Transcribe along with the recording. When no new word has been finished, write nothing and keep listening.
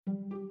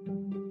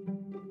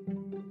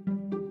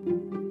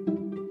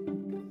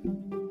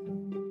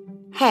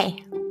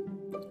Hey,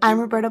 I'm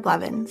Roberta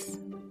Blevins,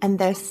 and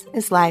this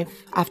is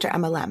Life After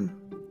MLM,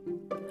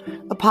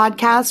 a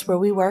podcast where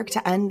we work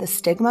to end the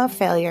stigma of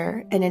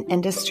failure in an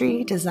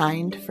industry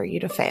designed for you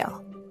to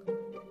fail.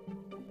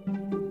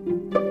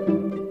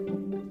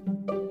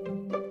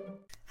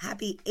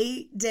 Happy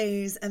 8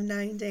 days of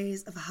 9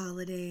 days of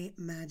holiday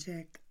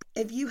magic.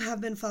 If you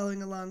have been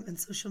following along on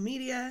social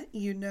media,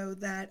 you know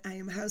that I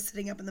am house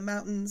sitting up in the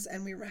mountains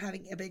and we were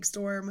having a big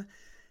storm,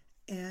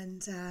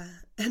 and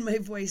my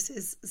voice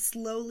is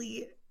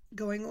slowly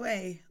going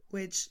away,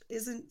 which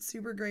isn't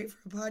super great for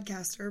a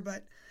podcaster,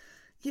 but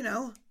you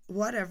know,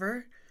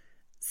 whatever.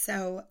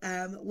 So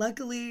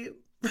luckily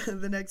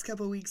the next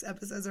couple weeks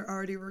episodes are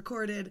already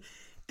recorded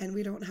and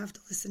we don't have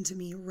to listen to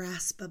me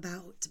rasp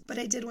about. But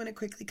I did want to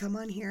quickly come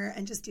on here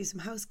and just do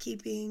some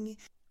housekeeping.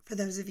 For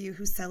those of you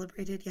who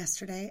celebrated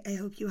yesterday, I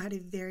hope you had a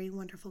very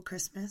wonderful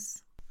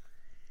Christmas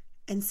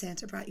and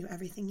Santa brought you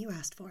everything you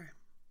asked for.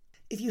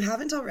 If you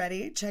haven't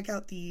already, check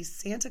out the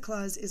Santa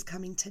Claus is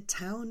Coming to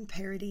Town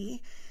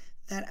parody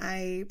that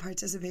I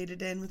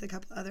participated in with a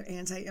couple other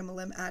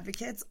anti-MLM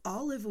advocates,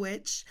 all of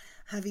which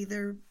have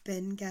either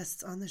been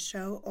guests on the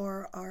show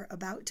or are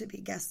about to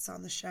be guests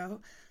on the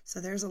show. So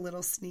there's a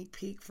little sneak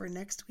peek for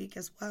next week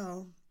as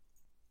well.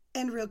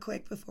 And real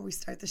quick, before we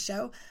start the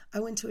show, I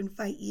want to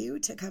invite you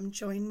to come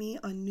join me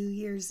on New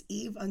Year's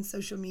Eve on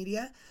social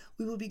media.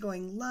 We will be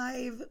going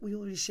live. We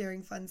will be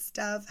sharing fun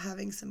stuff,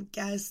 having some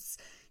guests.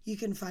 You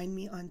can find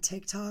me on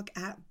TikTok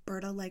at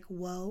Berta Like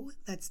Whoa.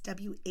 That's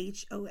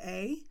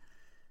WHOA.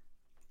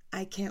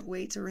 I can't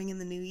wait to ring in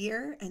the new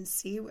year and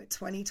see what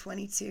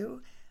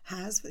 2022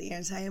 has for the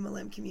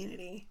anti-MLM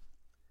community.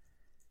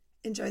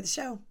 Enjoy the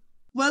show.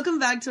 Welcome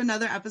back to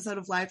another episode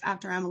of Life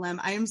After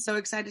MLM. I am so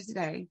excited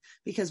today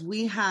because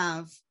we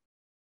have,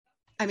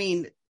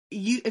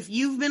 if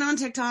you've been on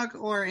TikTok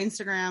or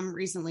Instagram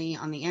recently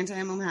on the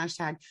anti-MLM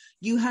hashtag,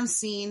 you have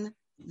seen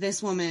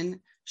this woman.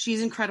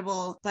 She's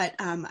incredible, but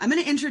I'm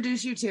going to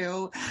introduce you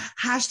to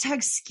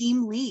hashtag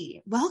Scheme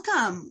Lee.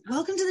 Welcome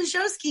to the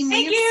show, Scheme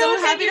Lee. Thank you. So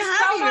happy to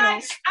have you.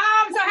 Much.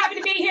 I'm so happy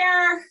to be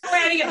here.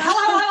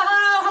 Hello.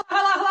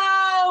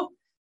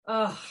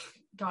 Oh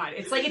God,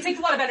 it's like it takes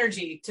a lot of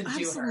energy to do her.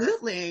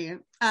 Absolutely.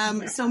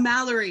 So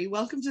Mallory,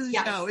 welcome to the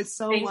show. It's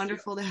so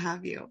wonderful to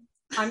have you.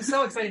 I'm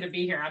so excited to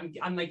be here.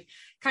 I'm like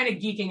kind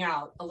of geeking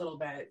out a little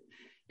bit.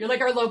 You're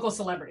like our local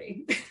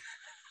celebrity.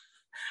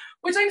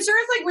 Which I'm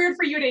sure is like weird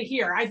for you to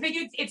hear. I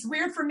think it's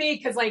weird for me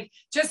because like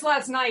just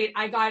last night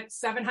I got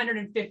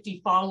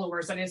 750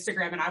 followers on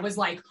Instagram and I was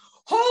like,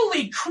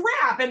 holy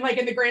crap. And like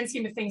in the grand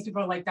scheme of things,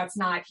 people are like, that's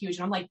not huge.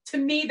 And I'm like, to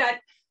me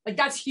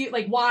that's huge.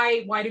 Like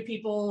why do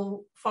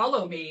people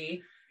follow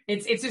me?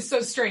 It's just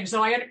so strange.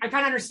 So I kind of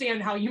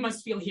understand how you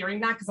must feel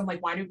hearing that because I'm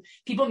like, why do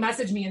people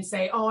message me and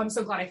say, oh, I'm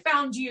so glad I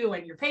found you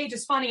and your page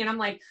is funny. And I'm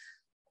like,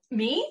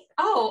 me?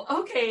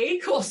 Oh, okay,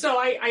 cool. So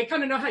I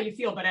kind of know how you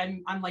feel, but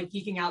I'm like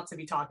geeking out to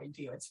be talking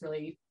to you. It's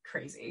really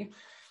crazy.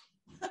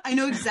 I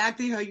know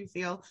exactly how you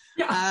feel.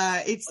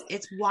 Yeah.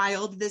 It's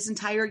wild. This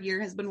entire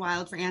year has been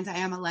wild for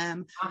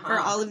anti-MLM, for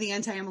all of the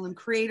anti-MLM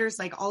creators.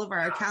 Like all of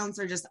our accounts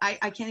are just, I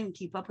can't even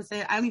keep up with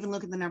it. I don't even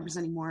look at the numbers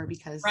anymore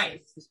because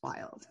it's just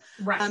wild.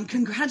 Right.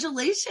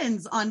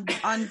 Congratulations on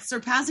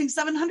surpassing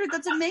 700.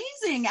 That's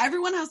amazing.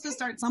 Everyone has to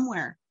start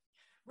somewhere.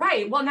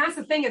 Right. Well, and that's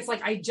the thing. It's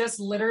like, I just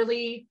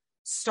literally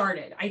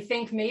started. I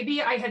think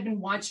maybe I had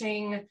been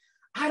watching,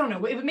 I don't know,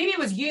 maybe it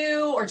was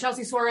you or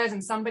Chelsea Suarez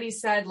and somebody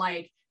said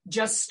like,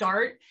 just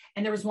start.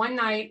 And there was one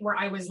night where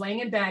I was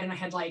laying in bed and I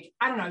had like,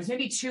 I don't know, it was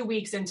maybe 2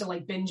 weeks into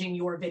like binging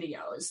your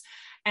videos.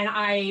 And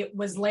I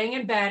was laying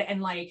in bed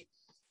and like,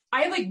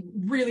 I had like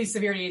really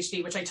severe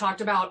ADHD, which I talked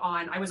about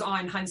I was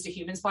on Huns to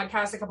Humans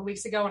podcast a couple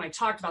weeks ago. And I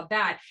talked about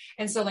that.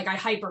 And so like I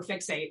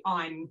hyperfixate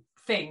on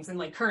things. And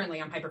like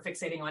currently I'm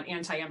hyperfixating on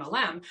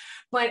anti-MLM,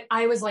 but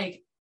I was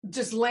like,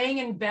 just laying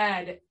in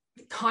bed,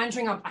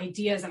 conjuring up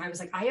ideas. And I was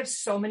like, I have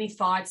so many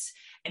thoughts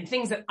and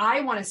things that I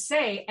want to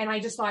say. And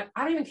I just thought,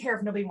 I don't even care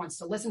if nobody wants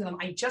to listen to them.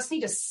 I just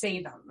need to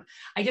say them.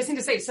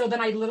 So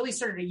then I literally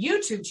started a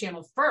YouTube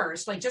channel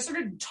first, like just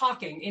started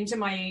talking into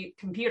my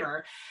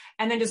computer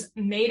and then just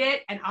made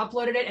it and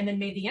uploaded it and then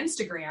made the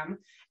Instagram.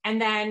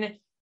 And then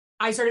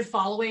I started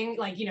following,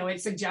 like, you know,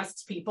 it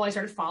suggests people. I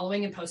started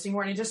following and posting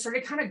more and it just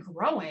started kind of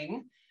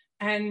growing.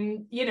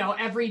 And, you know,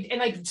 and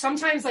like,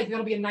 sometimes like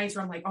there'll be a night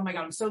where I'm like, oh my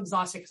God, I'm so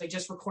exhausted because I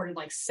just recorded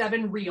like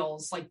 7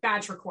 reels, like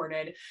batch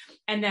recorded.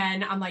 And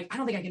then I'm like, I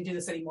don't think I can do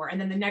this anymore.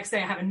 And then the next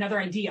day I have another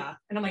idea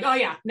and I'm like, oh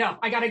yeah, no,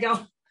 I gotta go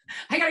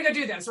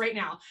do this right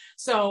now.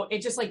 So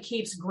it just like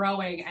keeps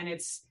growing. And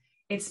it's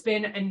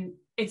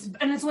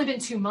only been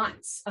 2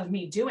 months of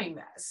me doing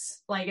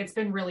this. Like, it's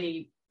been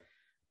really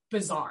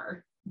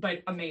bizarre, but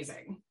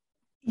amazing.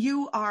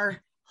 You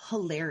are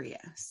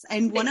hilarious.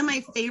 And one of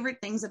my favorite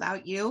things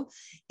about you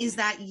is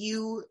that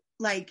you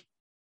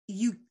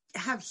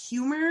have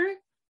humor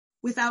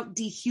without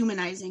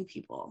dehumanizing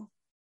people.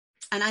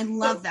 And I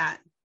love that.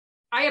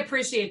 I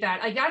appreciate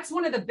that. Like, that's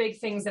one of the big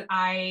things that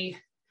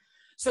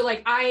So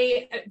like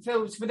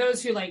for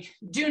those who like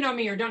do know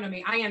me or don't know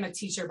me, I am a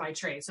teacher by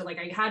trade. So like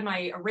I had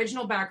my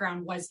original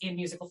background was in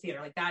musical theater.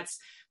 Like that's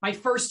my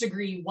first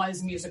degree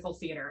was musical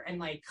theater, and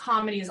like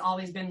comedy has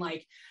always been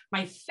like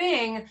my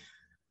thing.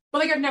 But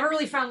like I've never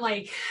really found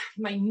like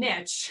my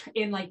niche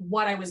in like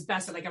what I was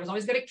best at. Like I was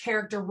always good at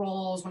character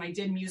roles when I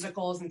did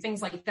musicals and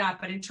things like that.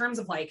 But in terms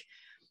of like,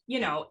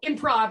 you know,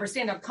 improv or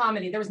stand-up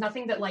comedy, there was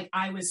nothing that like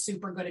I was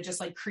super good at just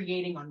like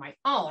creating on my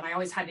own. I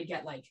always had to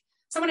get like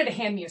someone had to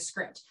hand me a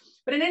script.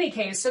 But in any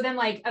case, so then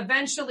like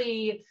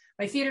eventually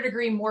my theater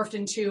degree morphed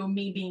into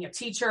me being a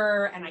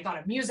teacher, and I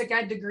got a music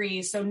ed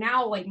degree. So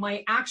now like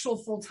my actual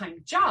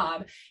full-time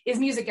job is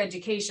music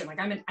education. Like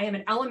I am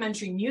an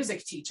elementary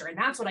music teacher, and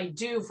that's what I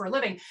do for a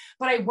living,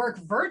 but I work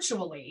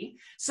virtually.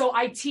 So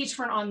I teach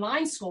for an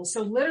online school.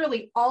 So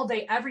literally all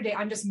day, every day,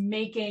 I'm just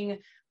making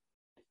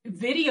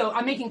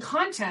I'm making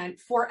content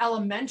for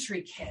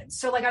elementary kids.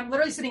 So like I'm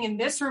literally sitting in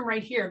this room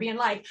right here being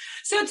like,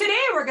 so today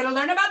we're going to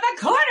learn about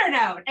the quarter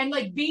note, and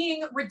like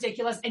being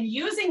ridiculous and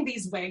using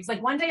these wigs.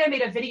 Like one day I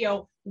made a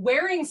video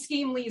wearing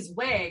Scheme Lee's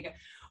wig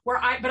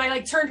but I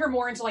like turned her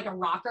more into like a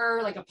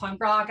rocker, like a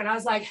punk rock. And I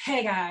was like,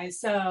 hey guys,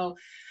 so,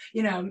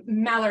 you know,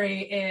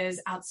 Mallory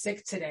is out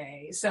sick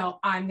today, so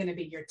I'm going to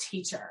be your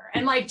teacher.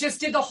 And like just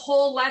did the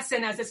whole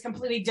lesson as this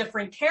completely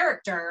different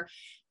character,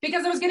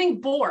 because I was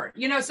getting bored,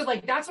 you know? So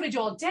like, that's what I do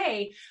all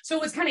day. So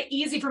it was kind of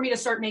easy for me to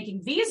start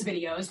making these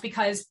videos,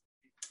 because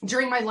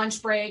during my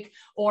lunch break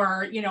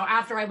or, you know,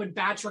 after I would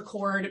batch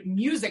record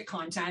music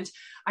content,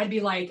 I'd be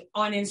like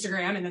on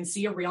Instagram and then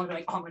see a reel and be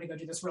like, oh, I'm going to go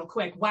do this real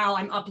quick while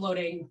I'm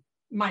uploading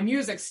my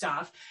music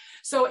stuff.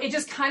 So it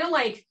just kind of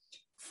like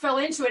fell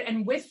into it.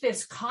 And with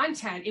this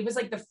content, it was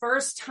like the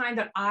first time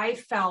that I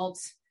felt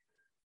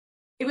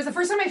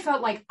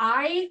like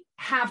I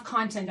have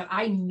content that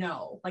I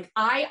know, like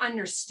I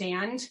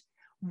understand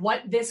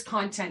what this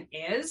content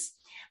is.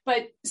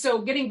 But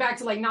so getting back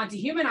to like not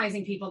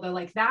dehumanizing people though,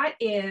 like that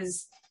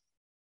is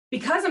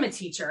because I'm a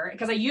teacher,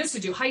 because I used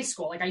to do high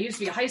school, like I used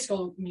to be a high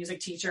school music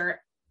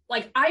teacher.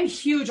 Like I'm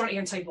huge on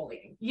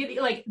anti-bullying.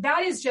 Like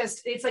that is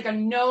just, it's like a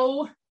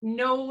no,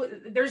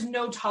 there's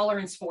no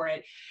tolerance for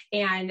it.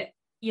 And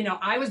you know,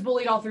 I was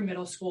bullied all through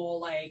middle school.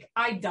 Like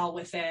I dealt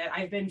with it.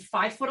 I've been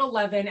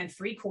 5'11"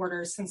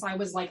 3/4 since I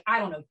was like, I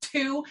don't know,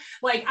 2.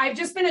 Like I've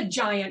just been a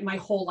giant my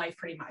whole life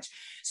pretty much.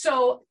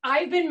 So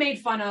I've been made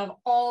fun of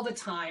all the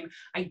time.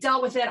 I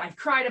dealt with it. I've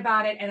cried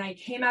about it. And I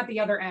came out the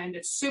other end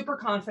super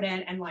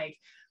confident and like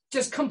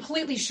just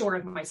completely sure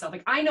of myself.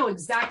 Like I know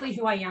exactly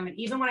who I am. And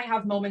even when I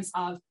have moments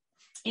of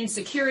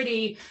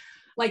insecurity,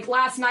 like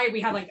last night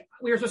we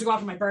were supposed to go out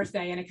for my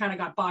birthday and it kind of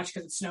got botched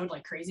because it snowed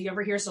like crazy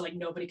over here. So like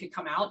nobody could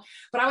come out,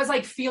 but I was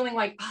like feeling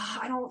like,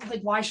 I don't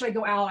like, why should I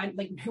go out? I'm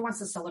like, who wants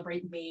to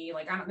celebrate me?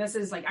 Like,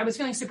 I was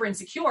feeling super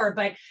insecure,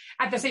 but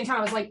at the same time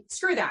I was like,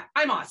 screw that.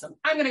 I'm awesome.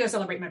 I'm going to go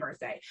celebrate my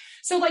birthday.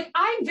 So like,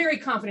 I'm very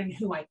confident in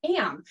who I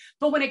am.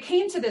 But when it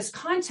came to this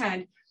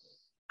content,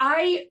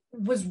 I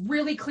was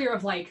really clear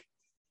of like,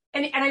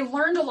 and I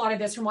learned a lot of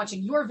this from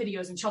watching your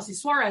videos and Chelsea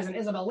Suarez and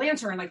Isabel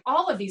Lanter and like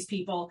all of these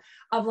people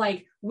of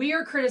like, we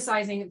are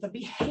criticizing the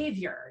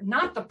behavior,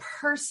 not the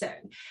person.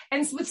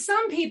 And with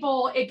some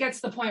people, it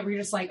gets to the point where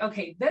you're just like,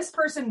 okay, this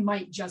person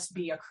might just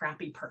be a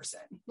crappy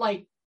person,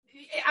 like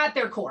at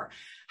their core.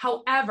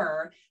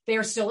 However, they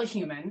are still a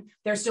human.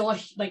 They're still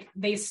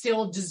they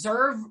still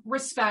deserve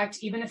respect,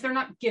 even if they're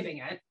not giving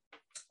it.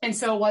 And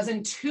so it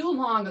wasn't too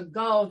long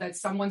ago that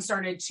someone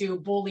started to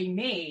bully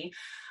me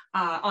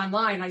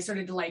online. I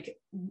started to like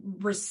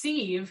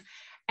receive,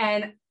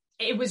 and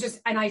it was just,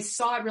 and I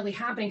saw it really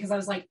happening because I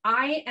was like,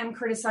 I am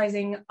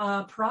criticizing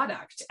a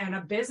product and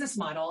a business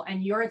model,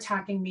 and you're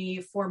attacking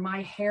me for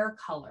my hair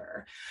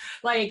color.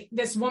 Like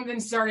this woman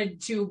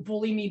started to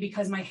bully me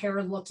because my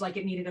hair looked like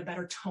it needed a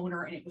better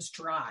toner and it was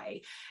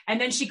dry.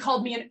 And then she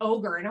called me an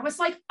ogre, and I was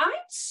like,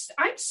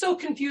 I'm so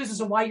confused as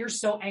to why you're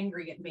so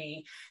angry at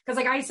me. Because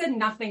like I said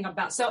nothing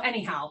about, so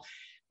anyhow,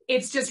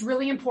 it's just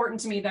really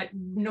important to me that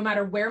no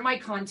matter where my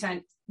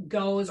content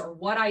goes or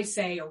what I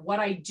say or what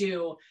I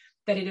do,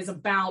 that it is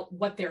about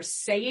what they're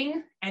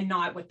saying and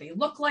not what they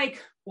look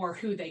like or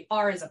who they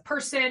are as a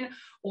person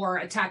or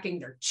attacking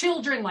their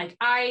children. Like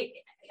I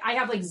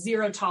have like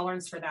zero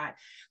tolerance for that,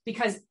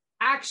 because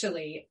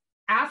actually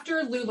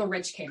after Lula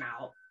Rich came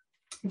out,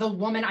 the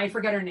woman, I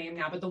forget her name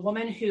now, but the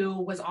woman who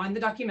was on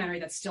the documentary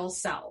that still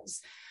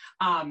sells,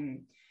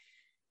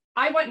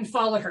 I went and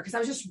followed her because I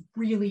was just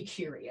really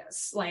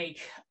curious, like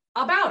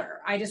about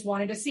her. I just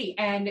wanted to see.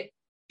 And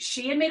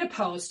she had made a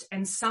post,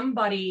 and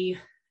somebody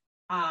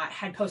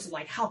had posted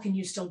like, how can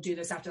you still do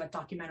this after that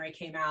documentary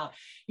came out?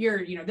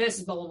 You're, this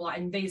is blah, blah, blah.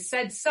 And they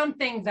said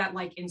something that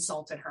like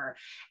insulted her.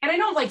 And I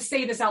don't like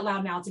say this out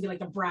loud now to be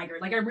like a bragger.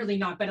 Like I'm really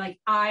not, but like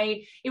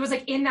it was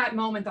like in that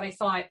moment that I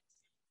thought,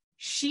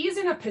 she's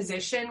in a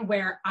position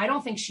where I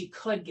don't think she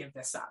could give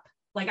this up.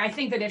 Like, I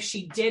think that if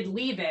she did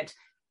leave it,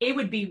 it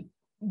would be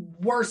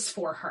worse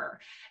for her.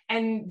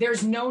 And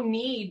there's no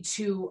need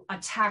to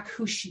attack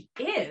who she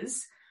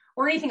is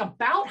or anything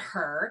about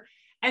her.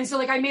 And so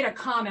like, I made a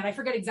comment, I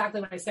forget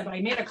exactly what I said, but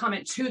I made a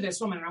comment to this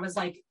woman and I was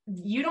like,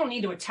 you don't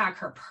need to attack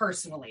her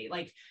personally.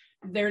 Like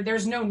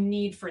there's no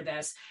need for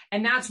this.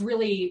 And that's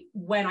really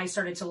when I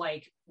started to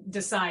like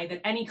decide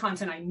that any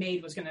content I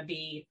made was going to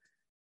be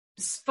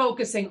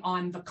focusing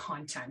on the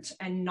content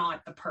and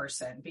not the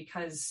person,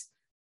 because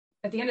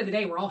at the end of the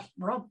day, we're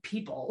all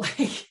people,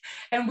 like,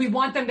 and we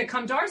want them to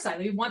come to our side.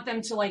 We want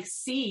them to like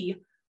see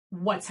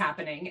what's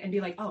happening and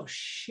be like, oh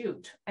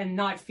shoot, and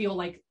not feel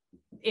like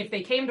if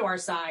they came to our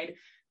side,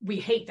 we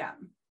hate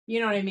them. You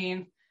know what I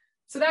mean?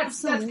 So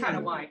that's kind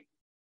of why.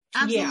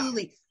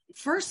 Absolutely. Yeah.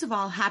 First of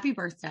all, happy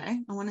birthday.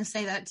 I want to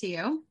say that to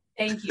you.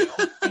 Thank you.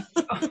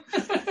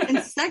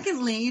 And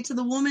secondly, to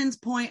the woman's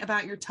point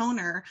about your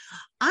toner,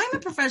 I'm a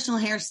professional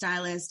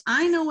hairstylist.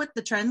 I know what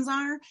the trends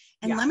are.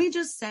 And let me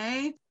just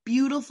say,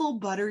 beautiful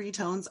buttery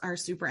tones are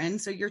super in.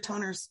 So your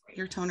toner's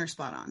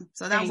spot on.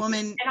 So that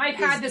woman, and I've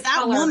had this that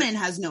color, woman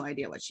has no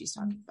idea what she's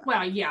talking about.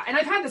 Well, yeah. And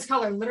I've had this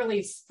color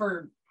literally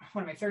for,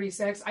 what am I,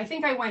 36? I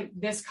think I went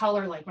this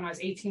color like when I was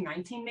 18,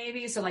 19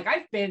 maybe. So like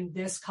I've been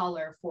this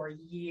color for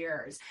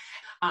years.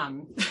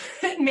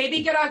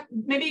 Maybe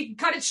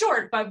cut it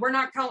short, but we're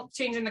not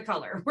changing the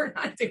color. We're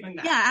not doing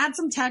that. Yeah, add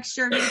some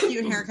texture, get a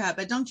cute haircut,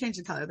 but don't change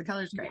the color. The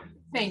color's great.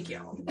 Thank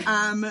you.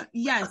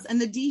 Yes,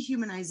 and the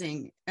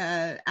dehumanizing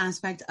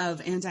aspect of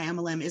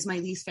anti-MLM is my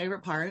least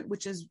favorite part,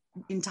 which is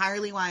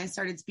entirely why I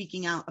started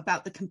speaking out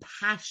about the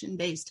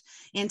compassion-based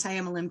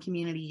anti-MLM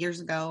community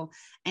years ago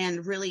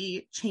and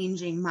really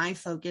changing my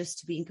focus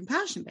to being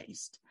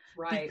compassion-based.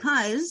 Right.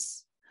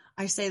 Because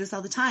I say this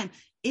all the time,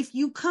 if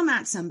you come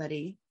at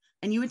somebody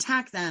and you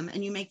attack them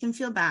and you make them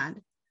feel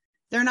bad,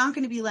 they're not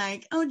going to be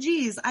like, oh,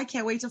 geez, I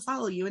can't wait to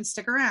follow you and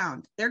stick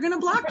around. They're going to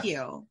block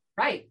you.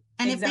 Right.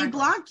 And exactly. If they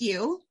block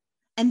you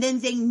and then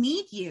they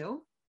meet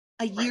you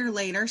a year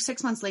later,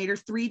 6 months later,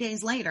 3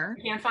 days later,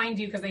 they can't find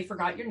you because they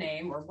forgot your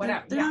name or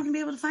whatever. They're not going to be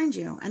able to find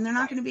you, and they're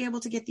not going to be able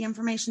to get the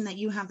information that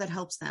you have that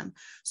helps them.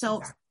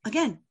 So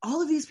again,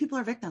 all of these people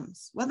are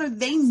victims, whether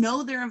they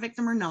know they're a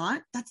victim or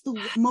not. That's the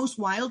most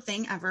wild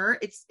thing ever.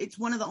 It's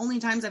one of the only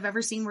times I've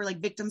ever seen where like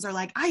victims are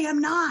like, I am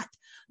not,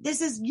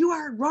 you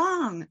are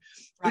wrong.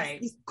 Right.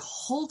 It's this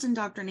cult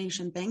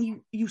indoctrination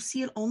thing. You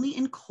see it only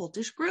in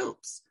cultish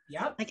groups.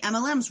 Yep. Like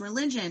MLMs,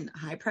 religion,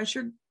 high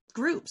pressure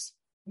groups.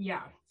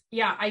 Yeah.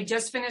 Yeah, I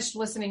just finished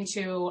listening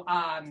to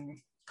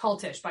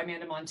Cultish by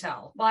Amanda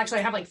Montell. Well, actually,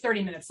 I have like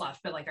 30 minutes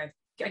left, but like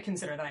I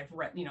consider that I've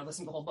read,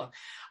 listened to the whole book.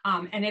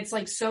 And it's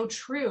like so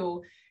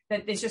true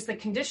that it's just the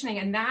conditioning.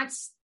 And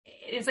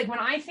it's like when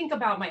I think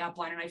about my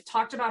upline, and I've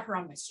talked about her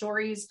on my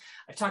stories,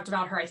 I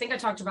think I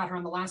talked about her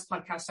on the last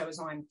podcast I was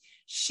on.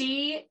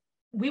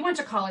 We went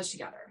to college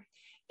together,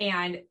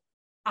 and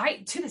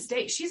to this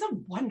day, she's a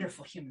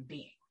wonderful human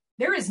being.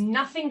 There is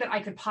nothing that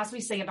I could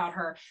possibly say about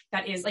her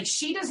that is like,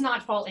 she does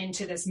not fall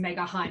into this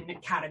mega hun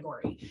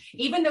category,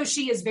 even though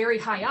she is very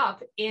high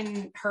up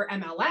in her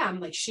MLM.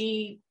 Like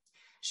she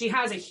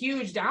has a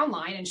huge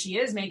downline and she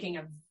is making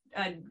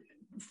a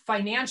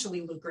financially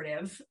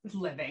lucrative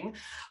living.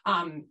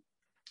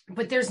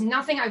 But there's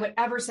nothing I would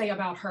ever say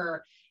about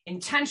her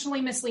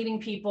intentionally misleading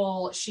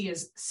people. She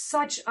is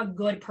such a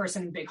good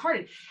person and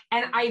big-hearted.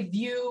 And I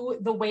view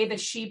the way that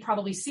she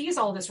probably sees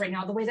all this right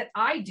now, the way that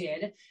I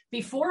did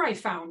before I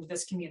found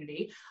this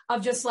community,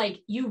 of just like,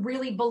 you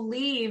really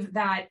believe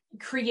that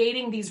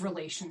creating these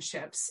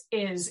relationships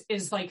is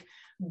like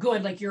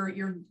good, like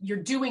you're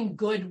doing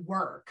good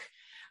work.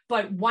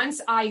 But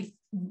once I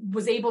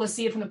was able to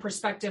see it from the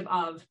perspective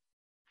of,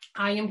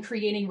 I am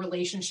creating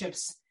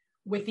relationships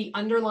with the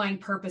underlying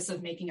purpose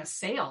of making a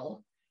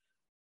sale,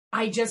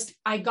 I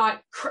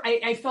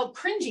felt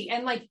cringy.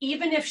 And like,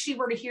 even if she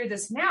were to hear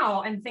this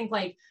now and think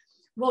like,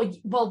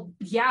 well,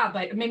 yeah,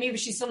 but maybe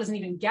she still doesn't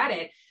even get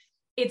it.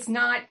 It's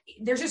not,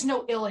 there's just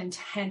no ill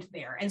intent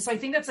there. And so I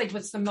think that's like,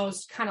 what's the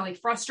most kind of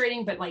like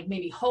frustrating, but like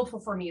maybe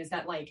hopeful for me, is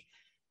that like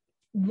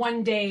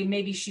one day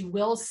maybe she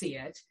will see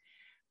it.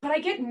 But I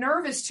get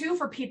nervous too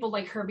for people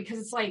like her, because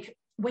it's like,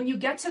 when you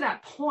get to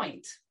that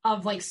point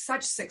of like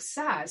such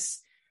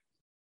success,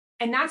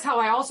 and that's how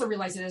I also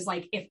realized it, is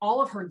like, if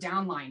all of her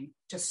downline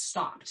just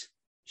stopped,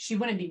 she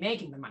wouldn't be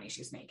making the money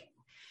she's making.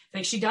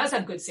 Like, she does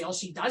have good sales.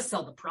 She does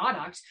sell the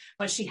product,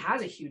 but she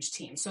has a huge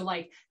team. So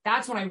like,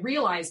 that's when I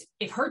realized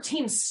if her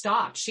team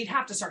stopped, she'd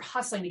have to start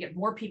hustling to get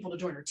more people to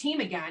join her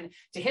team again,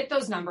 to hit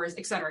those numbers,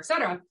 et cetera, et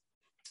cetera.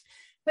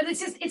 But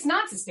it's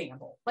not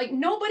sustainable. Like,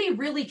 nobody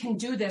really can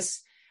do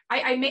this.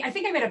 I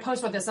think I made a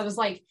post about this. I was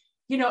like,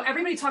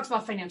 everybody talks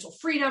about financial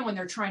freedom when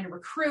they're trying to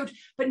recruit,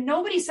 but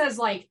nobody says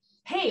like,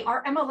 hey,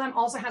 our MLM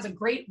also has a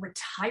great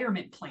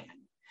retirement plan.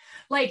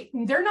 Like,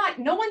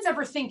 no one's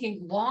ever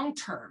thinking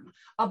long-term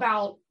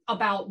about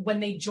when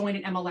they join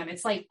an MLM.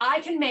 It's like,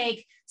 I can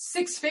make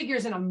 6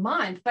 figures in a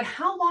month, but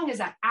how long is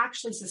that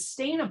actually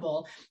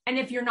sustainable? And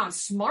if you're not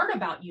smart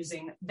about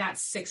using that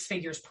 6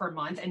 figures per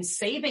month and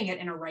saving it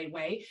in a right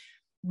way,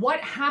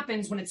 what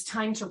happens when it's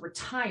time to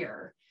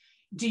retire?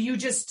 Do you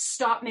just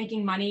stop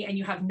making money and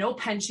you have no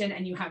pension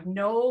and you have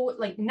no,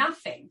 like,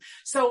 nothing?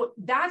 So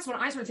that's when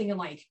I started thinking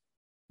like,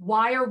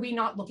 why are we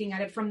not looking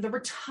at it from the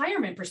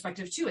retirement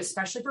perspective too,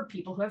 especially for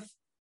people who have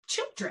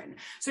children?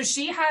 So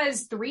she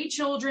has 3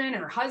 children and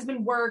her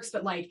husband works,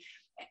 but like,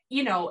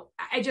 you know,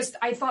 I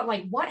thought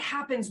like, what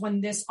happens when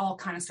this all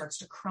kind of starts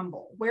to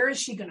crumble? Where is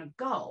she going to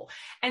go?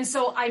 And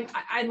so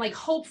I'm like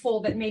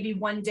hopeful that maybe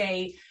one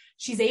day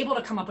she's able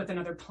to come up with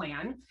another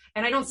plan.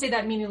 And I don't say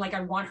that meaning like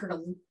I want her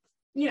to,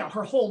 you know,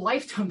 her whole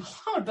life to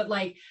implode, but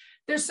like,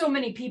 there's so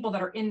many people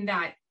that are in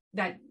that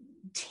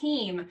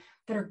team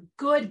that are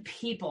good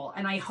people.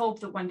 And I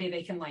hope that one day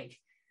they can like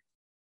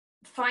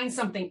find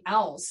something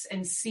else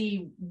and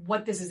see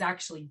what this is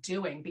actually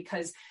doing.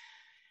 Because,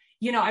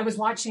 you know, I was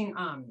watching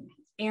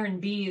Erin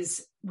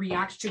B's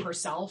react to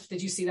herself.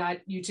 Did you see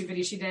that YouTube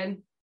video she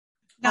did?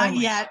 Not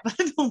yet, but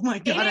oh my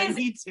God, I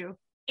need to.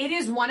 It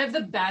is one of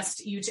the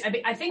best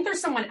YouTube. I think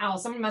there's someone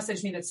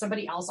messaged me that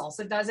somebody else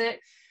also does it,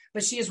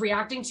 but she is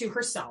reacting to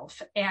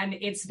herself. And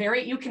it's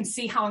you can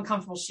see how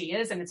uncomfortable she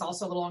is. And it's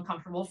also a little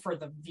uncomfortable for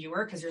the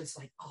viewer because you're just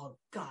like, oh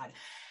God.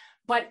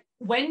 But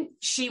when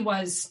she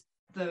was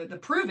the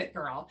Prove It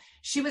girl,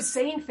 she was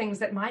saying things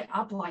that my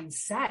upline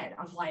said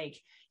of like,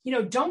 you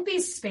know, don't be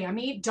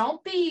spammy.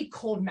 Don't be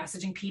cold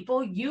messaging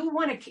people. You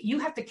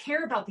have to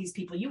care about these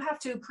people. You have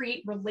to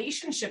create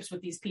relationships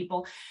with these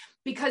people,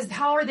 because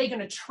how are they going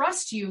to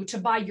trust you to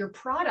buy your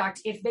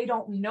product if they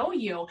don't know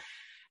you?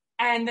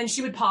 And then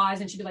she would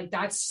pause and she'd be like,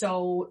 that's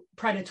so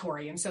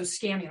predatory and so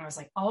scammy. And I was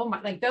like, oh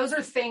my, like those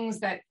are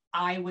things that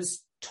I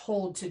was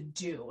told to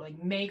do,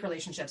 like make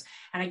relationships.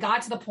 And I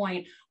got to the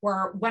point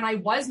where when I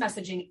was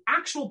messaging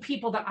actual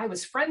people that I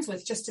was friends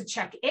with just to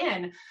check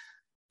in,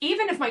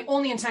 even if my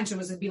only intention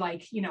was to be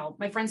like, you know,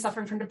 my friend's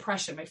suffering from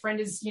depression, my friend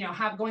is, you know,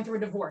 going through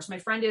a divorce, my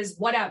friend is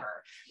whatever.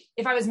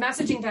 If I was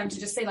messaging them to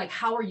just say like,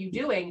 how are you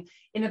doing?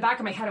 In the back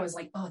of my head, I was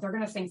like, oh, they're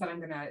going to think that I'm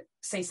going to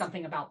say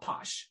something about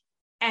Posh.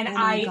 And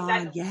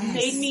that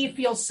made me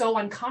feel so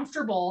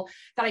uncomfortable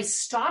that I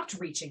stopped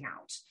reaching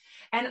out.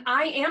 And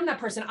I am that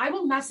person. I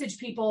will message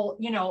people,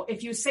 you know,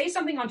 if you say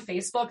something on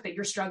Facebook that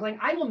you're struggling,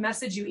 I will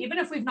message you, even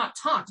if we've not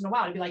talked in a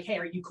while, to be like, hey,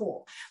 are you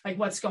cool? Like,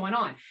 what's going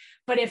on?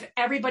 But if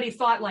everybody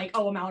thought like,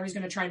 oh, Mallory's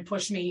going to try and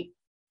push me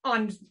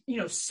on, you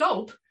know,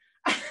 soap,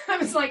 I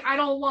was like, I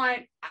don't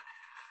want,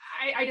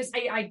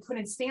 I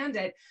couldn't stand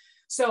it.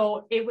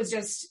 So it was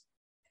just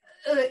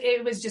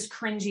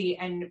cringy.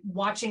 And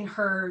watching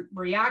her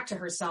react to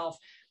herself,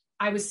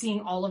 I was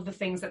seeing all of the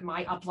things that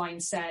my upline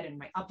said and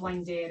my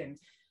upline did. And,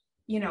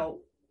 you know,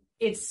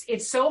 it's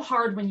so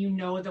hard when you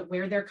know that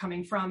where they're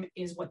coming from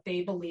is what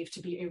they believe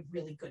to be a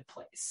really good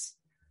place.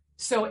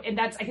 So, and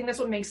I think that's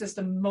what makes this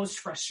the most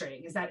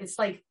frustrating, is that it's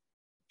like,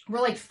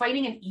 we're like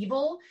fighting an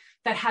evil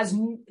that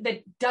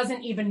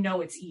doesn't even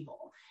know it's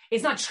evil.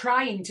 It's not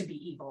trying to be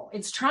evil.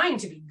 It's trying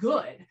to be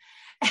good.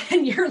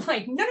 And you're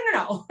like,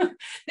 no,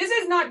 this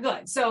is not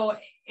good. So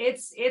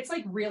it's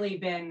like really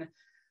been,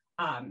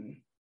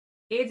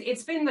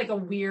 it's been like a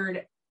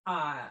weird,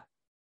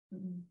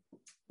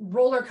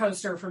 roller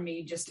coaster for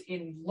me, just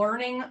in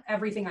learning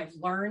everything I've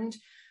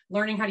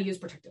learning how to use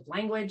protective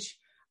language,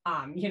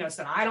 you know,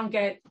 so that I don't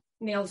get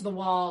nailed to the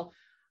wall.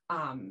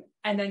 And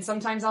then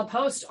sometimes I'll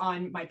post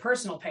on my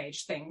personal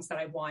page things that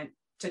I want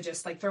to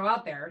just like throw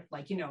out there.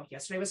 Like, you know,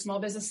 yesterday was Small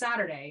Business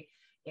Saturday,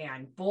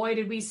 and boy,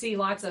 did we see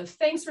lots of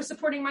thanks for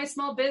supporting my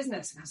small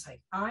business. And I was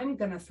like, I'm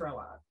going to throw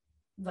up.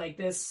 Like,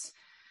 this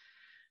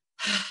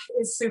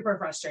is super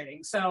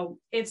frustrating. So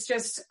it's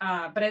just,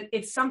 but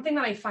it's something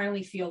that I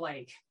finally feel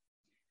like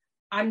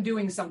I'm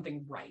doing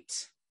something right,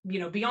 you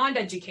know, beyond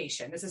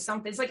education. This is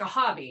something, it's like a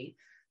hobby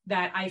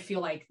that I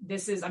feel like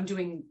I'm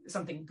doing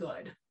something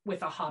good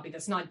with a hobby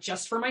that's not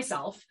just for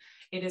myself.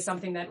 It is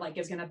something that like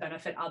is going to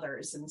benefit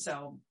others. And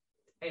so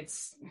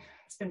it's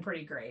been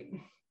pretty great.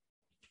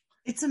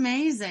 It's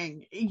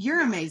amazing.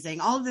 You're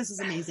amazing. All of this is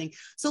amazing.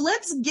 So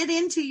let's get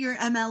into your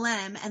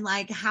MLM and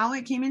like how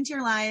it came into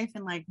your life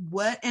and like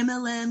what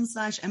MLMs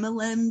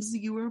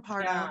you were a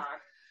part of.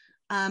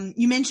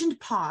 You mentioned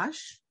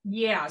Posh.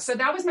 Yeah. So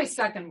that was my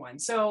second one.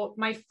 So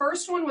my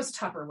first one was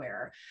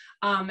Tupperware.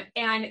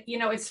 And you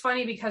know, it's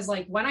funny because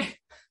like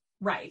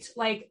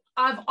like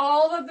of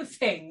all of the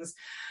things,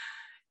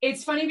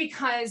 it's funny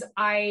because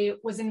I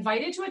was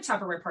invited to a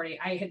Tupperware party.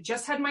 I had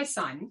just had my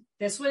son.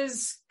 This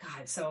was,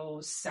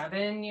 so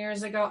 7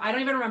 years ago. I don't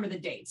even remember the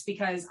dates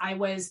because I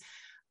was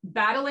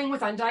battling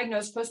with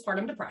undiagnosed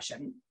postpartum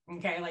depression.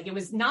 Okay. Like it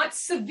was not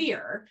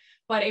severe,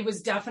 but it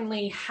was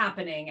definitely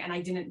happening and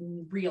I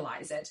didn't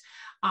realize it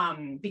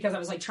because I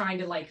was like trying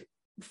to like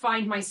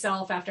find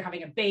myself after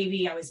having a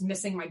baby. I was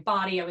missing my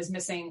body. I was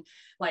missing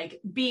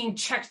like being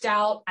checked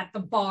out at the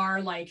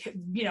bar, like,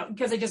 you know,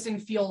 because I just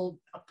didn't feel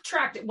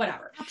attracted,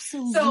 whatever.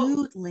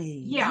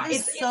 Absolutely. So, yeah.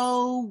 It's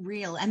so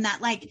real. And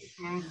that like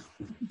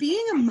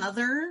being a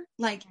mother,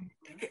 like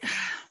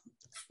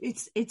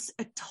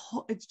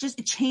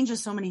it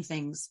changes so many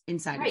things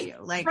inside of you.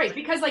 Like, right.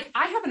 Because like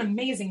I have an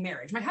amazing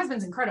marriage. My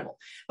husband's incredible.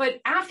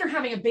 But after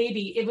having a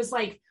baby, it was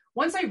like,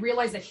 once I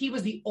realized that he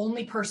was the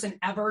only person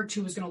ever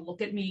who was going to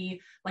look at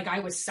me like I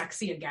was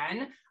sexy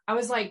again, I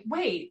was like,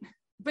 wait,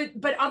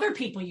 but other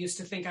people used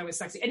to think I was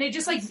sexy, and it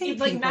just like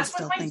messed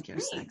with my think brain. You're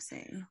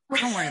sexy.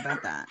 Don't worry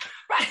about that.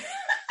 Right.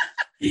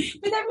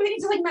 But that really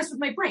needs to like mess with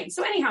my brain.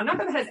 So anyhow, not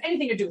that it has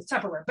anything to do with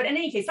Tupperware, but in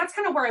any case, that's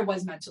kind of where I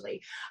was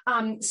mentally.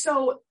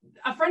 So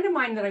a friend of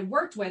mine that I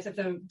worked with at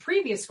the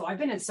previous school, I've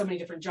been in so many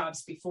different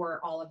jobs before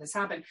all of this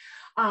happened.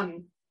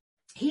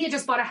 He had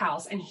just bought a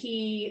house, and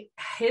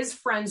his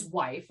friend's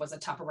wife was a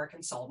Tupperware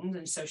consultant.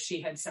 And so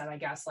she had said, I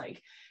guess,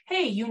 like,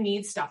 hey, you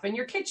need stuff in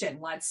your kitchen.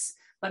 Let's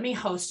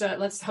host a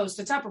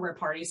Tupperware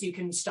party so you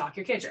can stock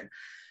your kitchen.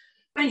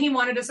 And he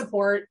wanted to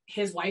support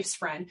his wife's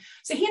friend.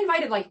 So he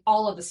invited like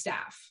all of the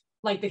staff,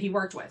 like that he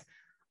worked with.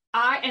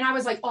 I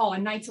was like, oh, a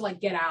night to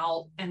like get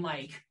out and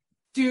like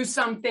do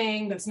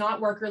something that's not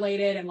work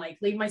related and like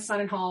leave my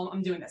son at home.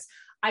 I'm doing this.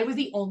 I was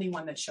the only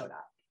one that showed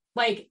up.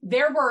 Like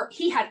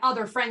he had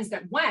other friends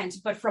that went,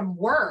 but from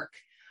work,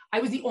 I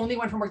was the only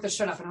one from work that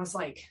showed up. And I was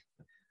like,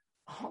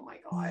 oh my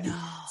God.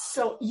 No.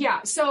 So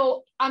yeah.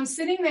 So I'm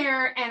sitting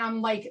there and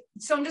I'm like,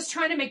 so I'm just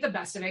trying to make the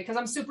best of it because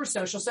I'm super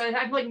social. So I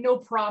have like no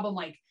problem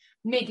like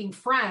making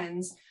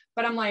friends,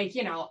 but I'm like,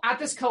 at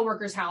this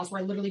coworker's house where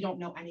I literally don't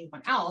know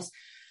anyone else.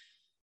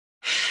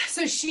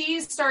 So she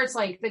starts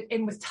like,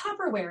 and with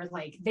Tupperware,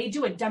 like they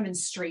do a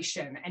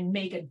demonstration and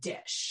make a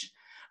dish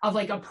of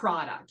like a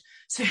product.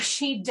 So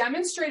she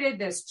demonstrated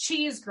this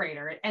cheese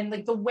grater, and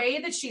like the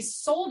way that she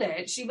sold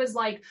it, she was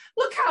like,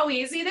 look how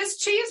easy this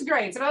cheese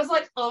grates. And I was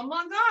like, oh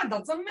my God,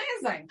 that's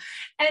amazing.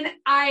 And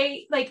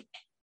I like,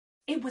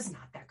 it was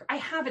not that great. I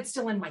have it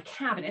still in my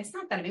cabinet. It's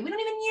not that amazing. We don't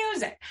even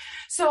use it.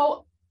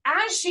 So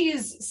as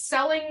she's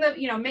selling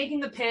making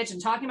the pitch and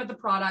talking about the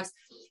products,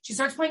 she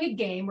starts playing a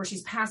game where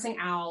she's passing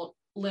out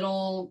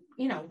little,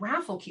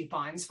 raffle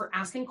coupons for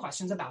asking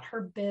questions about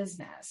her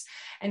business.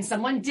 And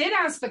someone did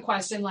ask the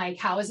question, like,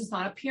 how is this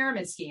not a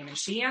pyramid scheme? And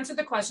she answered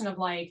the question of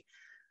like,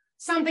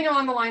 something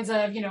along the lines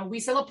of, we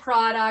sell a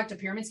product, a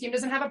pyramid scheme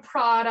doesn't have a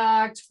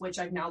product, which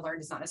I've now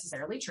learned is not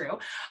necessarily true.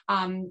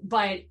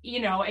 But,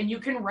 and you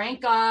can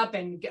rank up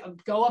and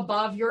go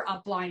above your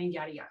upline and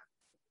yada, yada.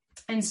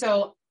 And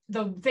so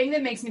the thing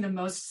that makes me the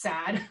most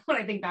sad when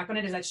I think back on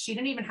it is that she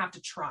didn't even have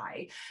to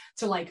try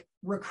to like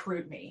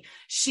recruit me.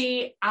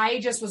 I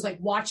just was like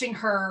watching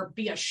her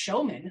be a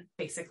showman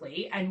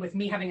basically. And with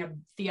me having a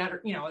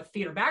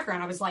theater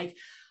background,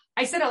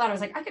 I said out loud, I was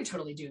like, I could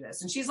totally do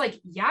this. And she's like,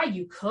 yeah,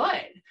 you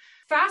could.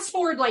 Fast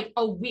forward like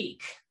a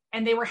week,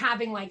 and they were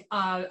having like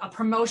a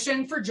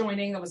promotion for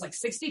joining that was like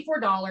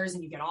 $64,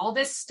 and you get all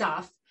this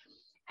stuff.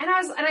 And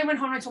I went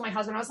home and I told my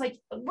husband, I was like,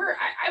 I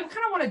kind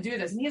of want to do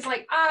this. And he's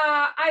like,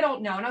 I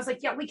don't know. And I was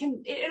like, yeah,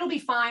 it'll be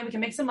fine. We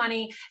can make some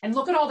money and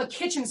look at all the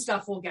kitchen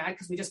stuff we'll get.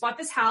 Cause we just bought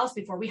this house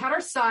before we had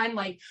our son.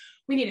 Like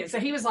we need it. So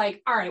he was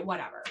like, all right,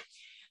 whatever.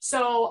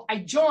 So I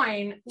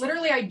joined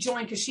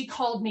because she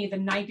called me the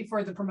night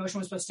before the promotion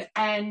was supposed to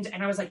end.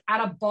 And I was like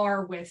at a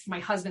bar with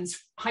my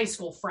husband's high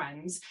school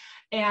friends.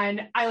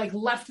 And I like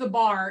left the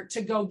bar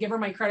to go give her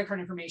my credit card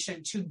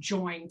information to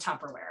join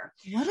Tupperware.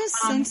 What a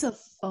sense of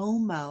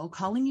FOMO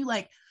calling you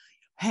like,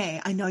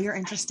 hey, I know you're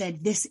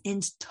interested. This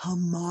ends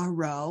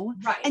tomorrow.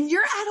 Right. And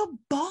you're at a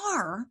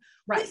bar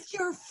with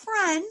your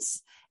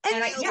friends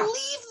and you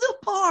leave the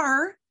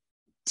bar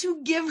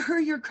to give her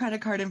your credit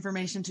card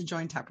information to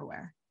join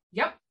Tupperware.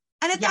 Yep.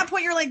 And at that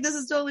point, you're like, this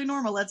is totally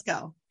normal. Let's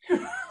go.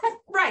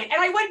 Right.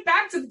 And I went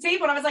back to the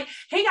table and I was like,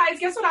 hey guys,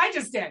 guess what I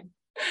just did?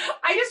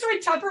 I just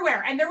joined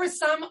Tupperware. And there was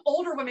some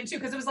older women too,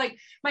 because it was like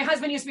my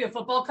husband used to be a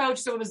football coach.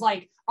 So it was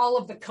like all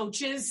of the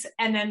coaches.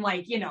 And then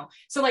like,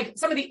 so like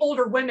some of the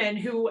older women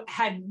who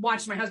had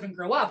watched my husband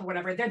grow up or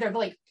whatever, they're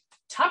like,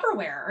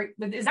 Tupperware,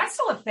 is that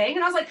still a thing?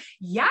 And I was like,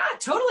 yeah,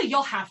 totally.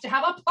 You'll have to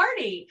have a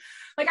party.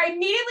 Like I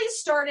immediately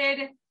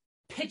started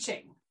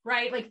pitching,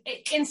 right? Like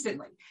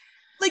instantly.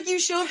 Like you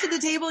show up to the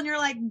table and you're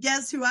like,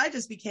 guess who I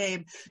just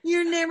became?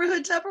 Your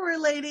neighborhood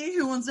Tupperware lady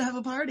who wants to have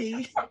a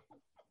party.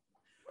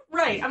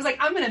 Right. I was like,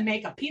 I'm going to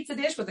make a pizza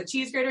dish with a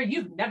cheese grater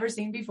you've never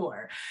seen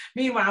before.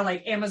 Meanwhile,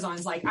 like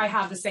Amazon's like, I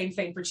have the same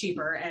thing for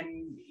cheaper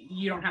and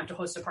you don't have to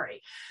host a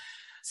party.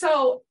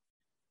 So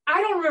I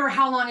don't remember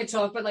how long it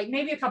took, but like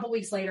maybe a couple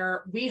weeks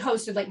later, we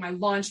hosted like my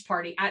launch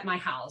party at my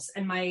house,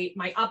 and my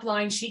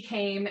upline, she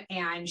came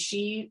and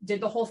she did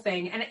the whole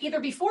thing. And either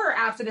before or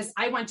after this,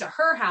 I went to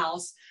her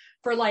house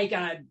for like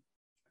an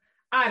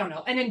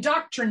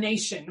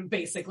indoctrination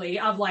basically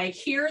of like,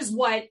 here's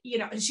what,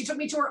 and she took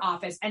me to her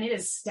office and it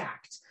is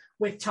stacked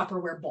with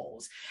Tupperware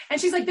bowls.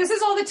 And she's like, this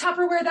is all the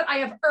Tupperware that I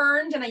have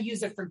earned. And I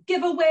use it for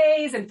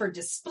giveaways and for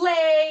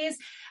displays.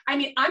 I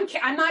mean,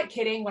 I'm not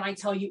kidding when I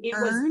tell you it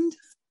earned? Was.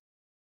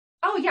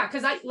 Oh yeah.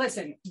 Cause I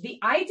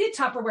did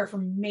Tupperware for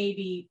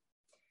maybe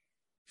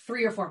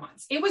 3 or 4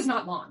 months. It was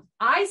not long.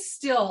 I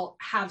still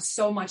have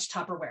so much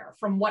Tupperware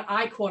from what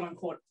I quote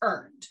unquote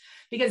earned,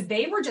 because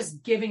they were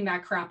just giving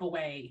that crap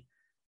away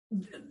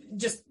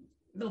just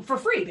for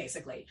free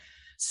basically.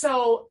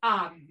 So,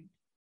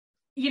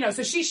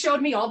 so she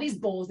showed me all these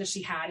bowls that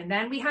she had. And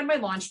then we had my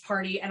launch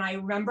party. And I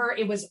remember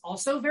it was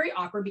also very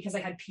awkward because I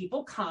had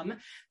people come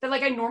that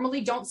like I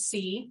normally don't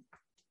see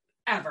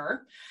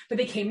ever, but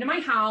they came to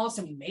my house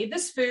and we made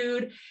this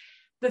food.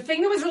 the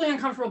thing that was really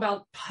uncomfortable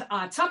about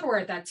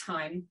Tupperware at that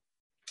time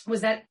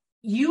was that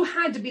you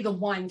had to be the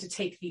one to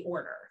take the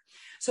order.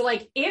 So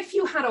like if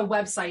you had a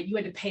website, you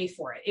had to pay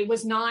for it. It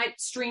was not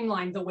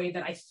streamlined the way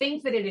that I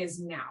think that it is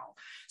now.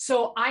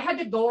 So I had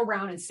to go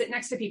around and sit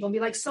next to people and be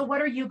like, so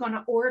what are you going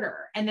to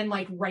order? And then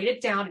like write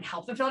it down and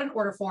help them fill out an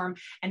order form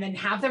and then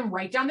have them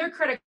write down their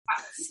credit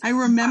cards. I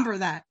remember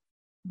that.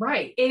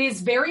 Right. It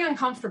is very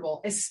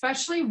uncomfortable,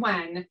 especially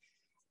when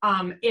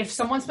if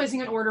someone's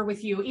placing an order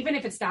with you, even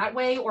if it's that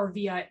way or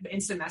via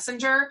instant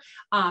messenger,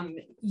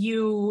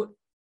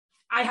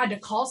 I had to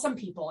call some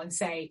people and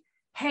say,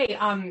 hey,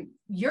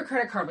 your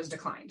credit card was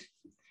declined.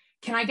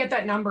 Can I get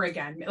that number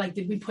again? Like,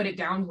 did we put it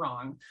down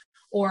wrong?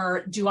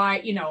 Or do I,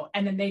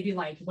 and then they'd be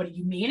like, what do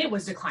you mean it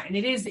was declined?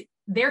 And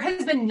there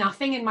has been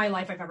nothing in my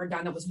life I've ever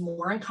done that was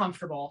more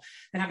uncomfortable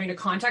than having to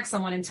contact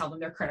someone and tell them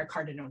their credit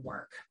card didn't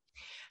work.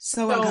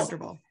 So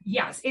uncomfortable.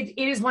 Yes, it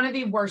is one of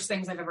the worst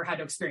things I've ever had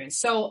to experience.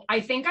 So I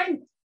think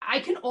I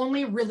can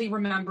only really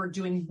remember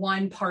doing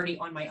one party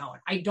on my own.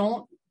 I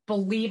don't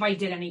believe I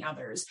did any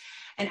others.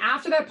 And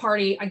after that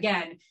party,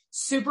 again,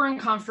 super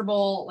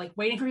uncomfortable, like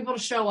waiting for people to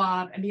show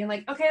up and being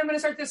like, okay, I'm going to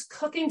start this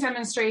cooking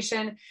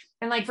demonstration.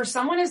 And like for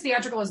someone as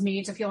theatrical as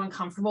me to feel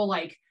uncomfortable,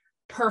 like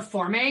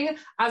performing,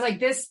 I was like,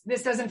 this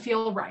doesn't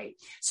feel right.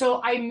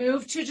 So I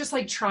moved to just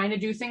like trying to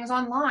do things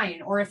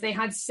online, or if they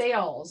had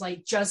sales,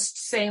 like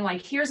just saying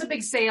like, here's a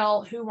big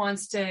sale, who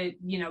wants to,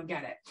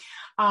 get it.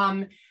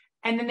 And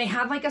then they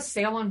had like a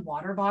sale on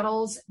water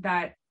bottles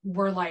that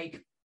were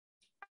like,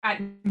 at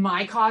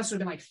my cost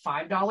would have been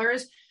like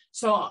 $5.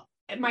 So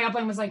my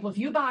upline was like, well, if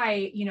you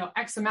buy,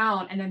 X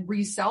amount and then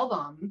resell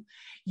them,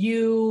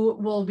 you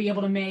will be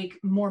able to make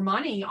more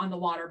money on the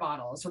water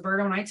bottles.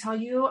 Roberta, when I tell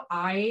you,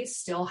 I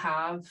still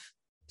have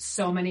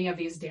so many of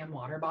these damn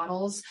water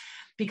bottles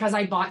because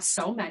I bought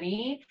so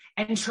many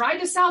and tried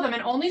to sell them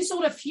and only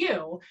sold a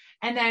few.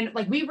 And then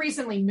like we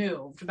recently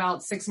moved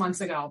about 6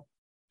 months ago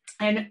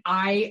and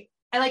I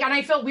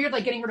felt weird,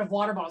 like getting rid of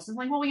water bottles. I'm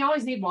like, well, we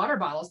always need water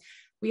bottles.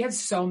 We had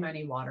so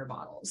many water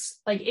bottles.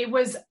 Like it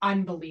was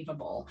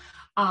unbelievable.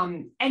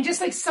 And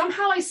just like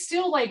somehow I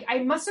still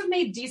I must have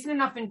made decent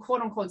enough in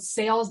quote unquote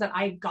sales that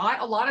I got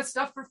a lot of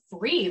stuff for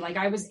free. Like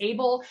I was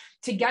able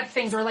to get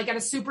things or like at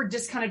a super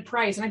discounted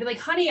price. And I'd be like,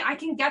 honey, I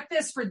can get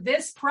this for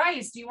this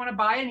price. Do you want to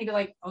buy it? And he'd be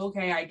like,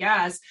 okay, I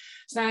guess.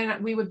 So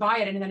then we would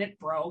buy it and then it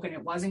broke and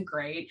it wasn't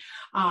great.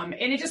 And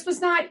it just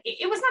was not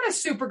a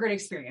super good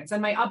experience.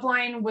 And my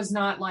upline was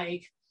not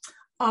like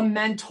a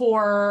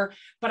mentor,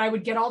 but I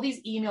would get all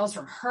these emails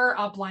from her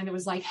upline that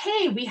was like,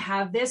 hey, we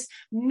have this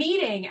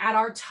meeting at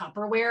our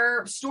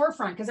Tupperware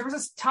storefront. Cause there was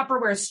this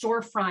Tupperware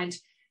storefront,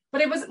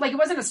 but it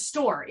wasn't a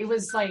store. It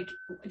was like,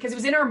 because it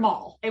was in our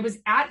mall. It was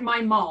at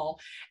my mall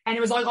and it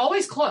was like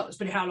always closed,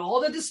 but it had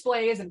all the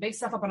displays and big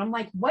stuff up. And I'm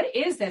like, what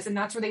is this? And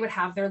that's where they would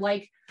have their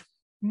like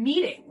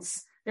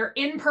meetings. They're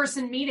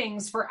in-person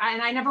meetings and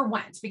I never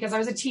went because I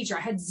was a teacher. I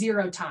had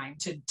zero time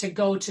to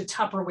go to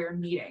Tupperware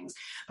meetings,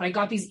 but I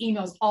got these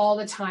emails all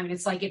the time. And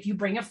it's like, if you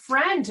bring a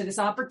friend to this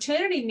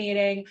opportunity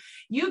meeting,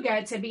 you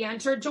get to be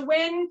entered to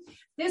win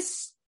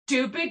this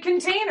stupid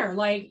container,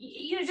 like,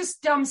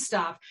 just dumb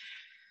stuff.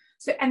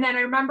 So, and then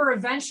I remember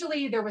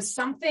eventually there was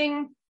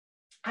something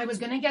I was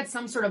going to get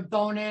some sort of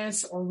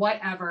bonus or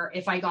whatever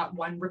if I got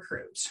one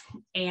recruit.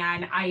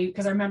 And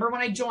because I remember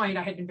when I joined,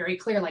 I had been very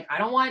clear, like, I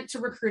don't want to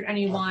recruit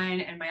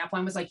anyone. And my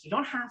upline was like, you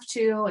don't have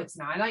to, it's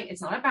not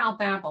about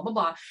that, blah, blah,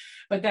 blah.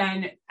 But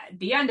then at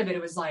the end of it,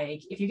 it was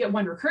like, if you get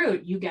one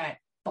recruit, you get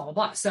blah, blah,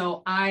 blah.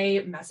 So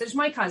I messaged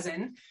my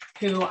cousin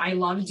who I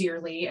love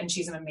dearly, and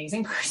she's an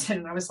amazing person.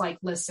 And I was like,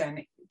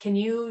 listen, can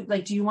you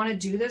do you want to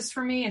do this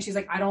for me? And she's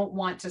like, I don't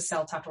want to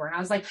sell Tupperware. And I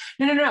was like,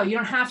 no, you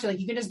don't have to. Like,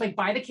 you can just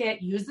buy the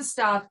kit, use the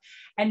stuff,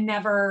 and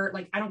never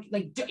I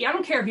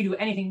don't care if you do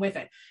anything with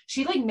it.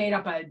 She made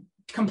up a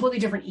completely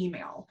different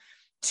email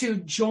to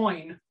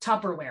join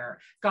Tupperware,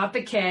 got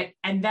the kit,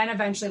 and then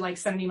eventually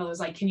sent an email that was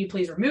like, can you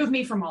please remove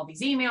me from all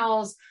these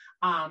emails?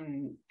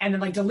 And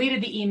then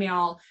deleted the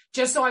email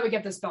just so I would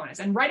get this bonus.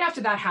 And right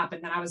after that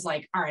happened, then I was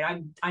like, all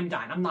right, I'm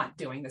done. I'm not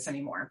doing this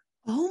anymore.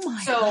 Oh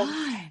my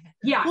God.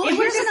 Yeah. Well,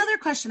 here's another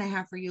question I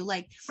have for you.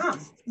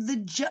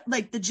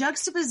 The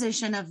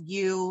juxtaposition of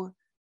you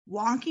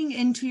walking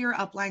into your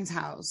upline's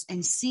house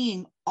and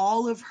seeing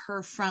all of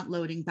her front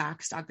loading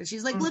back stock that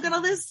she's like, look at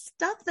all this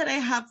stuff that I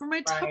have for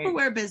my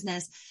Tupperware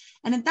business.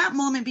 And at that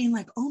moment being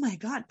like, oh my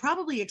God,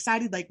 probably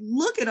excited,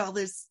 look at all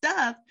this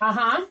stuff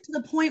to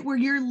the point where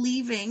you're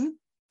leaving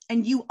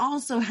and you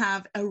also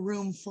have a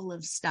room full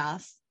of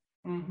stuff,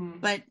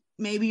 but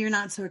maybe you're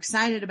not so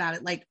excited about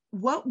it.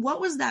 What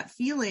was that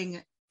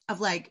feeling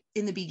of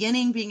in the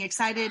beginning being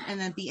excited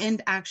and at the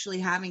end actually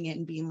having it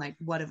and being like,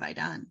 what have I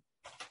done?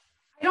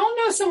 I don't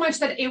know so much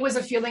that it was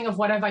a feeling of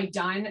what have I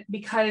done,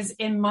 because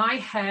in my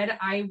head,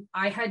 I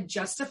had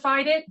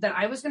justified it that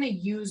I was going to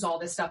use all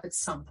this stuff at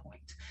some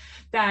point,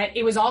 that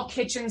it was all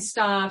kitchen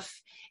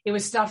stuff. It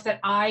was stuff that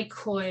I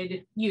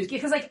could use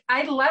because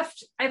I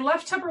left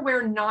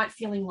Tupperware not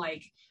feeling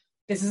like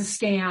this is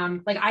a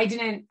scam. I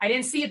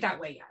didn't see it that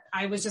way yet.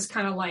 I was just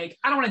kind of like,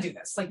 I don't want to do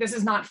this. This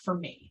is not for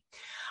me.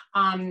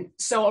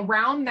 So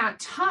around that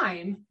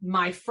time,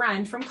 my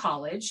friend from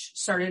college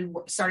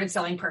started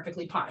selling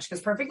Perfectly Posh,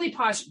 because Perfectly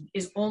Posh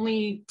is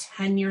only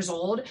 10 years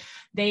old.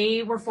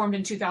 They were formed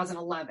in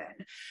 2011.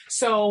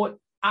 So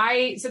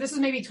this was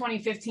maybe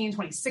 2015,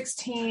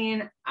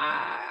 2016.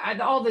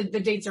 All the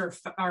dates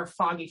are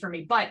foggy for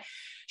me, but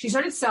she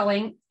started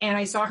selling, and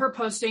I saw her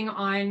posting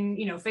on,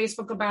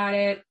 Facebook about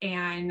it.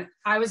 And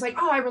I was like,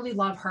 oh, I really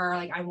love her.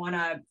 Like, I want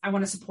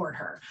to support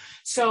her.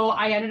 So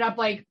I ended up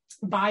like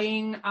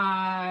buying,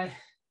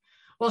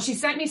 she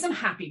sent me some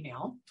Happy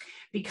Mail,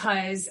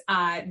 because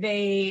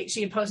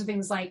she had posted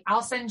things like,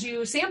 I'll send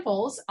you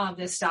samples of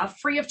this stuff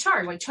free of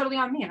charge, like totally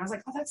on me. And I was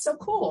like, oh, that's so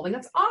cool. Like,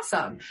 that's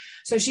awesome.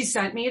 So she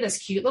sent me this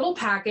cute little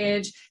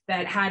package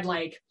that had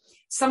like,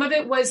 some of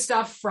it was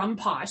stuff from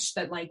Posh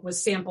that like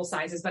was sample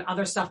sizes, but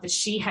other stuff that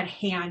she had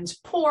hand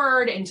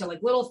poured into like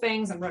little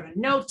things, and wrote a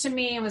note to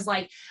me and was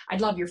like,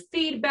 I'd love your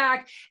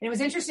feedback. And it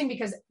was interesting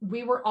because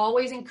we were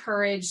always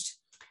encouraged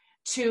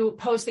to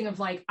posting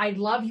of like, I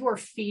love your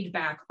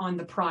feedback on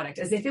the product,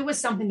 as if it was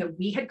something that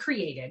we had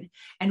created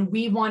and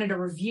we wanted a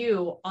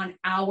review on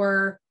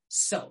our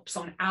soaps,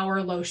 on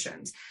our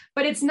lotions.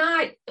 But it's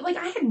not like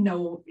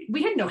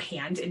we had no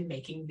hand in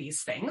making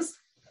these things.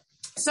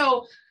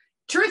 So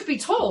truth be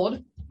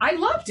told, I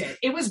loved it.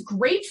 It was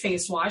great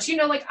face wash.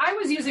 Like I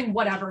was using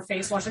whatever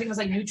face wash. I think it was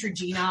like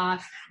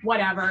Neutrogena,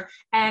 whatever.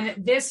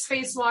 And this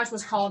face wash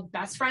was called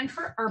Best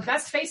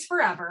Face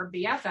Forever,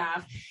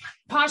 BFF.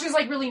 Posh is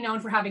like really known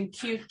for having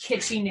cute,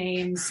 kitschy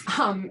names.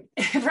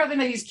 Rather than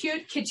these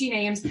cute, kitschy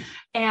names.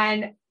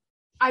 And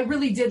I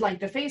really did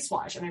like the face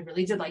wash, and I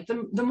really did like the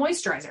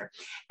moisturizer.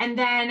 And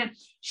then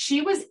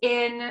she was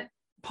in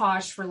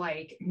Posh for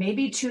like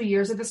maybe 2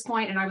 years at this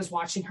point, and I was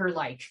watching her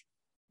like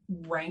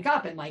rank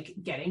up and like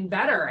getting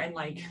better. And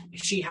like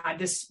she had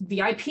this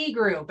VIP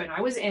group, and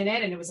I was in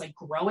it, and it was like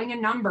growing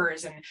in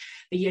numbers, and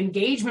the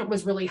engagement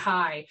was really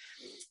high.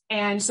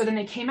 And so then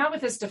they came out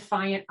with this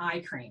Defiant eye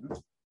cream.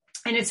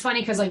 And it's funny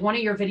because like one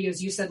of your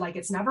videos, you said like,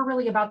 it's never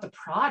really about the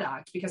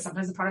product, because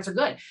sometimes the products are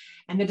good.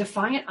 And the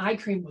Defiant eye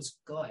cream was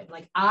good.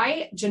 Like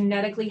I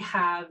genetically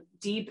have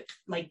deep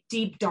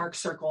dark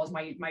circles.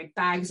 My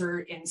bags are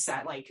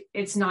inset. Like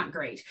it's not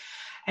great.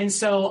 And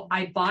so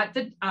I bought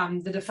the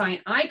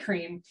Defiant eye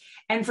cream.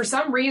 And for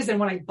some reason,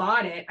 when I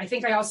bought it, I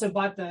think I also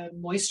bought the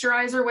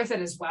moisturizer with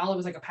it as well. It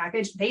was like a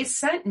package. They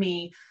sent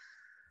me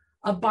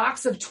a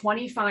box of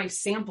 25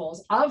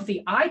 samples of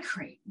the eye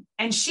cream.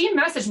 And she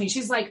messaged me.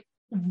 She's like,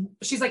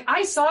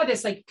 I saw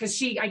this, like, cause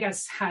she, I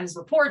guess, has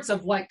reports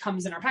of what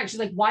comes in our package. She's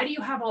like, why do you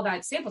have all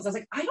that samples? I was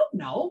like, I don't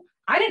know.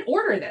 I didn't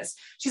order this.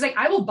 She's like,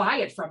 I will buy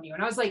it from you.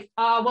 And I was like,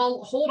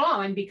 well, hold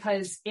on,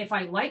 because if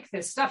I like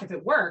this stuff, if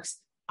it works,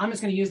 I'm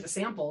just going to use the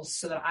samples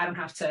so that I don't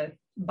have to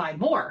buy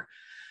more.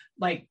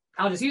 Like,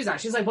 I'll just use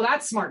that. She's like, well,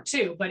 that's smart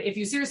too. But if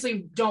you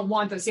seriously don't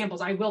want those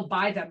samples, I will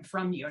buy them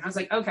from you. And I was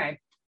like, okay.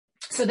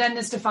 So then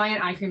this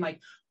Defiant eye cream like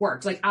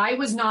worked. Like I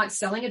was not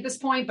selling at this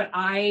point, but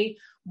I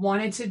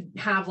wanted to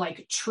have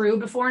like true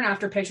before and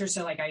after pictures.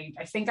 So like, I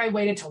think I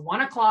waited till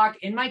 1 o'clock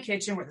in my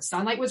kitchen where the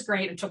sunlight was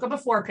great and took a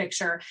before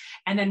picture,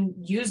 and then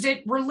used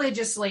it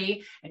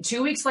religiously. And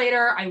 2 weeks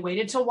later, I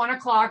waited till 1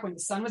 o'clock when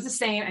the sun was the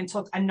same and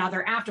took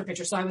another after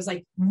picture. So I was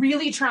like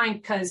really trying,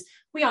 because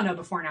we all know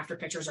before and after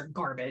pictures are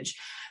garbage.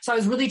 So I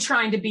was really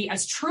trying to be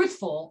as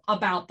truthful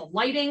about the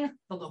lighting,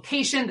 the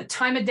location, the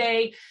time of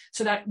day,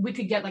 so that we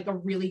could get like a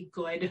really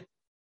good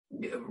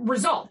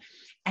result.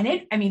 And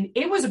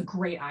it was a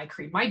great eye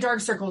cream. My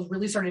dark circles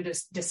really started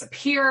to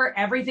disappear.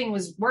 Everything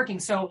was working.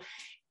 So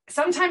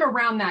sometime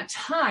around that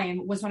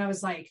time was when I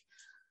was like,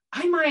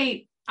 I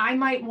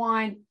might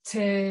want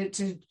to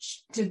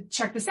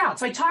check this out.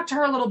 So I talked to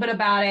her a little bit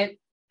about it.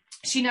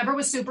 She never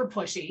was super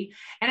pushy.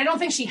 And I don't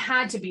think she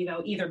had to be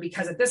though either,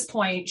 because at this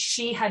point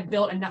she had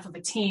built enough of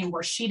a team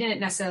where she didn't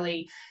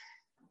necessarily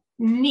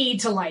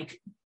need to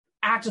like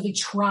actively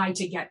try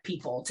to get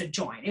people to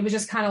join. It was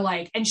just kind of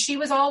like, and she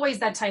was always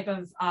that type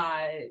of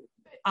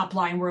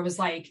upline where it was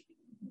like,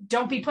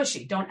 don't be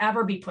pushy. Don't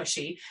ever be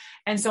pushy.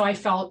 And so I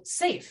felt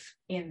safe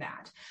in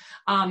that.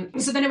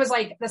 So then it was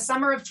like the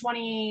summer of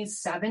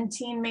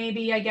 2017,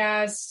 maybe, I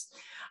guess.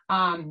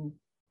 And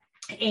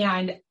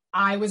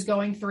I was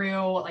going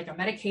through like a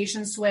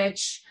medication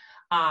switch.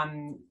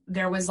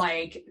 There was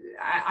like,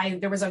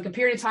 there was like a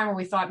period of time where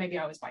we thought maybe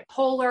I was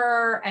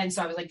bipolar. And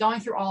so I was like going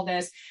through all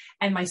this,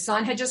 and my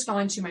son had just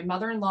gone to my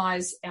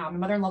mother-in-law's. My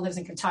mother-in-law lives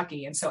in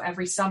Kentucky. And so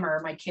every summer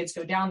my kids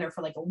go down there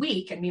for like a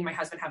week, and me and my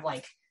husband have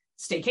like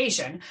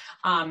staycation.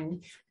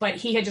 But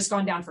he had just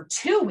gone down for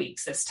 2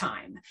 weeks this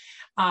time.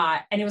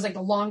 And it was like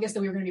the longest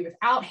that we were going to be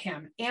without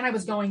him. And I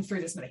was going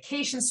through this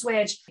medication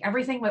switch. I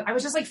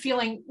was just like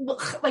feeling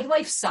like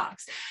life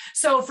sucks.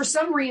 So for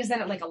some reason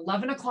at like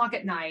 11 o'clock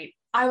at night,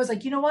 I was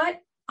like, you know what?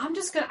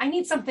 I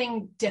need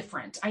something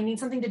different. I need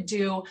something to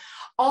do.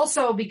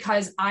 Also,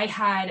 because I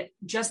had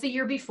just the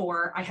year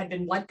before, I had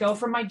been let go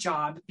from my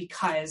job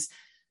because,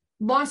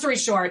 long story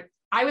short,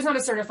 I was not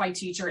a certified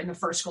teacher in the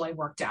first school I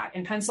worked at.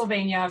 In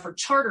Pennsylvania, for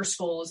charter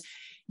schools,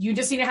 you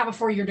just need to have a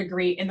 4-year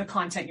degree in the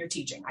content you're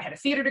teaching. I had a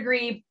theater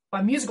degree,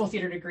 a musical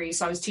theater degree.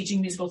 So I was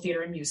teaching musical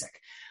theater and music.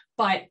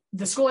 But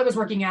the school I was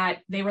working at,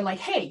 they were like,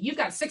 hey, you've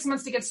got 6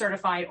 months to get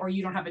certified or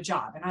you don't have a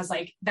job. And I was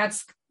like,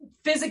 that's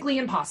physically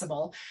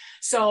impossible.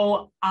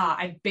 So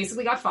I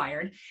basically got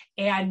fired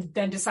and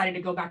then decided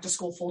to go back to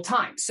school full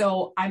time.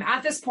 So I'm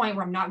at this point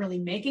where I'm not really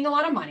making a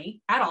lot of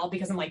money at all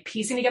because I'm like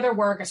piecing together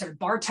work. I started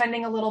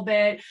bartending a little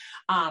bit.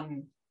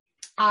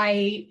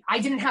 I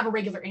didn't have a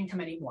regular income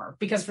anymore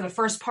because for the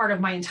first part of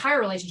my entire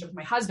relationship with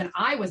my husband,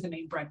 I was the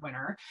main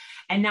breadwinner.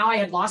 And now I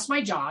had lost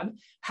my job,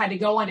 had to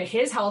go onto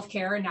his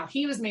healthcare. And now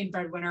he was main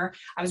breadwinner.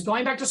 I was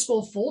going back to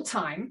school full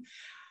time,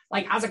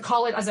 like as a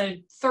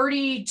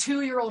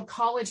 32-year-old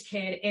college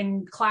kid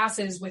in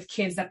classes with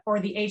kids that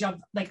are the age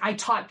of, like, I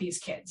taught these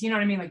kids, you know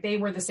what I mean? Like they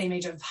were the same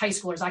age of high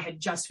schoolers I had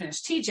just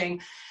finished teaching.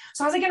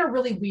 So I was like in a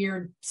really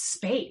weird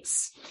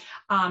space.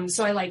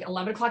 So I like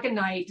 11 o'clock at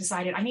night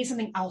decided I need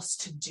something else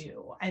to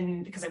do.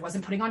 And because I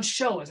wasn't putting on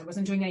shows, I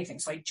wasn't doing anything.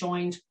 So I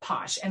joined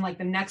Posh. And like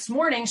the next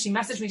morning she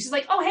messaged me. She's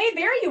like, oh, hey,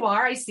 there you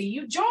are. I see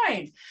you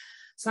joined.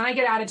 So then I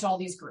get added to all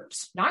these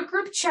groups, not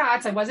group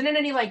chats. I wasn't in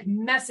any like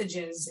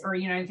messages or,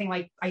 you know, anything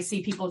like I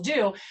see people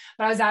do,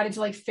 but I was added to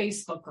like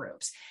Facebook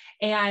groups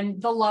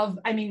and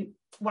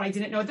what I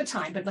didn't know at the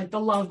time, but like the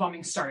love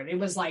bombing started. It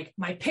was like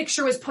my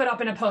picture was put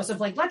up in a post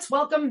of like, let's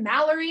welcome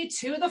Mallory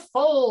to the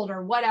fold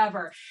or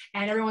whatever.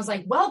 And everyone was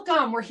like,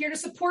 welcome, we're here to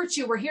support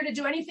you. We're here to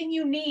do anything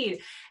you need.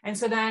 And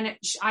so then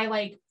I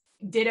like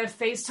did a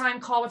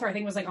FaceTime call with her. I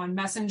think it was like on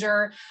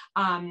Messenger,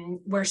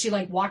 where she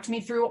like walked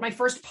me through what my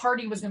first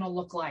party was going to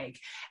look like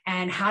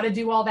and how to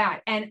do all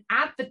that. And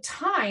at the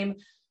time,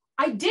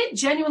 I did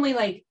genuinely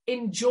like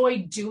enjoy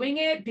doing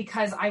it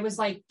because I was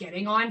like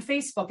getting on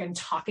Facebook and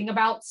talking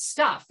about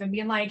stuff and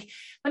being like,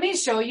 let me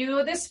show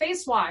you this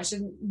face wash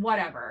and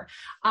whatever.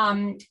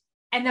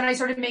 And then I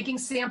started making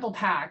sample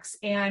packs.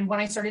 And when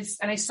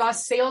I saw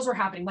sales were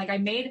happening, like I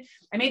made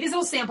these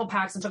little sample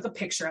packs and took a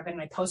picture of it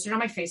and I posted it on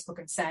my Facebook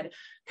and said,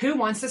 who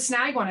wants to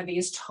snag one of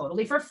these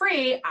totally for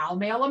free? I'll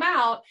mail them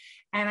out.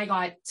 And I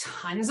got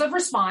tons of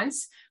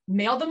response,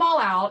 mailed them all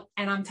out.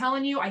 And I'm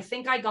telling you, I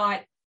think I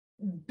got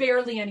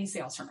barely any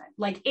sales from it.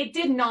 Like it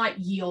did not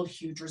yield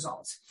huge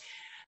results,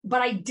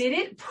 but I did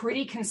it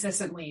pretty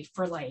consistently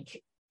for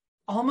like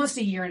almost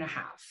a year and a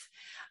half.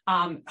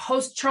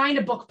 Trying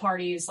to book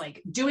parties,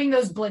 like doing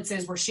those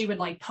blitzes where she would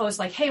like post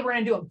like, hey, we're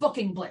going to do a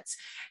booking blitz.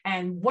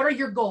 And what are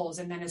your goals?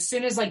 And then as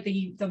soon as like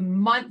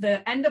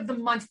the end of the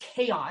month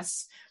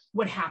chaos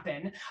would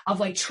happen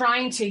of like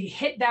trying to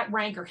hit that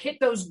rank or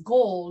hit those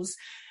goals,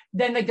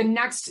 then like the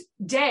next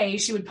day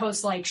she would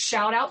post like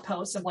shout out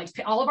posts of like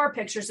all of our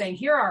pictures saying,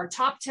 here are our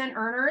top 10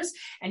 earners.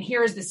 And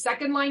here is the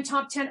second line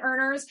top 10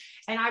 earners.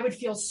 And I would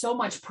feel so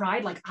much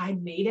pride. Like I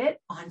made it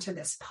onto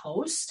this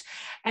post.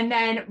 And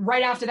then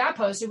right after that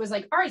post, it was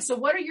like, all right, so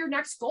what are your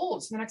next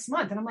goals for the next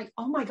month? And I'm like,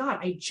 oh my God,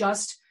 I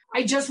just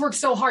worked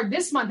so hard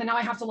this month. And now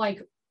I have to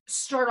like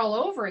start all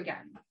over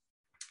again.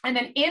 And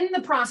then in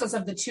the process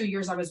of the 2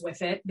 years I was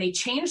with it, they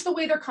changed the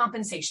way their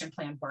compensation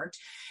plan worked.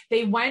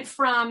 They went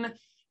from,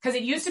 because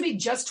it used to be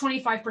just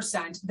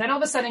 25%. Then all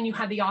of a sudden you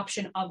had the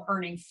option of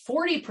earning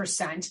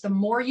 40%. The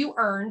more you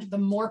earned, the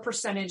more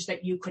percentage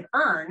that you could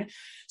earn.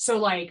 So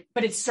like,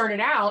 but it started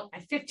out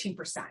at 15%.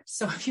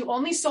 So if you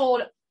only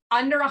sold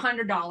under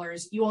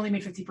 $100, you only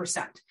made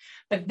 50%.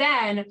 But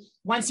then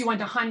once you went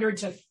to 100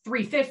 to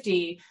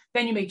 350,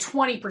 then you made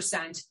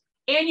 20%.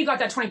 And you got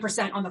that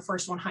 20% on the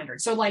first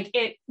 100. So like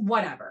it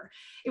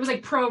was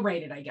like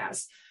prorated, I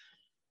guess.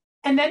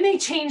 And then they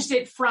changed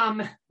it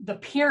from the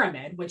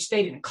pyramid, which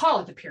they didn't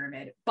call it the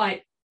pyramid, but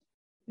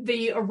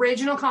the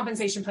original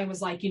compensation plan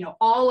was like, you know,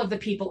 all of the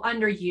people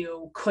under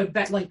you could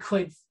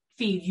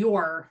feed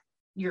your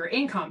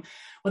income.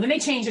 Well, then they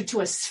changed it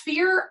to a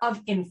sphere of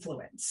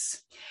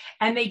influence,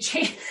 and they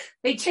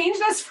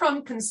changed us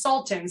from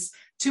consultants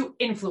to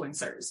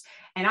influencers.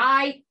 And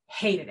I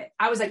hated it.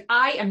 I was like,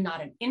 I am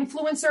not an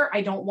influencer.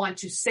 I don't want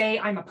to say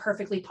I'm a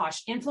perfectly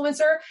posh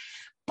influencer,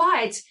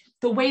 but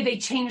the way they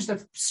changed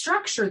the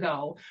structure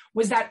though,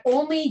 was that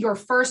only your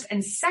first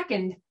and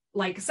secondary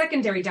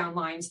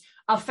downlines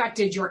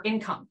affected your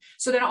income.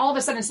 So then all of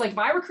a sudden it's like, if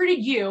I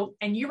recruited you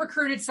and you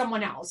recruited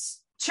someone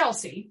else,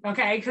 Chelsea,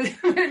 okay, because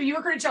you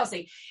recruited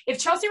Chelsea. If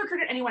Chelsea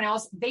recruited anyone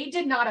else, they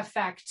did not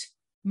affect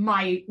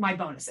my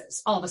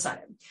bonuses all of a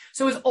sudden.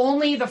 So it was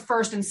only the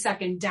first and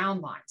second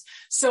downlines.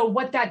 So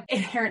what that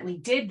inherently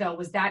did though,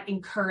 was that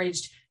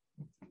encouraged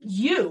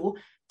you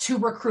to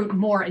recruit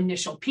more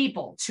initial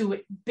people to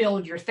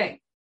build your thing.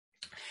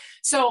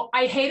 So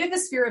I hated the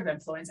sphere of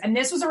influence. And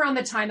this was around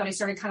the time that I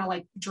started kind of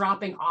like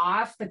dropping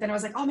off, but then I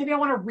was like, oh, maybe I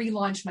want to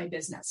relaunch my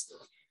business.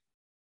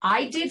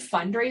 I did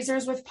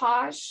fundraisers with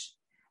Posh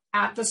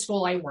at the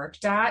school I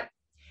worked at.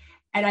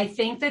 And I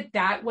think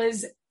that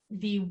was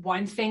the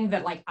one thing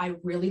that like, I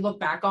really look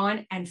back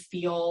on and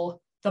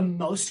feel the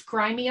most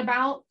grimy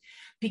about,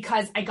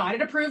 because I got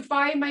it approved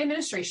by my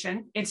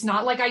administration. It's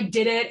not like I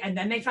did it and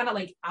then they found out,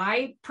 like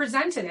I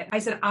presented it. I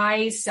said,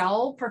 I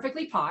sell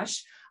Perfectly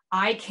Posh.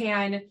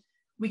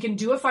 We can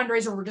do a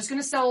fundraiser. We're just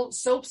going to sell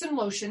soaps and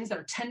lotions that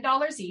are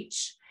 $10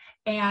 each.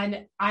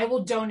 and I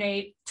will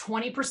donate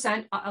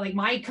 20%, like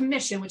my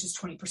commission, which is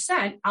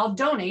 20%, I'll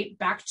donate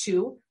back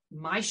to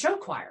my show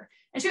choir.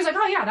 And she was like,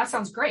 oh yeah, that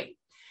sounds great.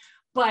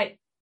 But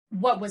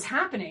what was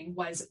happening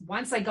was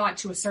once I got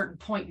to a certain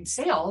point in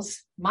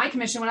sales, my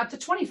commission went up to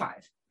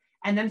 25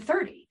 and then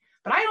 30,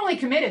 but I only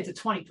committed to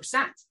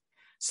 20%.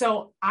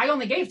 So I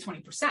only gave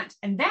 20%.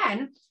 And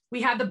then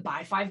we had the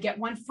buy 5, get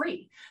 1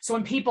 free. So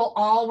when people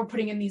all were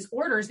putting in these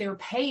orders, they were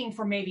paying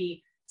for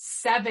maybe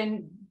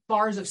 7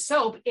 bars of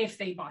soap if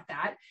they bought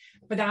that,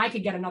 but then I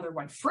could get another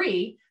one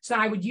free. So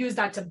then I would use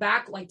that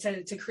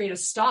to create a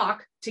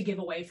stock to give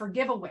away for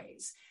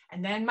giveaways.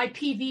 And then my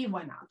PV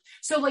went up.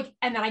 So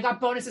and then I got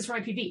bonuses for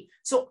my PV.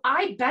 So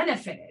I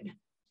benefited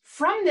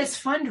from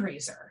this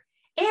fundraiser,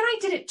 and I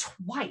did it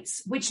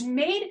twice, which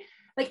made,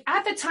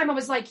 at the time I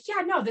was like,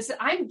 yeah, no,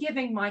 I'm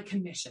giving my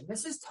commission.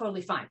 This is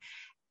totally fine.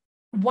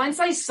 Once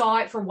I saw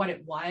it for what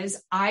it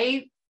was,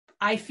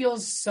 I feel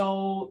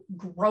so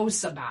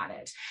gross about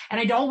it. And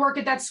I don't work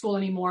at that school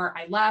anymore.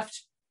 I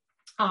left.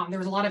 There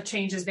was a lot of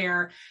changes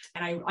there.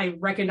 And I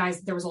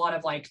recognized there was a lot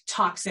of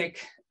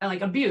toxic,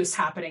 abuse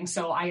happening.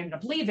 So I ended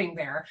up leaving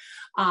there.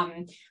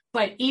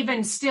 But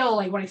even still,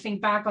 when I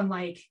think back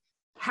on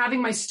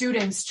having my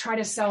students try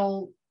to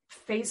sell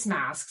face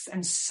masks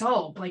and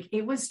soap,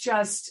 it was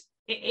just,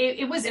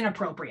 it was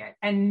inappropriate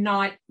and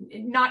not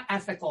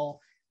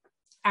ethical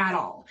at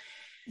all.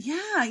 Yeah.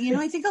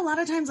 I think a lot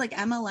of times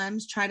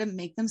MLMs try to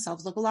make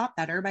themselves look a lot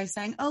better by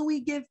saying, oh,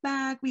 we give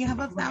back. We have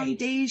a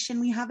foundation.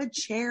 We have a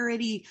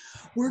charity.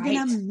 We're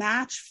going to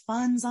match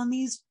funds on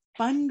these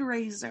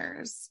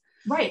fundraisers.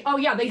 Right. Oh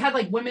yeah. They had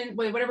women,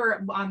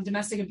 whatever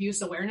domestic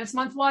abuse awareness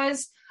month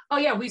was. Oh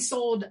yeah. We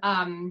sold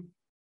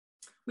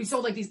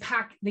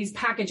these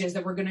packages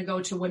that were going to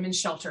go to women's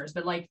shelters,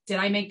 but did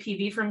I make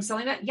PV from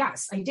selling that?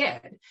 Yes, I did.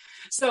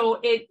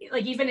 So it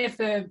even if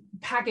the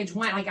package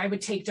went, I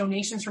would take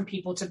donations from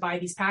people to buy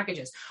these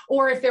packages.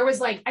 Or if there was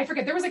I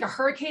forget, there was a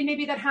hurricane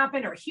maybe that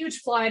happened or a huge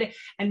flood,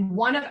 and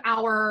one of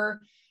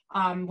our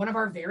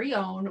very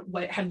own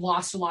had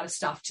lost a lot of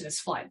stuff to this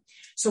flood.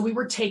 So we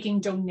were taking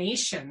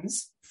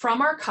donations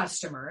from our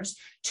customers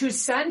to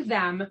send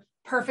them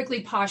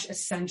perfectly posh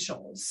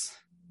essentials.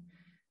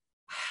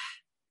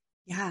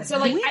 Yeah.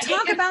 So can we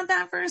talk about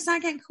that for a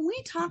second? Can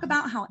we talk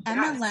about how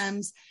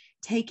MLMs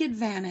take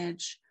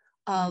advantage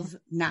of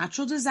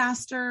natural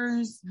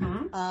disasters,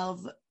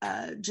 of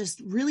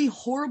just really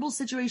horrible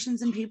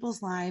situations in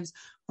people's lives?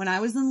 When I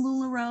was in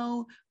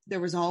LuLaRoe, there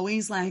was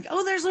always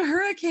oh, there's a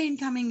hurricane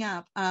coming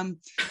up.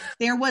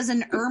 There was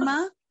an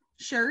Irma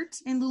shirt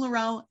in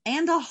LuLaRoe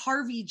and a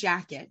Harvey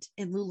jacket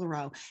in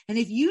LuLaRoe. And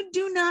if you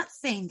do not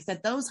think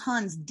that those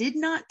Huns did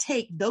not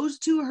take those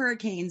 2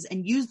 hurricanes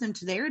and use them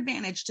to their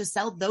advantage to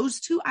sell those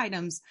 2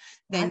 items,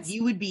 then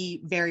you would be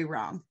very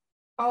wrong.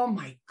 Oh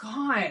my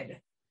God.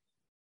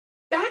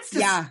 That's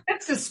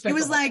despicable.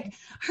 It was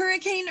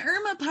Hurricane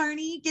Irma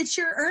party. Get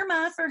your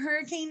Irma for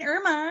Hurricane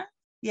Irma.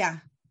 Yeah.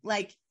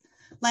 Like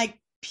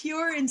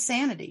pure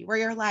insanity where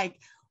you're wow.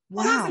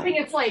 Well, that's the thing.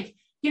 It's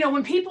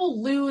when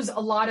people lose a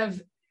lot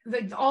of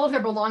all of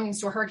their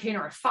belongings to a hurricane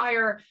or a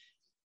fire,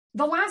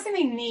 the last thing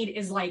they need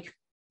is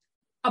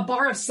a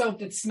bar of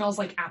soap that smells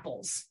like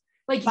apples.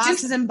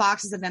 Boxes and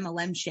boxes of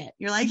MLM shit.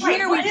 You're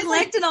here, we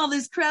collected all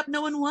this crap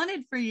no one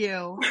wanted for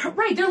you.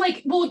 Right. They're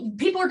well,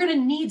 people are going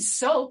to need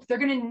soap. They're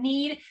going to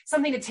need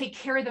something to take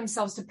care of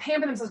themselves, to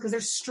pamper themselves because they're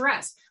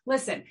stressed.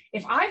 Listen,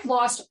 if I've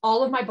lost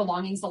all of my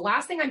belongings, the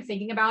last thing I'm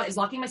thinking about is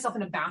locking myself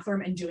in a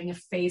bathroom and doing a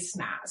face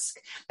mask.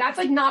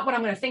 That's not what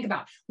I'm going to think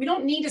about. We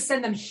don't need to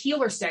send them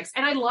healer sticks.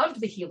 And I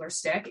loved the healer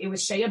stick. It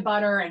was shea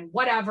butter and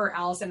whatever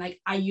else. And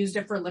I used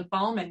it for lip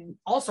balm and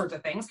all sorts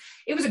of things.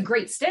 It was a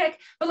great stick.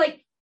 But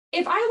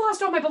if I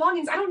lost all my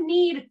belongings, I don't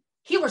need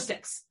healer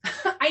sticks.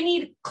 I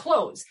need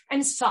clothes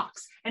and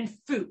socks and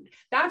food.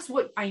 That's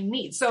what I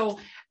need. So,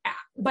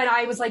 but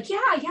I was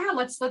yeah,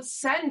 let's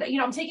send,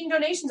 I'm taking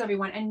donations,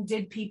 everyone. And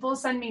did people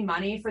send me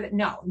money for that?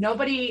 No,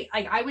 nobody,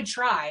 I would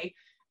try.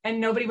 And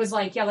nobody was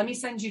yeah, let me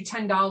send you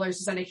 $10 to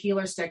send a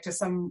healer stick to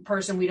some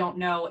person we don't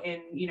know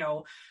in,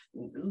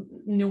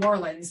 New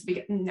Orleans.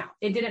 No,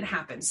 it didn't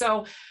happen.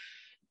 So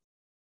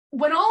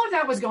when all of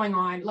that was going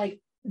on,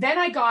 then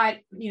I got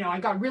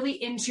really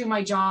into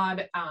my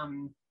job.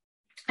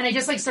 And I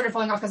just started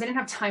falling off because I didn't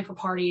have time for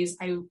parties.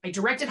 I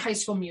directed high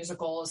school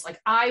musicals.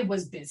 I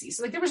was busy.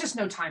 So there was just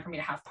no time for me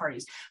to have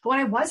parties. But when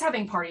I was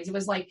having parties, it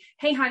was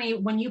hey, honey,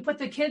 when you put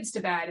the kids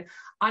to bed,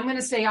 I'm going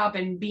to stay up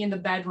and be in the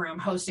bedroom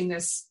hosting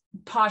this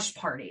posh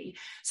party.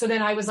 So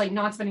then I was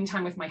not spending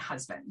time with my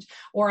husband,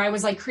 or I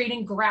was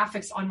creating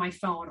graphics on my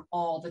phone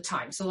all the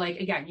time. So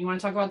again, you want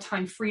to talk about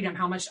time freedom,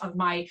 how much of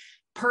my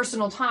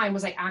personal time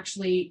was I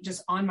actually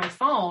just on my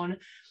phone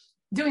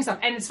doing stuff.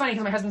 And it's funny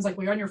because my husband's well,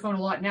 you're on your phone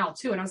a lot now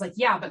too. And I was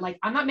yeah, but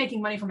I'm not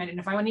making money from it. And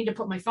if I need to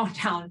put my phone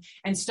down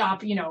and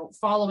stop,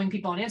 following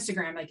people on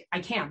Instagram, I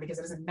can, because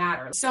it doesn't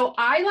matter. So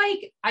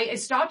I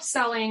stopped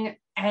selling.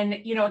 And,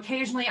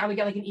 occasionally I would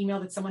get an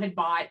email that someone had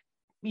bought,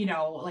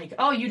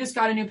 oh, you just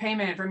got a new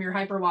payment from your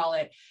hyper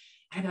wallet.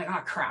 I'd be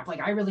oh crap.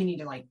 I really need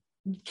to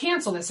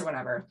cancel this or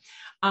whatever.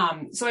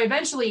 So I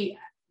eventually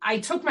I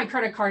took my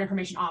credit card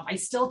information off. I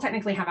still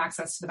technically have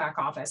access to the back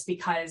office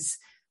because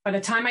by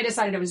the time I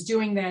decided I was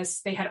doing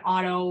this, they had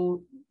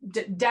auto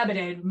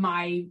debited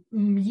my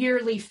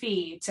yearly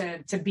fee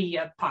to be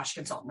a Posh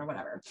consultant or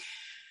whatever.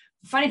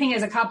 Funny thing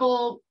is, a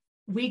couple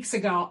weeks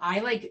ago,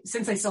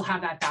 since I still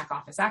have that back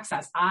office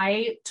access,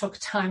 I took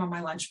time on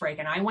my lunch break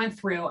and I went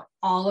through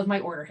all of my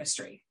order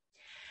history.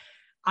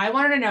 I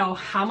wanted to know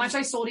how much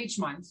I sold each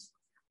month.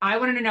 I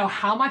wanted to know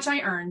how much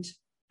I earned.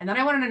 And then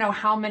I wanted to know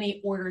how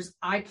many orders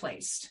I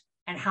placed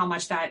and how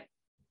much that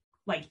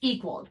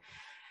equaled.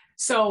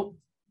 So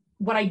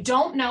what I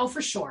don't know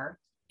for sure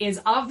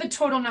is of the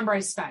total number I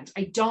spent,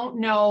 I don't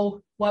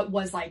know what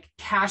was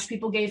cash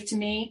people gave to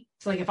me.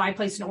 So if I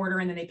placed an order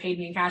and then they paid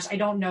me in cash, I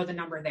don't know the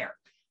number there.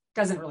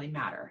 Doesn't really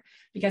matter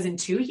because in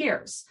 2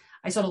 years,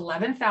 I sold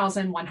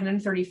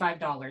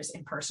 $11,135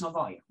 in personal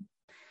volume.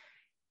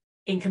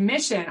 In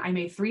commission, I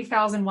made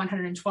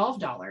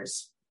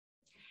 $3,112,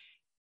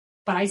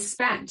 but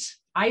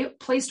I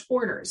placed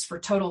orders for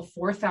total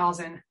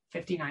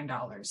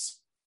 $4,059.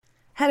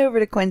 Head over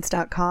to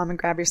quince.com and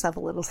grab yourself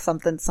a little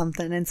something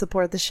and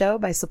support the show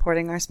by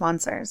supporting our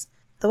sponsors.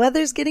 The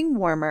weather's getting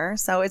warmer,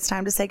 so it's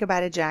time to say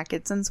goodbye to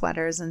jackets and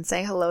sweaters and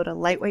say hello to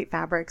lightweight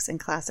fabrics and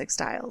classic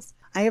styles.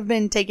 I have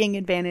been taking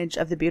advantage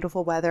of the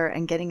beautiful weather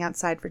and getting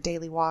outside for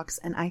daily walks,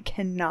 and I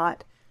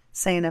cannot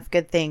say enough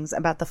good things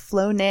about the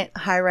flow knit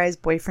high-rise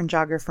boyfriend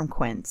jogger from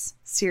Quince.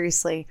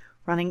 Seriously,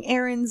 running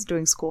errands,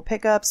 doing school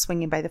pickups,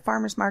 swinging by the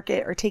farmer's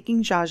market, or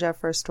taking Jaja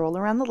for a stroll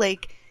around the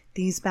lake,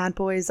 these bad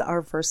boys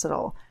are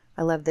versatile.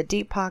 I love the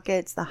deep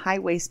pockets, the high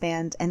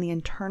waistband, and the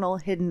internal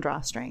hidden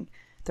drawstring.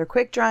 They're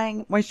quick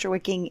drying, moisture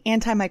wicking,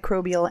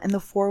 antimicrobial, and the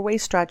 4-way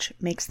stretch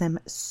makes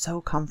them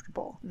so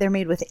comfortable. They're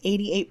made with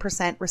 88%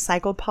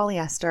 recycled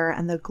polyester,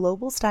 and the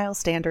Global Style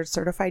Standard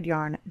certified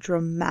yarn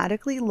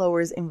dramatically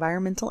lowers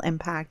environmental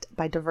impact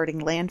by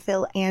diverting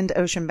landfill and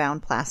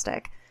ocean-bound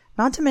plastic.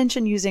 Not to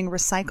mention using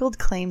recycled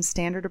claims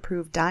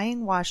standard-approved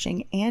dyeing,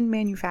 washing, and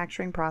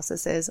manufacturing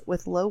processes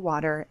with low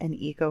water and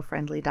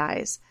eco-friendly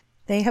dyes.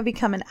 They have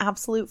become an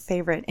absolute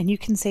favorite, and you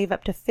can save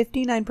up to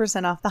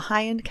 59% off the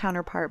high-end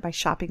counterpart by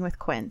shopping with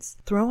Quince.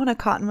 Throw on a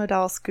cotton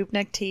modal scoop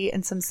neck tee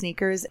and some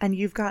sneakers, and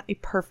you've got a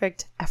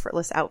perfect,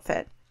 effortless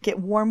outfit. Get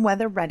warm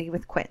weather ready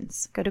with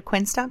Quince. Go to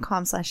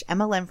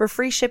quince.com/MLM for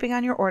free shipping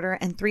on your order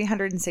and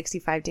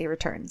 365-day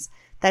returns.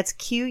 That's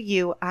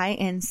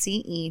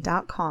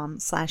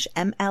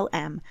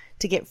QUINCE.com/MLM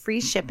to get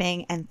free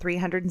shipping and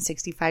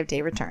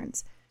 365-day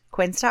returns.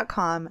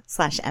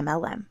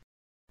 Quince.com/MLM.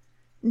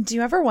 Do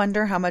you ever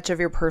wonder how much of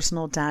your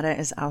personal data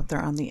is out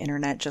there on the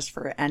internet just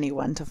for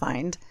anyone to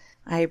find?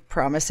 I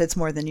promise it's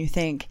more than you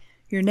think.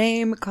 Your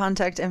name,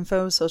 contact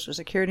info, social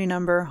security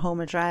number,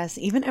 home address,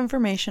 even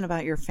information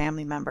about your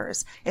family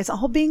members. It's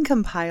all being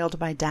compiled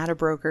by data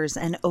brokers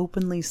and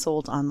openly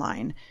sold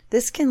online.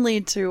 This can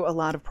lead to a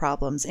lot of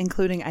problems,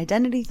 including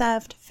identity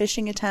theft,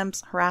 phishing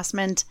attempts,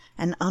 harassment,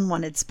 and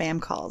unwanted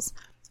spam calls.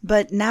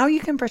 But now you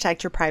can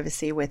protect your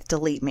privacy with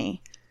Delete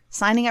Me.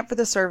 Signing up for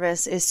the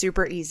service is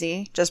super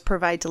easy. Just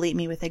provide Delete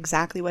Me with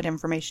exactly what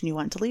information you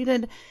want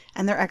deleted,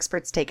 and their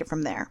experts take it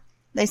from there.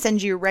 They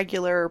send you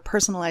regular,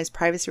 personalized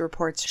privacy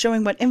reports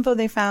showing what info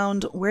they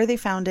found, where they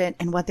found it,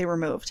 and what they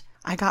removed.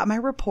 I got my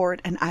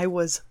report and I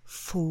was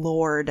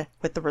floored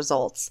with the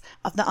results.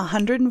 Of the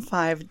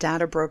 105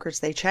 data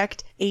brokers they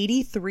checked,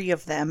 83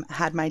 of them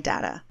had my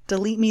data.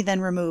 Delete Me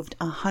then removed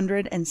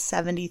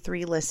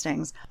 173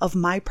 listings of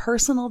my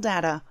personal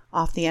data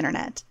off the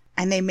internet.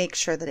 And they make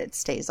sure that it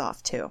stays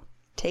off too.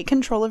 Take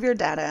control of your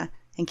data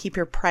and keep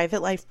your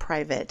private life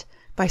private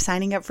by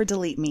signing up for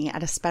Delete Me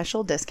at a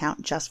special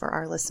discount just for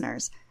our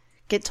listeners.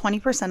 Get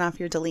 20% off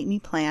your Delete Me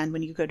plan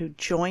when you go to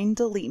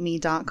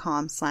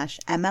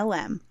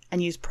joindeleteme.com/MLM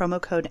and use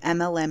promo code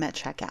MLM at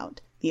checkout.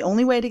 The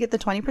only way to get the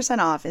 20%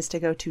 off is to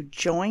go to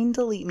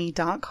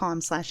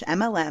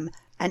joindeleteme.com/MLM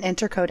and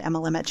enter code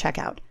MLM at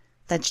checkout.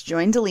 That's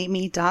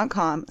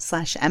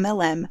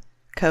joindeleteme.com/MLM,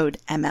 code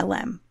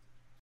MLM.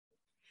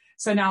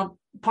 So now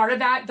part of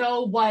that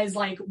though was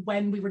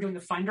when we were doing the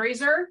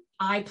fundraiser,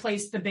 I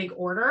placed the big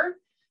order.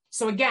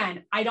 So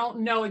again, I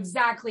don't know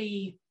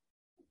exactly,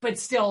 but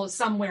still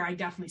somewhere I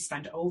definitely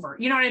spent over.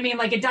 You know what I mean?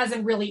 It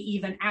doesn't really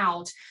even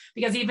out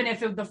because even if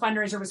the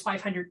fundraiser was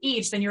 500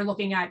 each, then you're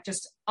looking at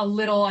just a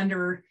little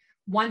under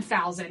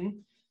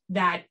 1,000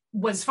 that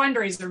was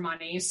fundraiser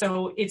money.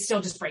 So it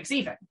still just breaks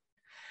even.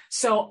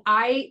 So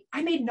I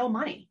made no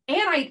money,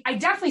 and I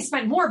definitely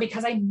spent more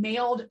because I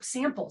mailed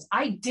samples.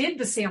 I did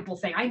the sample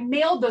thing. I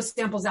mailed those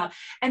samples out.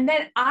 And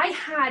then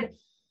I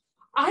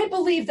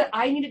believed that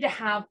I needed to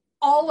have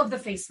all of the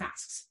face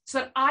masks so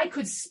that I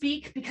could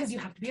speak, because you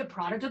have to be a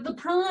product of the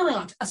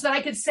product, so that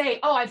I could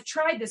say, oh, I've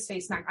tried this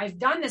face mask. I've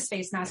done this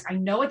face mask. I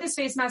know what this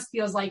face mask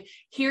feels like.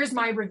 Here's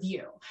my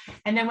review.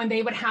 And then when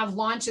they would have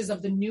launches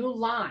of the new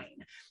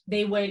line,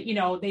 they would,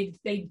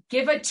 they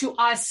give it to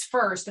us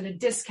first at a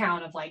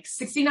discount of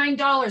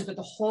 $69, but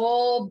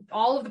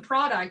all of the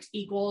product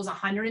equals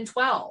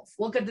 $112.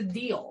 Look at the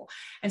deal.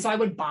 And so I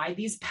would buy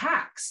these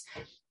packs,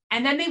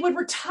 and then they would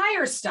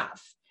retire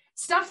stuff.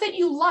 stuff that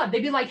you love.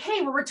 They'd be like,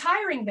 hey, we're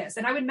retiring this.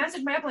 And I would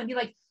message my upline and be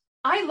like,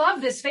 I love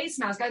this face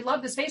mask. I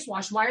love this face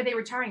wash. Why are they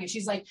retiring it?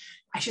 She's like,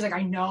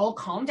 I know,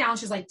 calm down.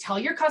 She's like, tell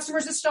your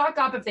customers to stock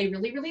up if they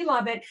really, really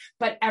love it.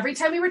 But every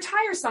time we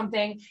retire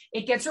something,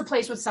 it gets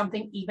replaced with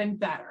something even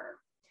better.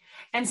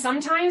 And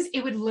sometimes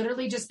it would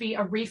literally just be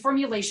a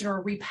reformulation or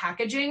a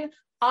repackaging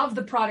of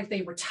the product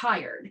they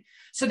retired.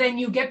 So then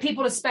you get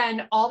people to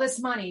spend all this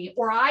money,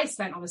 or I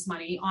spent all this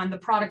money on the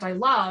product I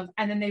love,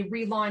 and then they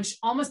relaunch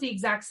almost the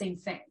exact same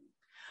thing,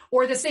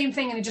 or the same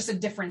thing in just a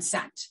different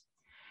scent.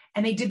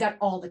 And they did that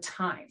all the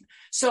time.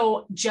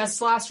 So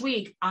just last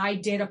week, I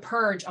did a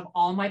purge of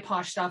all my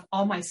Posh stuff,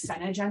 all my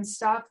Senegens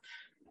stuff.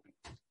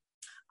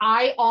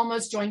 I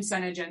almost joined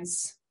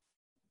Senegens.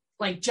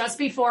 Like just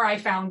before I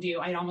found you,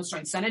 I almost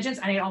joined Senegens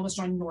and I almost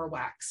joined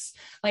Norwex.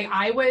 Like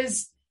I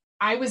was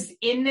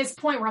in this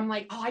point where I'm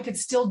like, oh, I could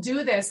still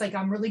do this. Like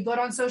I'm really good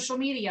on social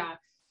media.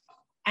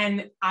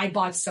 And I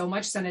bought so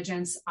much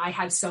Senegens. I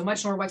had so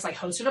much Norwex. I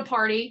hosted a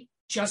party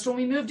just when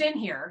we moved in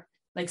here,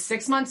 like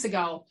 6 months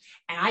ago,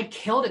 and I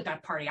killed at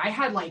that party. I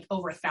had like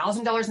over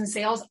 $1,000 in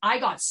sales. I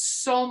got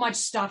so much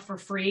stuff for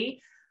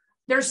free.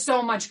 There's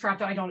so much crap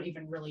that I don't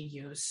even really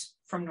use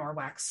from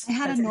Norwex. I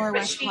had a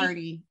Norwex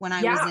party when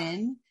I was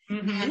in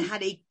and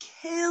had a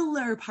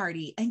killer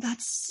party and got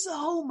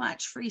so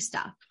much free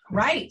stuff.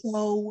 Right.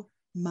 So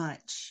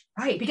much.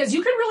 Right. Because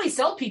you can really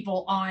sell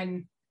people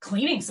on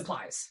cleaning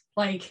supplies.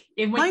 Like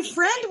my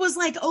friend was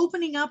like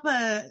opening up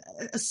a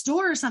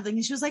store or something,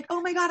 and she was like,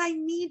 oh my God, I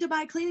need to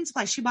buy cleaning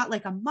supplies. She bought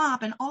like a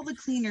mop and all the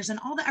cleaners and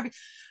all the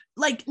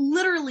like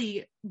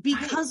literally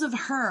because of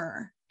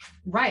her.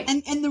 Right.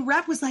 And the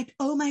rep was like,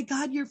 oh my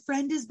God, your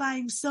friend is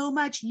buying so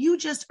much. You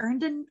just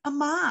earned a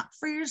mop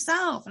for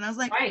yourself. And I was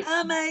like,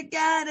 oh my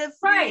God, a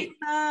free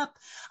mop.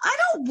 I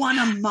don't want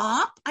a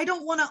mop. I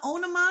don't want to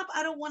own a mop.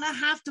 I don't want to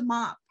have to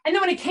mop. And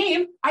then when it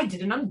came, I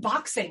did an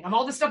unboxing of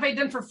all the stuff I'd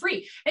done for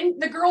free.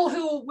 And the girl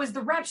who was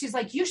the rep, she's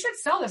like, you should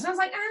sell this. And I was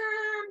like,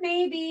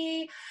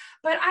 maybe,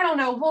 but I don't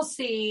know. We'll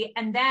see.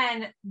 And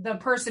then the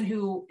person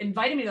who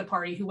invited me to the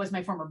party, who was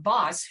my former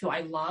boss, who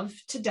I love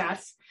to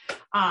death,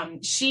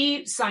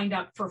 she signed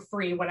up for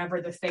free,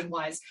 whatever the thing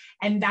was.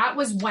 And that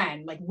was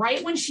when, like,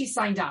 right when she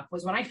signed up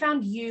was when I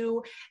found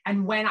you.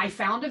 And when I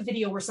found a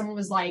video where someone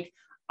was like,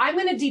 I'm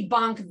going to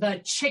debunk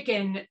the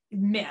chicken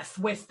myth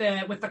with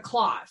the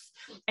cloth.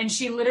 And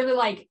she literally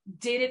like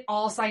did it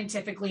all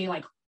scientifically,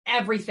 like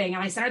everything.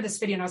 And I sent her this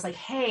video and I was like,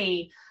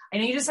 hey, I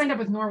know you just signed up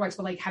with Norwex,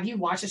 but like, have you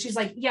watched it? She's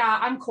like, yeah,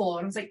 I'm cool.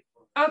 And I was like,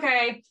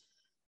 okay,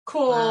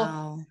 cool.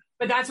 Wow.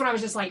 But that's when I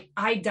was just like,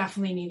 I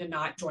definitely need to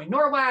not join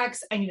Norwex.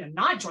 I need to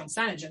not join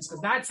Senegens because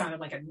that sounded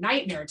like a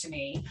nightmare to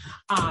me.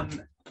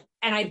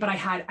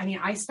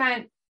 I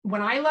spent,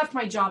 when I left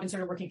my job and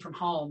started working from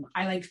home,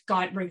 I like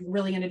got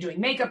really into doing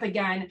makeup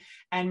again.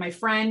 And my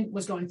friend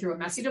was going through a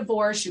messy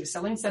divorce. She was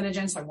selling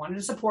Senegens, so I wanted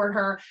to support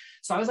her.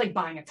 So I was like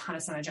buying a ton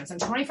of Senegens,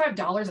 and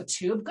 $25 a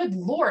tube. Good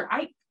Lord.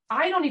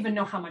 I don't even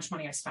know how much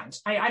money I spent.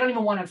 I don't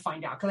even want to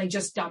find out because I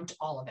just dumped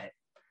all of it.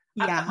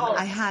 Yeah,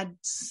 I had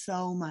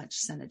so much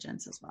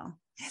Senegens as well.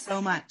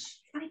 So much. It's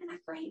not even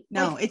that great.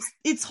 No,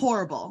 it's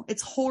horrible.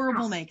 It's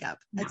horrible makeup.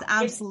 No, it's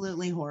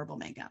absolutely horrible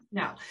makeup.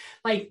 No,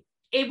 like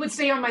it would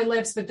stay on my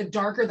lips, but the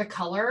darker the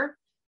color,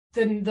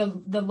 then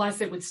the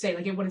less it would stay.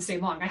 Like it wouldn't stay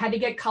long. I had to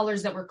get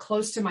colors that were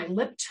close to my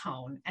lip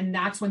tone, and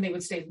that's when they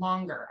would stay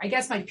longer. I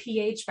guess my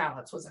pH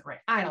balance wasn't right.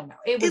 I don't know.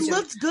 It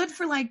looked good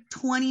for like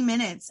 20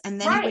 minutes,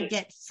 and then it would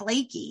get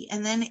flaky,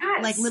 and then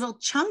like little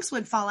chunks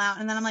would fall out,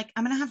 and then I'm like,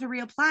 I'm gonna have to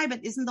reapply.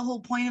 But isn't the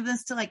whole point of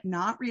this to like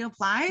not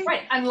reapply?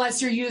 Right,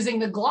 unless you're using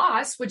the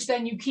gloss, which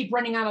then you keep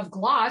running out of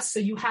gloss, so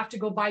you have to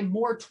go buy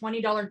more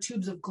 $20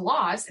 tubes of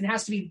gloss, and it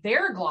has to be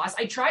their gloss.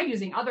 I tried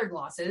using other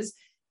glosses,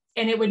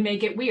 and it would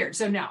make it weird.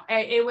 So no,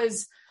 it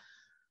was,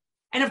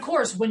 and of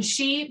course, when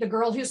the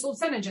girl who sold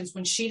Senegens,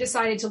 when she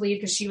decided to leave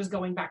because she was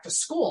going back to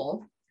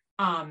school,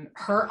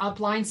 her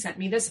upline sent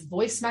me this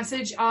voice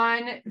message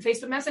on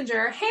Facebook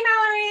Messenger. Hey,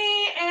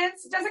 Mallory,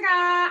 it's Jessica.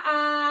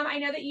 I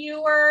know that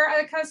you were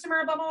a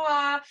customer, blah,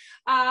 blah,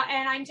 blah.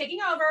 And I'm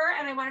taking over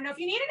and I want to know if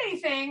you needed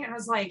anything. And I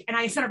was like, and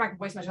I sent her back a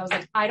voice message. I was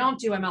like, I don't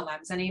do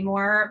MLMs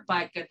anymore,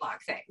 but good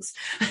luck. Thanks.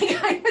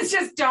 I was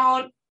just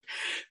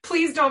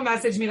please don't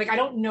message me. Like, I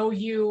don't know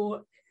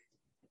you.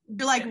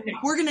 You're like,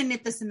 we're going to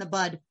nip this in the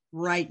bud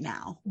right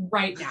now.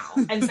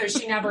 And so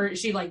she never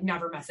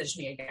messaged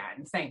me again.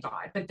 Thank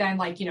God. But then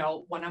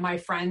one of my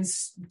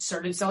friends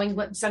started selling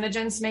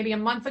Senegens maybe a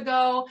month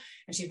ago,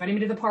 and she invited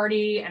me to the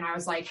party. And I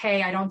was like,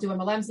 hey, I don't do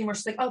MLMs anymore.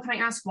 She's like, oh, can I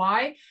ask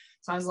why?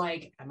 So I was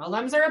like,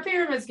 MLMs are a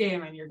pyramid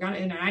scheme and you're going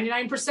to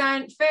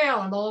 99%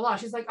 fail and blah, blah, blah.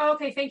 She's like, oh,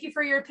 okay. Thank you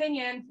for your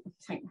opinion.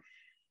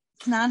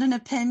 It's not an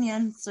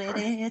opinion,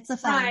 sweetie. It's a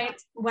fact.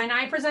 Right. When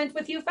I present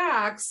with you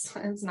facts,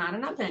 it's not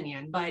an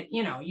opinion, but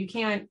you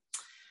can't.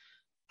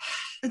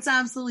 It's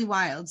absolutely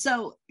wild.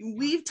 So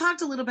we've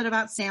talked a little bit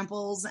about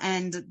samples,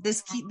 and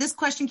this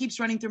question keeps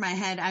running through my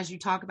head as you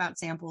talk about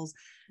samples,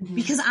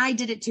 because I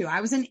did it too.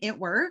 I was in It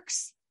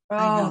Works,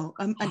 I know,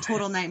 a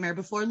total nightmare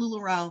before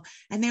LuLaRoe.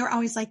 And they were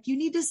always like, you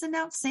need to send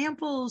out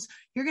samples.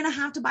 You're going to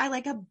have to buy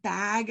like a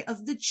bag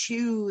of the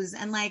chews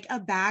and like a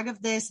bag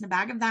of this and a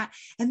bag of that.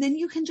 And then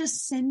you can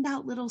just send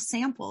out little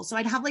samples. So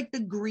I'd have like the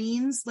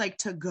greens, like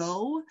to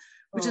go,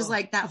 which is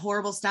like that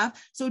horrible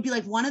stuff. So it'd be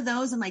like one of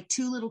those and like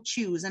 2 little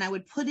chews. And I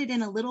would put it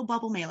in a little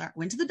bubble mailer.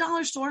 Went to the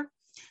dollar store,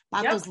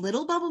 bought those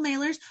little bubble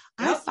mailers.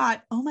 I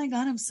thought, oh my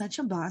God, I'm such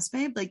a boss,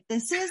 babe. Like,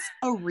 this is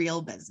a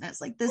real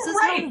business. Like, this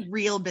is how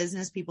real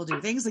business people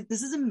do things. Like,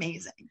 this is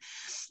amazing.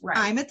 Right.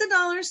 I'm at the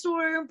dollar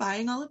store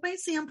buying all of my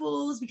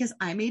samples because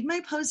I made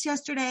my post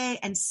yesterday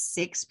and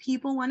 6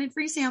 people wanted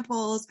free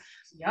samples.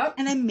 Yep.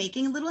 And I'm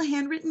making a little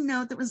handwritten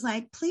note that was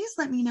like, please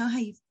let me know how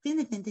you've been.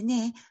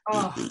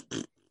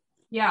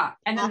 Yeah.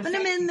 And then popping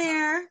them in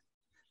there.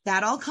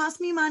 That all cost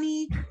me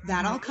money.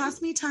 That all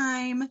cost me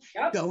time.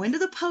 Yep. Go into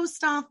the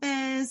post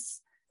office.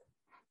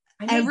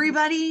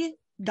 Everybody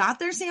got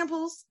their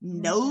samples.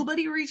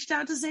 Nobody reached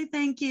out to say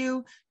thank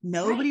you.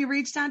 Nobody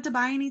reached out to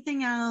buy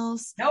anything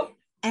else. Nope.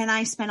 And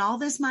I spent all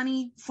this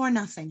money for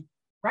nothing.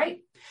 Right.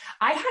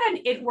 I had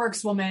an It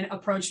Works woman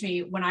approach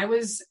me when I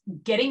was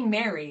getting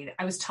married.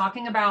 I was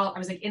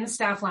like in the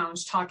staff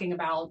lounge talking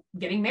about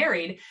getting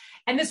married.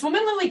 And this woman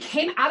literally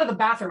came out of the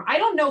bathroom. I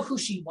don't know who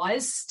she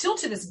was still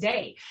to this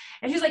day.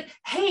 And she's like,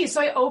 hey,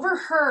 so I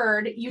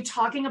overheard you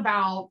talking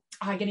about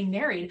getting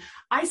married.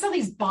 I saw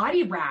these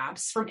body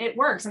wraps from It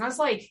Works. And I was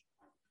like,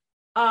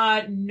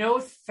 no,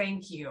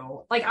 thank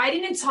you. Like, I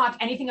didn't say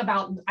anything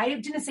about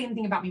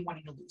me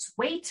wanting to lose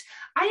weight.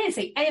 I didn't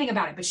say anything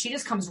about it, but she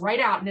just comes right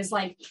out and is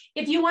like,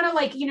 if you want to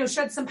like,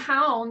 shed some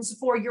pounds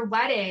for your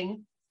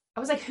wedding. I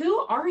was like, who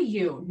are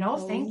you? No,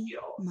 thank you.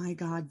 Oh my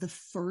God. The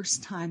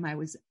first time I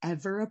was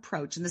ever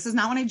approached, and this is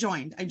not when I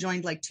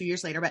joined like 2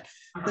 years later, but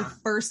the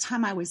first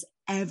time I was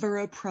ever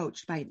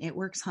approached by an It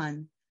Works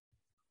hun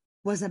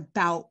was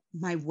about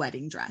my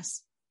wedding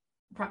dress.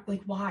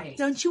 Like, why?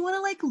 Don't you want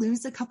to like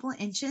lose a couple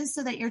of inches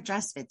so that your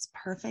dress fits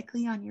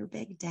perfectly on your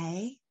big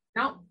day?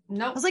 No.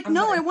 I was like,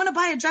 I want to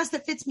buy a dress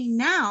that fits me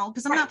now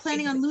because I'm not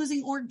planning on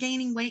losing or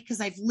gaining weight because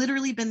I've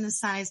literally been this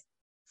size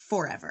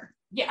forever.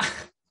 Yeah.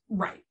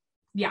 Right.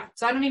 Yeah.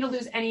 So I don't need to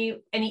lose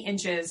any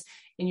inches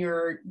in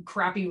your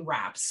crappy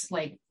wraps.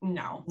 Like,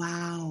 no.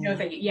 Wow. No,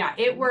 thank you. Yeah.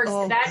 It Works.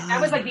 That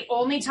was like the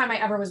only time I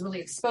ever was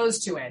really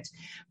exposed to it.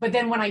 But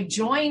then when I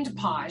joined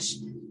Posh,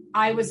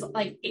 I was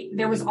like,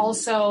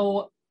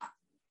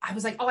 I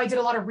was like, oh, I did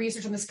a lot of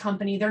research on this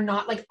company. They're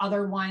not like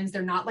other ones.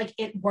 They're not like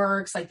It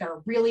Works. Like,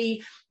 they're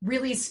really,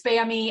 really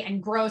spammy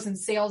and gross and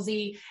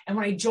salesy. And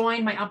when I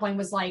joined, my upline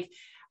was like,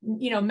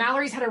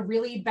 Mallory's had a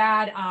really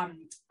bad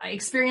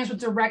experience with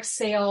direct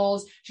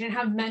sales. She didn't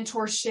have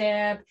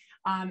mentorship.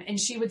 And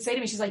she would say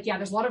to me, she's like, yeah,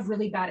 there's a lot of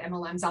really bad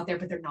MLMs out there,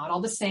 but they're not all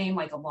the same.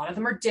 Like, a lot of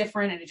them are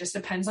different and it just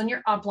depends on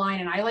your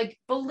upline. And I like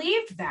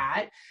believed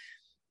that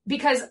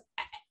because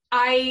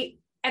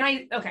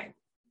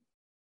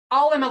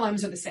all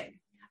MLMs are the same.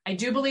 I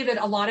do believe that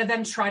a lot of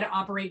them try to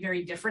operate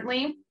very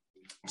differently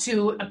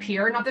to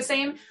appear not the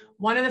same.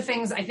 One of the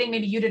things, I think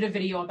maybe you did a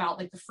video about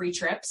like the free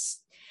trips,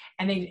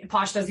 and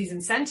Posh does these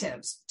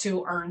incentives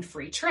to earn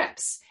free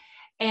trips.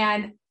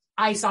 And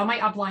I saw my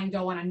upline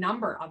go on a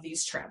number of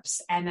these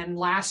trips. And then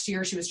last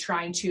year she was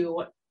trying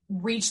to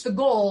reach the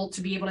goal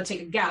to be able to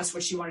take a guest,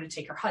 which she wanted to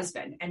take her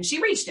husband, and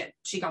she reached it.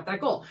 She got that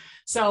goal.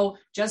 So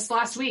just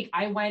last week,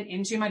 I went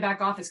into my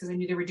back office because I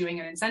knew they were doing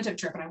an incentive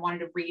trip and I wanted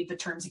to read the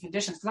terms and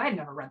conditions because I had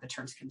never read the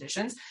terms and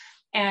conditions.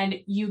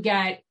 And you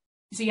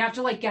have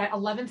to like get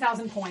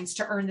 11,000 points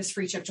to earn this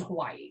free trip to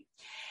Hawaii.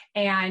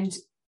 And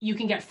you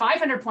can get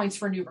 500 points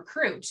for a new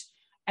recruit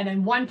and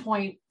then 1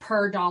 point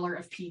per dollar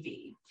of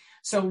PV.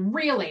 So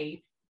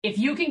really, if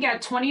you can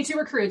get 22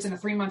 recruits in a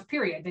 3-month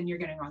period, then you're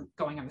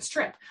going on this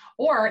trip.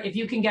 Or if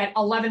you can get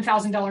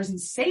 $11,000 in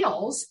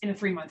sales in a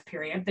 3-month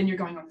period, then you're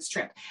going on this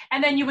trip.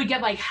 And then you would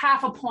get like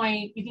half a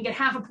point. You can get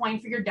half a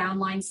point for your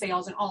downline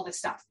sales and all this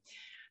stuff.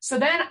 So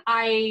then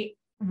I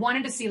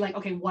wanted to see like,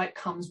 okay, what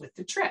comes with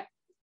the trip?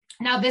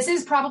 Now, this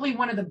is probably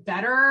one of the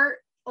better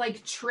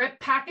like trip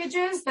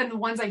packages than the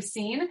ones I've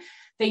seen.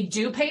 They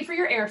do pay for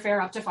your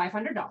airfare up to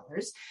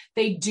 $500.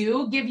 They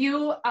do give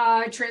you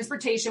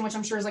transportation, which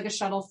I'm sure is like a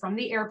shuttle from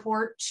the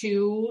airport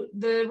to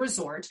the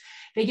resort.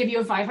 They give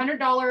you a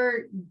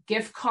 $500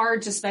 gift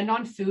card to spend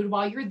on food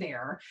while you're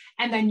there,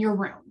 and then your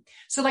room.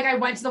 So like I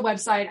went to the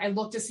website, I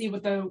looked to see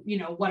what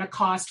what a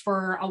cost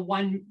for a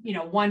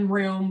one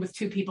room with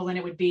 2 people in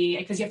it would be,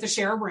 because you have to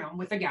share a room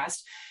with a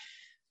guest.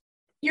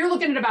 You're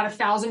looking at about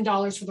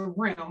 $1,000 for the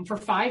room for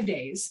 5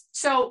 days.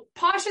 So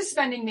Posh is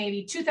spending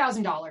maybe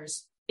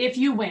 $2,000 if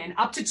you win.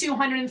 Up to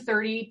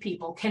 230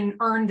 people can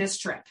earn this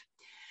trip.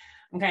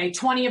 Okay,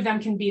 20 of them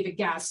can be the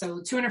guests.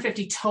 So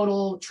 250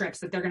 total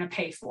trips that they're going to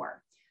pay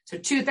for. So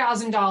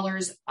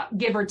 $2,000,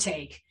 give or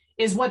take,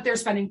 is what they're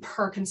spending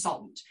per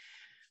consultant.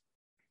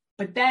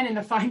 But then in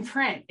the fine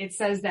print, it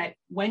says that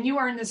when you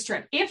earn this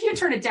trip, if you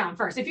turn it down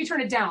first,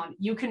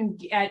 you can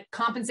get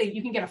compensated.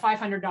 You can get a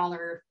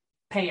 $500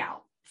 payout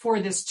for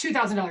this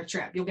 $2,000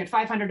 trip. You'll get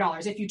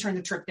 $500 if you turn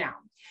the trip down.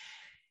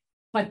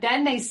 But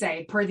then they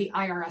say, per the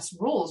IRS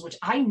rules, which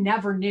I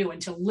never knew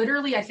until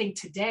literally, I think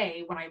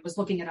today, when I was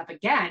looking it up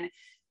again,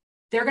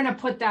 they're going to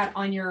put that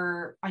on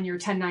your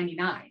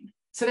 1099.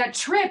 So that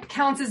trip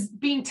counts as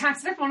being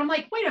tax deductible. And I'm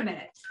like, wait a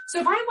minute.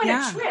 So if I win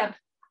a trip,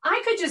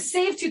 I could just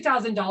save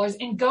 $2,000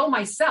 and go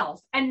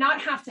myself and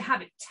not have to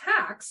have it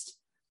taxed,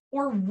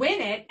 or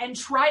win it and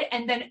try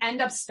and then end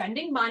up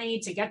spending money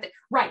to get the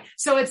right.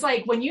 So it's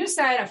like when you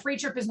said a free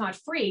trip is not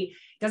free,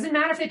 doesn't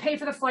matter if they pay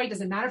for the flight,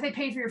 doesn't matter if they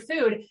pay for your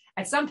food.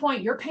 At some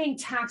point, you're paying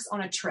tax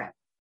on a trip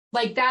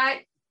like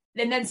that.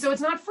 And then, so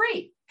it's not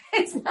free.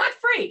 It's not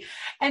free.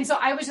 And so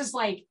I was just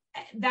like,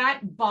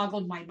 that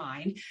boggled my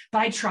mind, but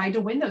I tried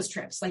to win those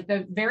trips like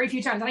the very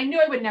few times. And I knew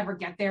I would never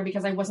get there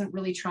because I wasn't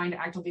really trying to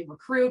actively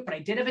recruit, but I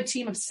did have a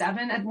team of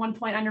 7 at one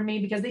point under me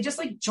because they just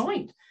like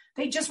joined.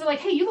 They just were like,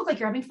 hey, you look like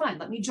you're having fun.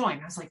 Let me join.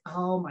 I was like,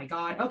 oh my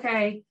God.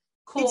 Okay,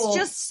 cool. It's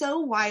just so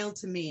wild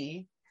to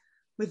me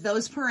with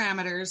those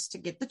parameters to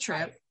get the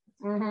trip,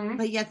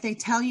 but yet they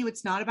tell you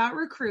it's not about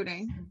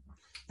recruiting.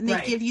 And they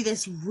give you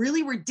this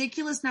really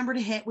ridiculous number to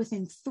hit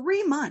within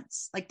 3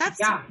 months. Like that's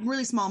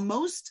really small.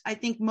 I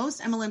think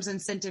most MLM's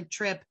incentive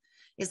trip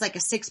is like a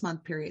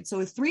 6-month period.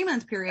 So a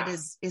 3-month period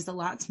is a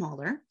lot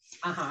smaller.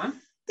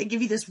 They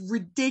give you this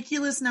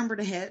ridiculous number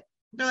to hit.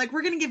 They're like,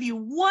 we're going to give you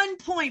 1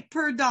 point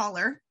per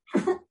dollar.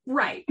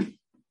 Right.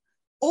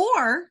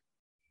 Or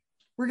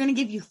we're going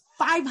to give you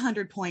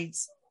 500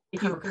 points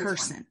per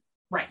person.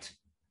 Right.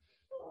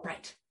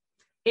 Right.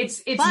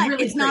 It's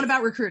really it's not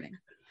about recruiting.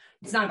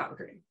 It's not about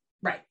recruiting.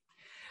 Right.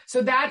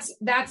 So that's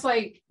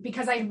like,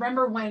 because I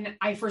remember when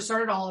I first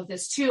started all of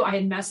this too, I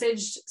had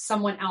messaged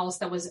someone else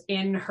that was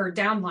in her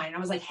downline. I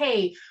was like,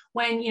 hey,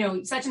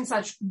 when, such and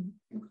such,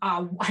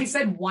 I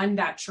said won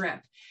that trip.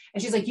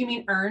 And she's like, you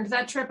mean earned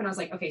that trip? And I was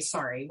like, okay,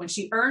 sorry. When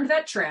she earned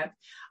that trip,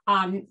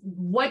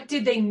 what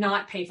did they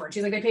not pay for? And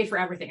she's like, they paid for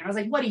everything. And I was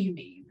like, what do you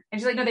mean? And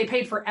she's like, no, they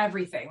paid for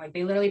everything. Like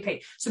they literally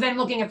paid. So then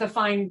looking at the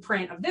fine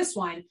print of this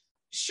one,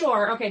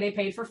 sure. Okay. They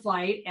paid for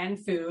flight and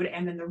food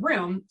and then the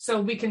room. So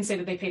we can say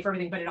that they pay for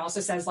everything, but it also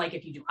says like,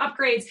 if you do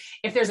upgrades,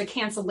 if there's a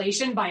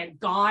cancellation by a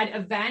God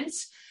event,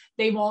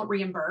 they won't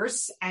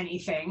reimburse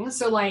anything.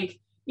 So like,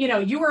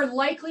 you are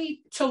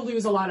likely to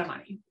lose a lot of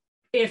money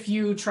if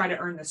you try to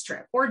earn this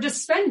trip or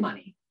just spend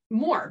money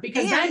more,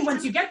 because then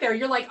once you get there,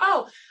 you're like,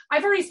 oh,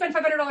 I've already spent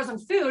 $500 on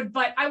food,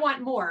 but I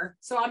want more.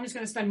 So I'm just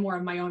going to spend more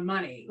of my own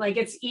money. Like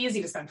it's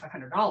easy to spend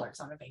 $500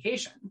 on a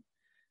vacation.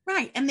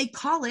 Right. And they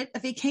call it a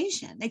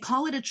vacation. They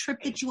call it a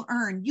trip that you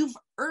earn. You've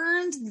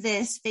earned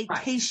this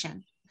vacation.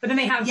 Right. But then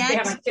they have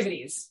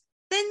activities.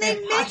 Then they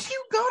make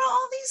you go to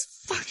all these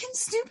fucking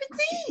stupid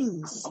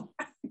things.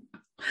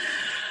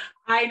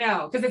 I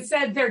know. Because it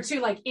said there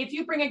too, like if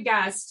you bring a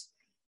guest,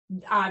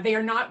 they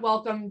are not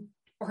welcome.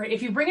 Or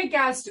if you bring a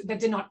guest that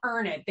did not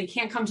earn it, they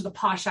can't come to the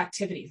posh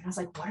activities. And I was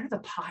like, what are the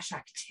posh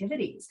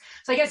activities?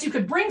 So I guess you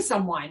could bring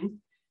someone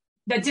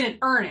that didn't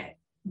earn it,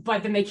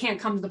 but then they can't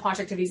come to the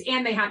posh activities,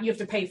 and you have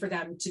to pay for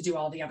them to do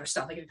all the other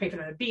stuff. Like you pay for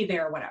them to be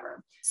there or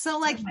whatever. So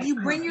like you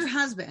bring your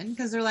husband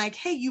because they're like,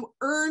 hey, you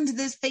earned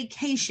this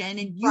vacation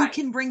and you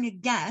can bring a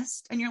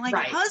guest. And you're like,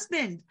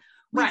 husband,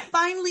 we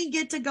finally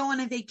get to go on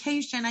a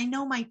vacation. I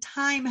know my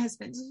time has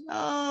been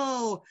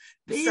so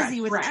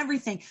busy with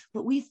everything,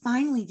 but we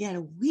finally get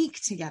a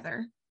week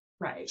together.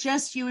 Right.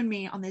 Just you and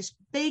me on this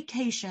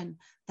vacation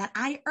that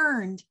I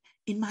earned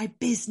in my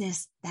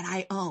business that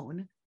I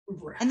own.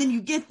 Right. And then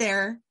you get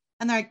there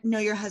and they're like, no,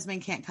 your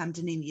husband can't come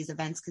to any of these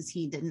events because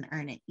he didn't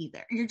earn it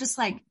either. You're just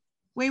like,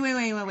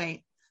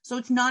 wait. So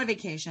it's not a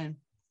vacation.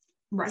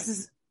 Right.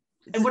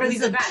 And what are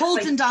these events? A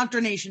cult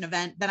indoctrination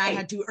event that I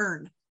had to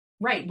earn.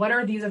 Right. What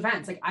are these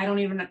events? Like, I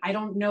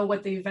don't know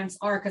what the events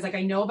are. Cause like,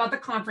 I know about the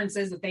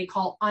conferences that they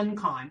call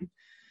Uncon,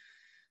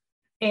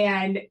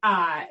 and,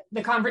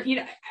 the conference,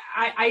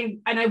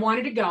 I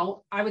wanted to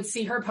go. I would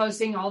see her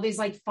posting all these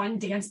like fun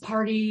dance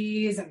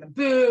parties and the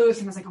booths.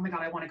 And I was like, oh my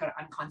God, I want to go to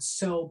Uncon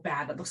so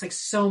bad. That looks like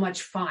so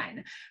much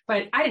fun,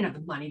 but I didn't have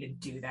the money to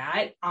do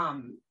that.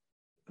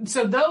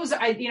 So those,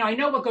 I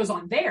know what goes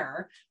on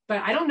there,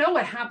 but I don't know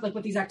what happened, like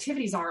what these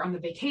activities are on the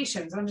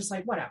vacations. And I'm just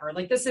like, whatever.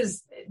 Like, this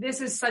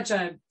is such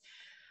a,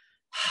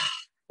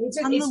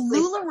 on the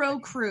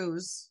LuLaRoe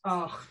cruise,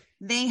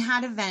 they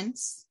had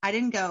events. I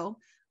didn't go.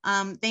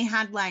 They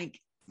had like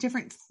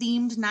different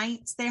themed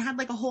nights. They had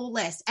like a whole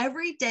list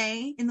every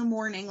day in the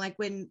morning, like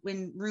when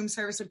room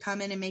service would come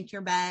in and make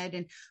your bed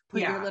and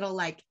put your little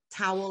like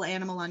towel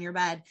animal on your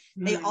bed.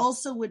 They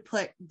also would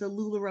put the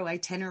LuLaRoe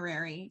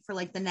itinerary for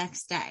like the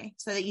next day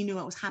so that you knew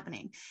what was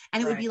happening.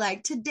 And it would be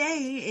like,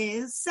 today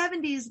is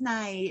 70s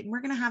night and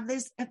we're going to have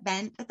this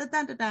event.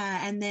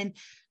 And then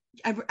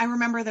I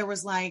remember there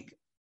was like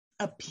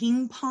a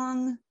ping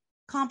pong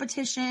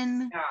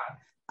competition.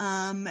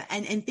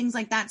 And things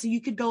like that. So you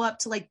could go up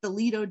to like the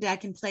Lido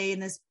deck and play in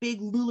this big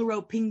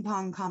LuLaRoe ping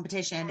pong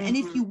competition. And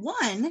if you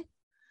won,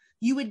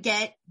 you would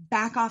get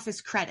back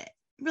office credit.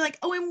 You're like,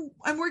 oh,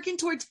 I'm working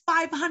towards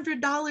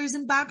 $500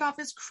 in back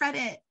office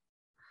credit.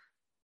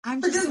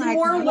 I'm just like,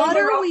 what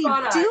are we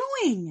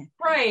doing?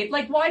 Right.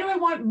 Like, why do I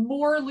want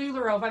more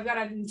LuLaRoe? I've got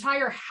an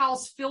entire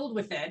house filled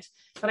with it,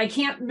 but I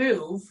can't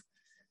move.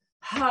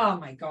 Oh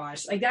my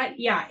gosh. Like that.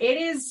 Yeah, it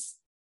is.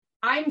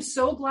 I'm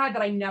so glad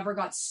that I never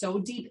got so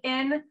deep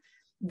in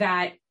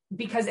that,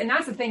 because, and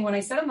that's the thing, when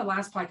I said on the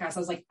last podcast, I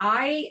was like,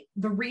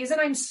 the reason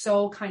I'm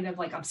so kind of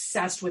like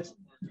obsessed with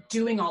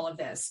doing all of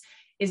this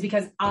is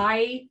because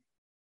I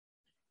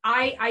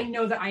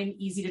know that I'm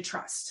easy to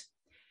trust.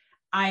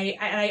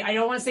 I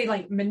don't want to say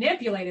like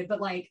manipulated, but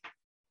like,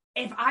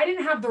 if I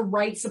didn't have the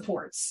right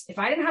supports, if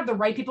I didn't have the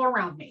right people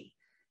around me,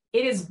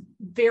 it is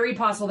very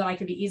possible that I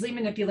could be easily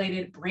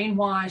manipulated,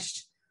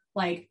 brainwashed.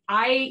 Like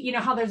you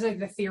know how there's like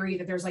the theory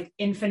that there's like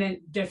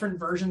infinite different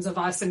versions of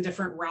us in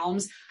different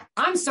realms.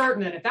 I'm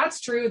certain that if that's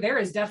true, there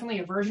is definitely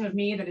a version of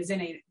me that is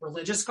in a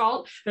religious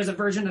cult. There's a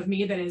version of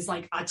me that is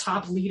like a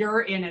top leader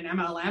in an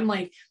MLM,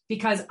 like,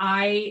 because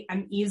I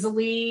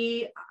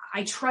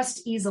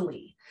trust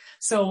easily.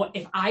 So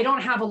if I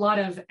don't have a lot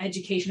of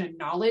education and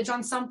knowledge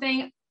on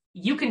something,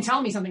 you can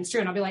tell me something's true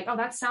and I'll be like, oh,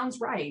 that sounds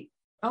right.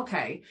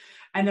 Okay.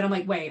 And then I'm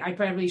like, wait, I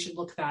probably should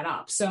look that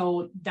up.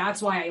 So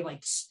that's why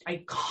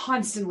I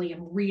constantly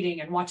am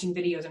reading and watching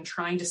videos and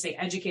trying to stay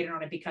educated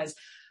on it, because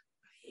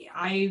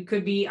I'm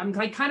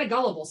like kind of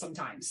gullible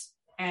sometimes.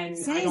 And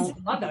I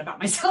don't love that about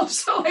myself.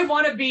 So I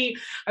want to be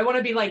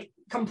like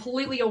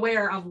completely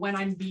aware of when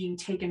I'm being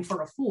taken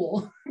for a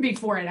fool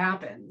before it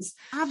happens.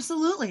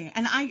 Absolutely.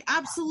 And I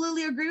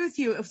absolutely agree with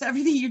you with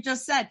everything you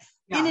just said.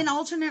 Yeah. In an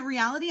alternate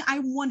reality,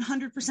 I'm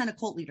 100% a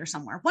cult leader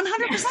somewhere.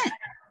 100%.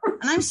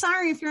 And I'm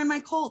sorry if you're in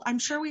my cult. I'm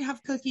sure we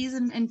have cookies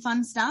and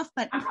fun stuff,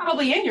 but I'm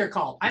probably in your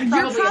cult.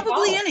 You're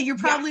probably in it. You're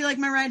probably like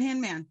my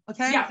right-hand man.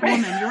 Okay. Yeah.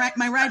 Woman. You're right.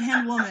 My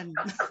right-hand woman.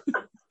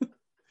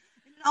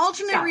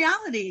 Alternate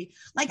reality.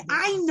 Like,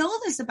 I know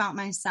this about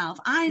myself.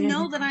 I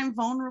know that I'm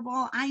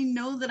vulnerable. I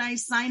know that I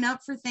sign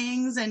up for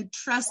things and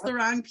trust the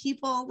wrong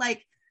people.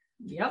 Like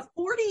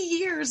 40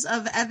 years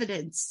of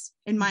evidence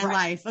in my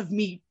life of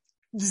me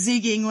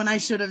zigging when I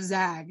should have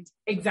zagged.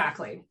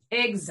 Exactly.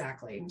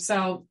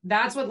 So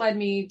that's what led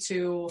me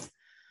to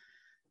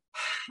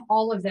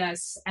all of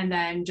this. And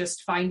then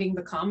just finding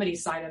the comedy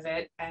side of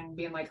it and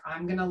being like,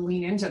 I'm going to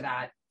lean into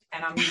that.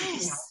 And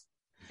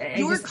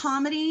your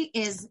comedy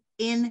is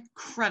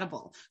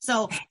incredible.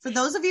 So for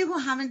those of you who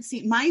haven't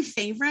seen my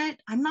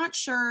favorite, I'm not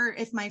sure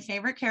if my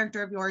favorite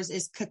character of yours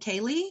is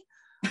Kakeli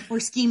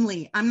or Scheme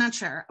Lee. I'm not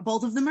sure.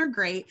 Both of them are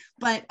great,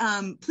 but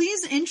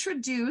please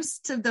introduce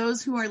to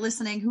those who are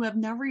listening who have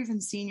never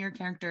even seen your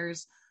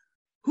characters,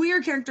 who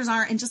your characters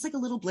are, and just like a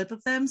little blip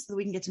of them so that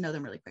we can get to know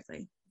them really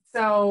quickly.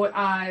 So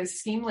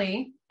Scheme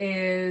Lee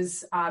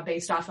is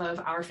based off of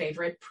our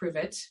favorite Prove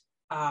It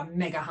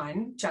mega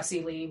hun,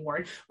 Jessie Lee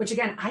Ward, which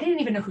again, I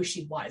didn't even know who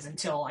she was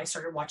until I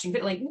started watching,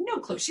 but like no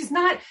clue. She's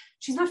not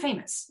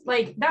famous.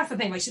 Like that's the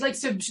thing. Like she likes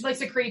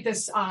to create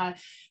this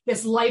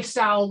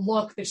lifestyle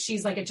look that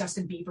she's like at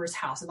Justin Bieber's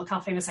house and look how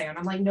famous I am.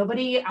 I'm like,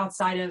 nobody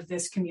outside of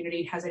this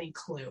community has any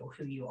clue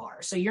who you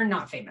are. So you're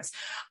not famous.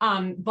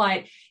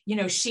 But you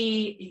know,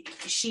 she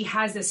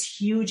has this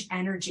huge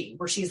energy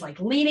where she's like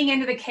leaning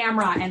into the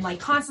camera and like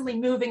constantly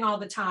moving all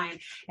the time.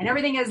 And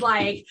everything is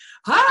like,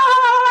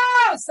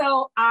 ah!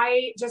 So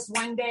I just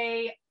one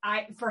day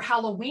for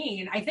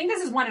Halloween, I think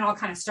this is when it all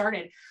kind of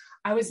started.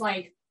 I was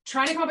like,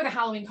 trying to come up with a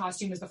Halloween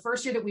costume. It was the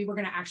first year that we were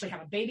going to actually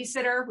have a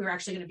babysitter. We were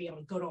actually going to be able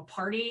to go to a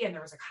party and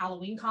there was a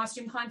Halloween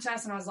costume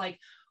contest. And I was like,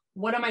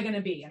 what am I going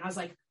to be? And I was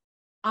like,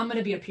 I'm going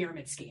to be a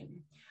pyramid scheme.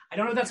 I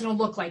don't know what that's going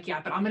to look like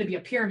yet, but I'm going to be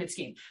a pyramid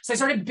scheme. So I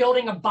started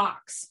building a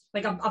box,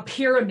 like a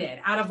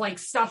pyramid out of like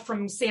stuff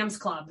from Sam's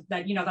Club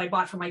that, you know, that I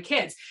bought for my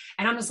kids.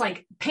 And I'm just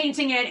like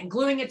painting it and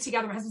gluing it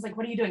together. My husband's like,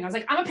 what are you doing? I was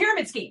like, I'm a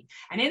pyramid scheme.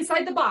 And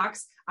inside the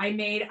box,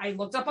 I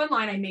looked up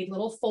online, I made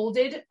little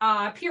folded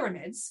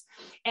pyramids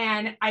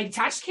and I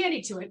attached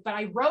candy to it, but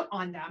I wrote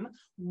on them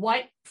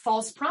what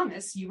false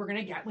promise you were going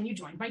to get when you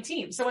joined my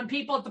team. So when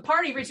people at the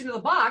party reached into the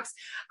box,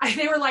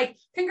 they were like,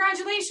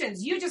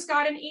 congratulations, you just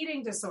got an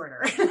eating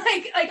disorder.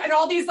 like, and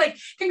all these like,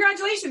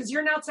 congratulations,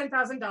 you're now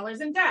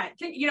 $10,000 in debt.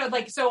 You know,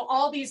 like, so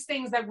all these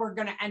things that were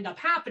going to end up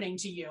happening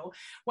to you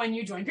when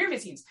you joined pyramid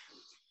schemes.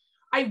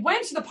 I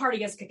went to the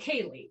party as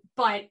Kakeli,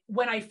 but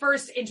when I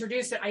first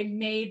introduced it, I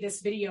made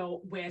this video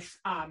with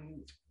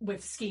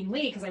Scheme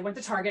Lee because I went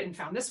to Target and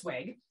found this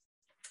wig.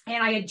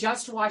 And I had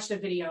just watched a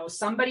video.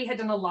 Somebody had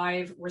done a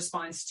live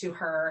response to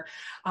her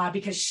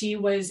because she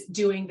was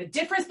doing the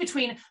difference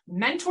between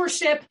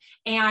mentorship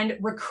and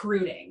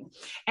recruiting.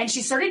 And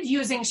she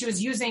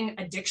was using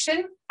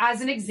addiction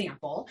as an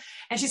example.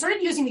 And she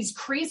started using these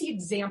crazy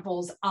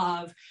examples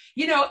of,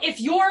 you know,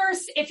 if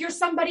you're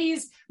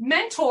somebody's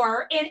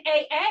mentor in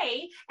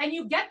AA and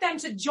you get them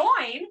to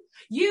join,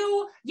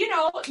 you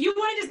want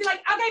to just be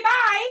like, okay,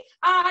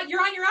 bye.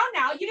 You're on your own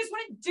now. You just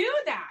want to do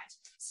that.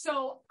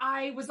 So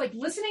I was like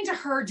listening to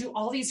her do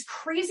all these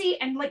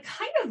crazy and like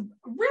kind of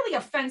really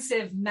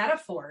offensive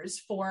metaphors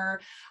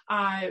for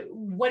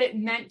what it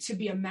meant to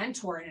be a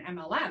mentor in an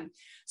MLM.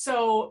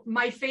 So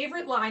my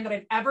favorite line that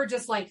I've ever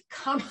just like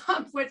come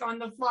up with on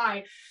the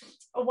fly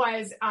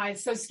was,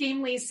 so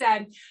Scheme Lee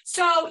said,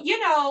 so, you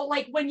know,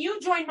 like when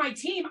you join my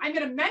team, I'm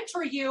going to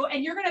mentor you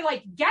and you're going to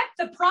like get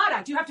the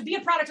product. You have to be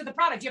a product of the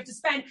product. You have to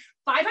spend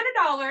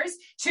 $500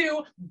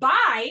 to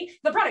buy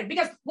the product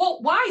because, well,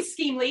 why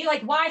Scheme Lee?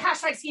 Like why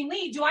hashtag Scheme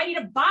Lee? Do I need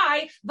to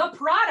buy the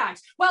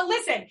product? Well,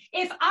 listen,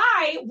 if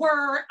I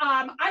were,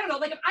 I don't know,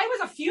 like if I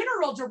was a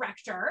funeral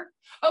director,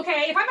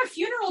 okay, if I'm a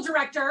funeral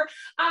director,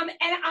 and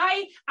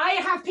I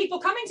have people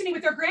coming to me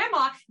with their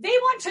grandma, they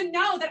want to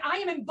know that I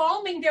am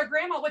embalming their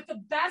grandma with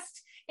the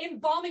best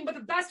embalming, with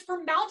the best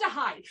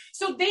formaldehyde.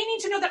 So they need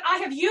to know that I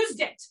have used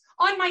it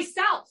on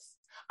myself.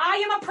 I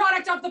am a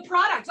product of the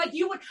product. Like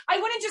I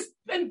wouldn't just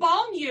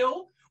embalm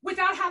you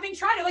without having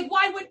tried it. Like,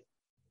 why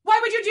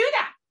would you do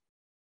that?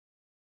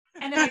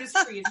 And then I just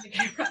freeze the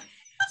camera.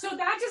 So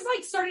that just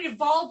like started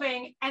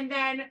evolving. And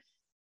then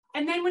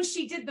when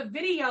she did the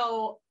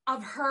video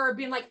of her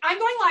being like, I'm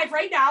going live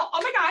right now.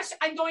 Oh my gosh,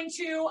 I'm going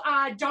to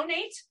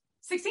donate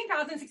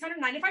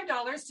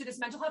 $16,695 to this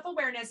mental health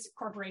awareness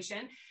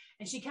corporation.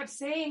 And she kept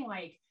saying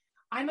like,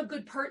 I'm a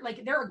good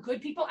like there are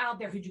good people out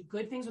there who do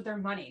good things with their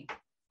money.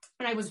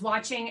 And I was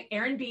watching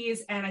Aaron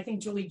B's and I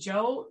think Julie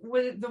Joe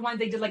was the one,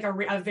 they did like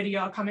a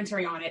video, a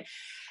commentary on it.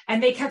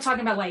 And they kept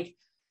talking about like,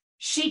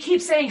 she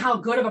keeps saying how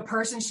good of a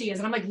person she is.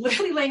 And I'm like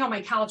literally laying on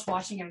my couch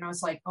watching it. And I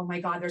was like, oh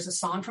my God, there's a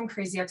song from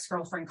Crazy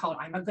Ex-Girlfriend called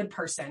I'm a Good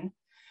Person.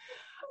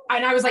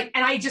 And I was like,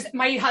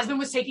 my husband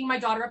was taking my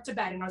daughter up to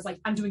bed and I was like,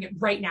 I'm doing it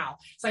right now.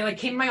 So I like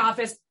came to my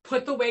office,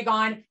 put the wig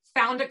on,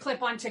 found a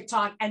clip on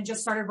TikTok and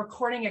just started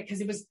recording it because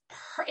it was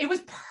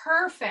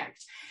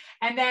perfect.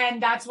 And then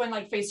that's when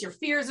like Face Your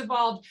Fears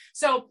evolved.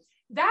 So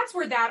that's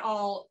where that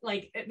all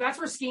like, that's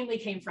where Scheme Lee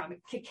came from.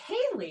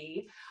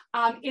 Kaylee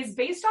is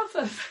based off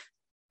of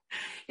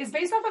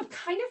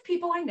kind of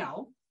people I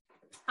know.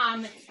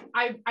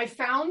 I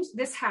found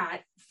this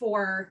hat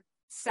for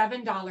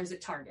 $7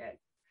 at Target.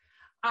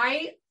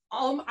 I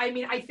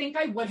think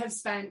I would have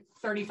spent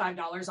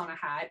 $35 on a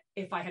hat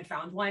if I had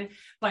found one.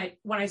 But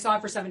when I saw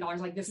it for $7,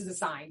 like this is a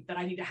sign that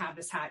I need to have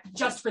this hat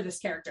just for this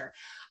character.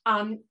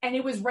 And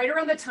it was right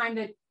around the time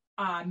that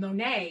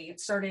Monet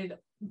started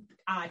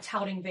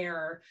touting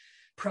their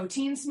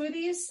protein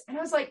smoothies. And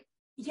I was like,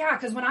 yeah,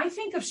 because when I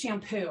think of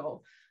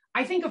shampoo,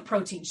 I think of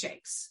protein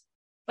shakes.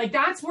 Like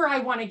that's where I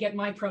want to get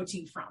my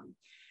protein from.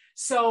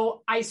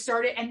 So I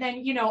started, and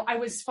then, you know, I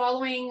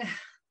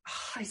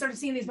started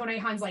seeing these Monet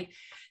Huns like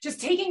just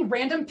taking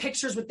random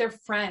pictures with their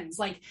friends.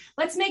 Like,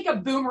 let's make a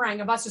boomerang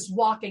of us just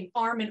walking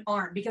arm in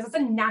arm because it's a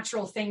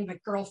natural thing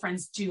that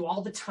girlfriends do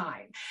all the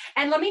time.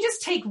 And let me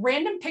just take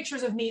random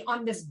pictures of me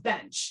on this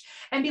bench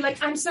and be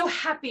like, I'm so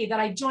happy that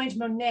I joined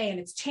Monet and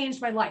it's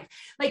changed my life.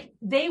 Like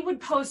they would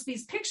post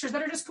these pictures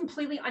that are just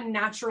completely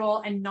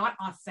unnatural and not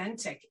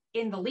authentic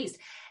in the least.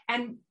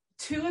 And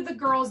two of the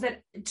girls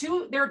there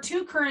are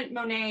two current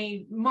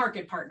Monet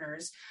market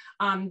partners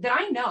that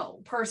I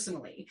know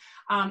personally.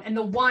 And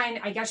the one,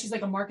 I guess she's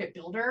like a market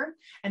builder.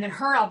 And then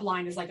her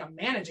upline is like a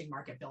managing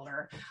market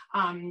builder.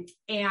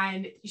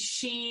 And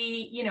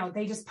she, you know,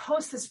 they just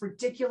post this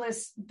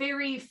ridiculous,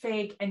 very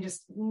fake and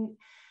just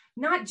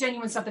not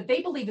genuine stuff that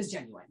they believe is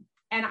genuine.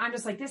 And I'm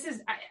just like,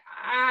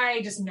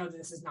 I just know that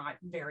this is not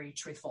very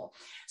truthful.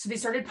 So they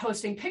started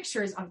posting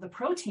pictures of the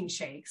protein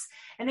shakes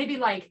and they'd be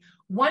like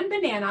 1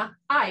 banana,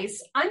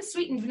 ice,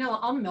 unsweetened vanilla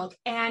almond milk,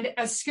 and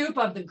a scoop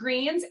of the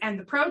greens and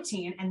the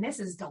protein. And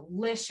this is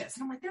delicious.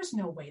 And I'm like, there's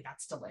no way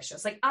that's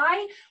delicious. Like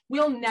I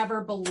will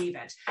never believe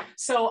it.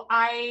 So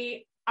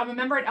I'm a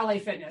member at LA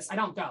Fitness. I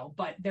don't go,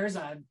 but there's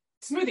a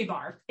smoothie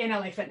bar in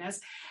LA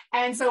Fitness.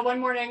 And so one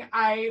morning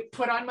I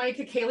put on my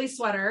Kaylee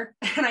sweater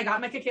and I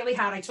got my Kaylee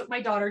hat. I took my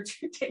daughter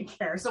to take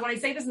care. So when I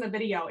say this in the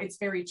video, it's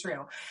very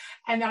true.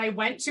 And then I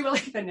went to LA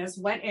Fitness,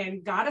 went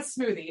in, got a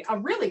smoothie, a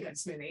really good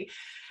smoothie,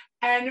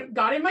 and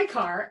got in my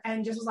car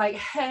and just was like,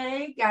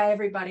 hey,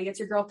 everybody, it's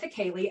your girl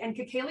Kaylee. And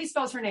Kaylee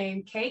spells her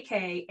name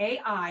Kkailighee.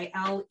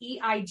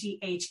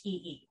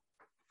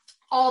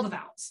 All the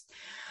vowels.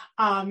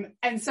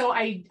 And so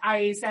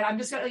I said, I'm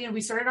just gonna, you know, we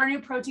started our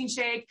new protein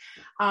shake.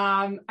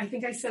 I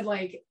think I said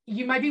like,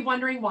 you might be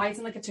wondering why it's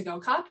in like a to-go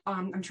cup.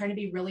 I'm trying to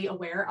be really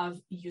aware of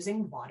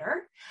using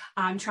water.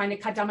 I'm trying to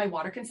cut down my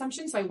water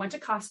consumption. So I went to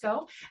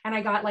Costco and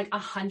I got like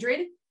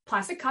 100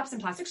 plastic cups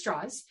and plastic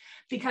straws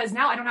because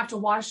now I don't have to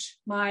wash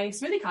my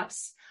smoothie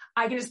cups.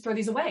 I can just throw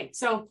these away.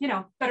 So, you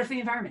know, better for the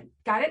environment.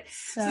 Got it?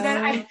 So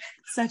then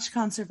such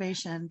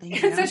conservation.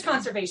 Thank you. Such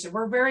conservation.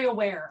 We're very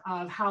aware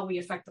of how we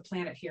affect the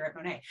planet here at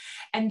Monet.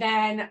 And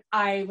then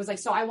I was like,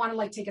 so I want to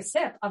like take a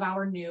sip of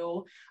our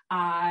new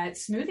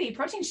smoothie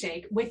protein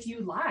shake with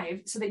you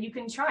live so that you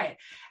can try it.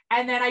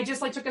 And then I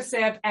just like took a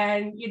sip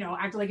and, you know,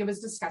 acted like it was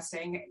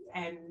disgusting.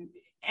 And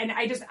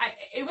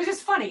it was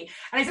just funny.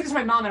 And I said this to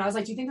my mom and I was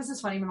like, do you think this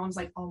is funny? My mom's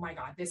like, oh my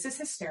God, this is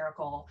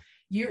hysterical.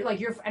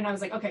 And I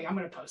was like, okay, I'm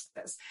going to post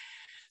this.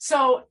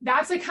 So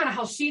that's like kind of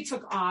how she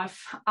took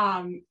off.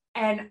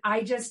 And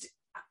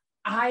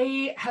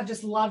I have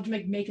just loved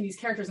making these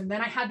characters. And then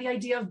I had the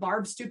idea of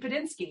Barb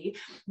Stupidinsky,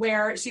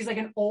 where she's like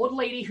an old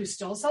lady who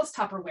still sells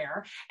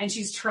Tupperware, and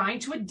she's trying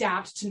to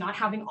adapt to not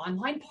having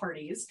online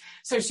parties.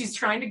 So she's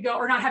trying to go,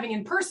 or not having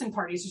in-person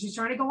parties. So she's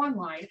trying to go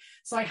online.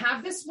 So I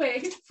have this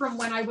wig from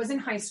when I was in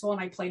high school and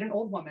I played an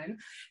old woman,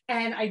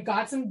 and I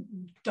got some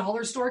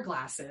dollar store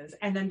glasses.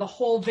 And then the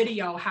whole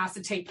video has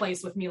to take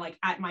place with me like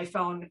at my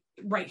phone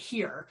right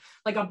here,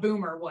 like a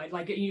boomer would,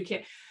 like you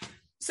can't.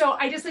 So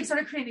I just like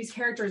started creating these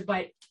characters,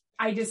 but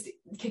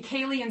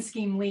Kaylee and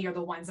Scheme Lee are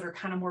the ones that are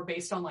kind of more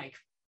based on like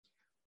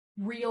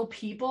real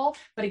people.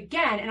 But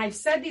again, and I've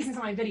said these in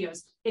some of my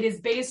videos, it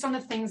is based on the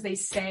things they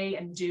say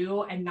and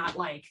do, and not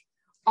like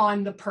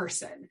on the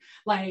person.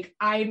 Like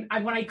I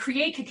when I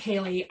create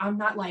Kaylee, I'm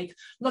not like,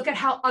 look at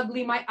how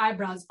ugly my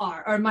eyebrows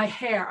are, or my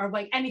hair, or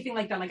like anything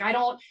like that. Like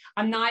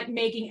I'm not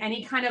making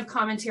any kind of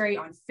commentary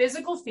on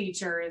physical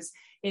features.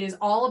 It is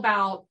all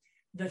about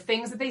the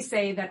things that they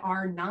say that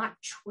are not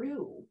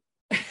true.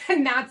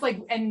 And that's like,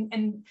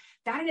 and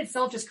that in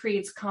itself just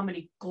creates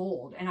comedy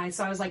gold. And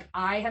so I was like,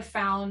 I have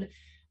found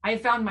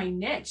my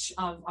niche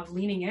of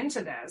leaning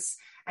into this.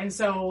 And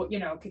so, you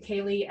know,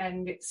 Kaylee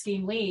and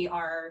Scheme Lee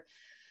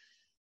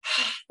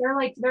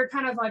they're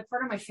kind of like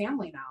part of my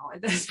family now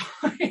at this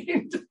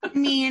point. I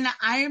mean,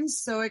 I am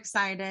so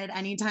excited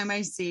anytime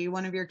I see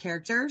one of your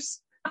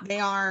characters.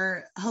 They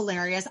are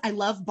hilarious. I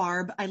love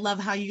Barb. I love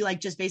how you like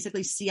just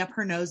basically see up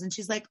her nose and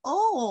she's like,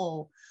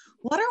 oh,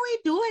 what are we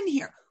doing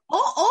here?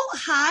 Oh,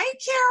 hi,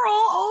 Carol.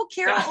 Oh,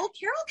 Carol. Yeah. Oh,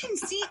 Carol can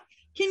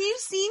you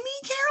see me,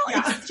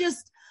 Carol? Yeah. It's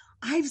just,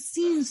 I've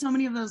seen so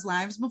many of those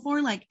lives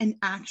before, like in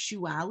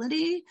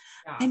actuality.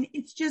 Yeah. And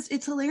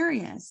it's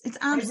hilarious. It's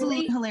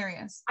absolutely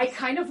hilarious. I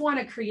kind of want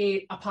to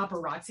create a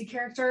paparazzi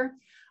character.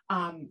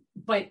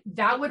 But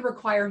that would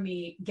require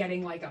me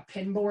getting like a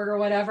pin board or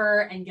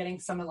whatever, and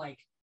getting some of like,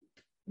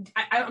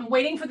 I'm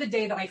waiting for the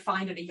day that I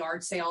find at a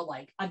yard sale,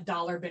 like a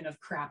dollar bin of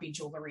crappy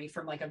jewelry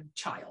from like a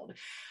child.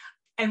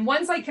 And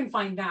once I can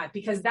find that,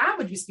 because that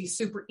would just be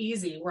super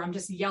easy, where I'm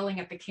just yelling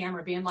at the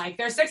camera being like,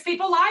 there's 6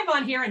 people live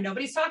on here and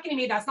nobody's talking to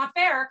me. That's not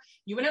fair.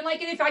 You wouldn't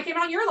like it if I came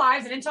on your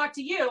lives and didn't talk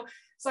to you.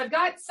 So I've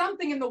got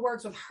something in the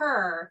works with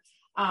her.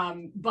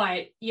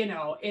 But you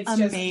know, it's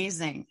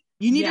amazing.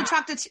 You need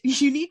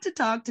to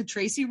talk to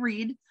Tracy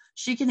Reed.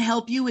 She can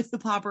help you with the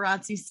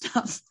paparazzi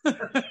stuff.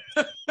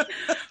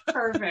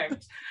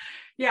 Perfect.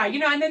 Yeah. You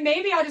know, and then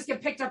maybe I'll just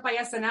get picked up by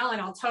SNL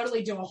and I'll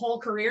totally do a whole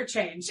career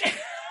change.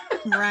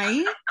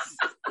 Right.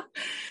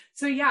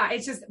 So yeah,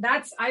 it's just,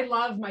 I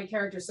love my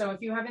character. So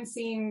if you haven't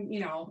seen,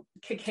 you know,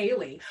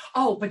 Kaylee,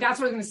 but that's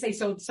what I was going to say.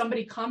 So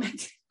someone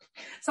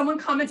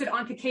commented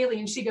on Kaylee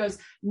and she goes,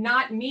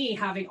 not me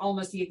having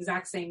almost the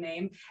exact same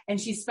name. And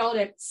she spelled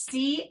it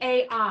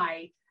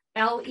CAILEIGH.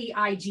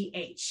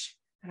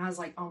 And I was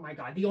like, oh my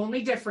God. The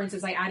only difference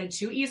is I added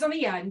 2 E's on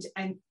the end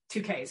and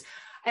 2 K's.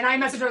 And I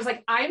messaged her, I was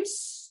like,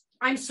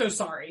 I'm so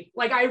sorry.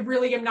 Like, I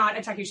really am not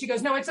attacking you. She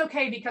goes, no, it's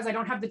okay because I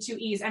don't have the 2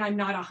 E's and I'm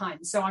not a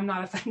Hun. So I'm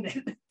not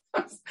offended.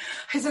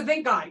 I said,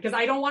 thank God, because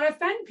I don't want to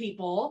offend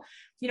people.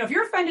 You know, if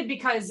you're offended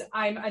because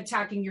I'm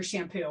attacking your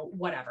shampoo,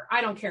 whatever.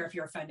 I don't care if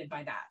you're offended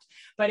by that.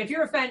 But if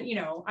you're offended, you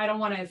know, I don't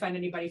want to offend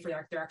anybody for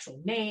their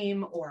actual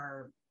name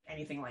or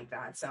anything like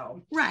that.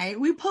 So right.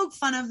 We poke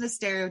fun of the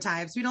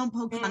stereotypes. We don't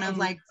poke fun of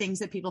like things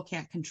that people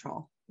can't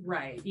control.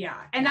 Right. Yeah.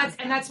 And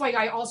that's why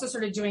I also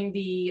started doing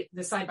the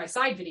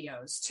side-by-side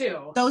videos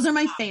too. Those are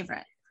my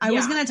favorite. I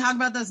was going to talk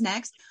about those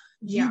next.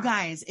 Yeah. You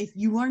guys, if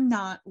you are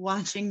not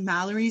watching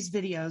Mallory's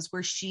videos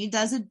where she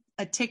does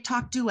a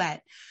TikTok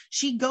duet,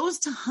 she goes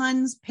to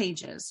Hun's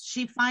pages.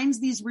 She finds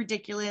these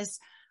ridiculous,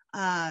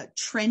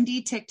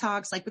 trendy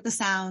TikToks, like with the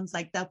sounds,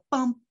 like the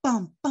bump,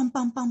 bump, bump,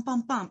 bump, bump,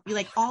 bump, bump. You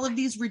like all of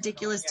these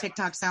ridiculous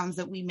TikTok sounds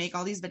that we make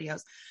all these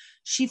videos.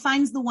 She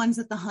finds the ones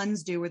that the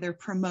Huns do where they're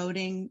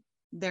promoting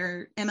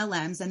their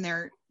MLMs and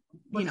they're,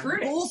 you know,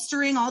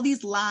 bolstering all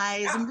these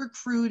lies and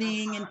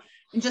recruiting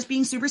and just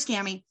being super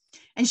scammy.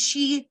 And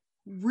she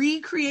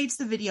recreates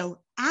the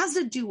video as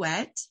a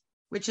duet,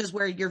 which is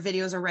where your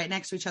videos are right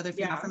next to each other if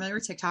you're not familiar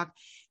with TikTok.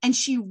 And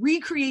she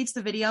recreates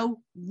the video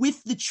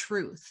with the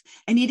truth.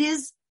 And it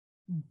is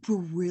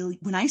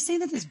brilliant. When I say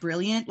that it's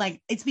brilliant, like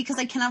it's because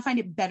I cannot find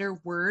a better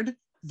word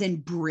than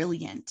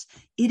brilliant.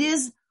 It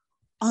is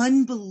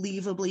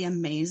unbelievably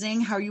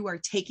amazing how you are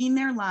taking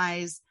their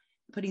lies,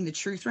 putting the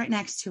truth right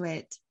next to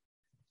it.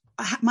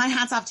 My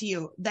hat's off to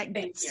you.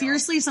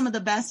 Seriously, some of the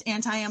best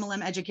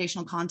anti-MLM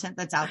educational content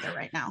that's out there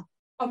right now.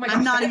 Oh my God.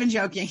 I'm not even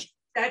joking.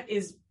 That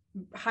is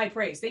high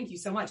praise. Thank you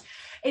so much.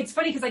 It's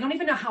funny because I don't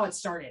even know how it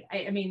started.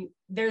 I mean,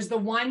 there's the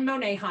one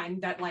Monet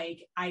Hun that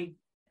like I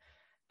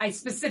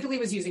specifically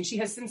was using. She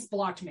has since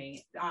blocked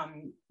me.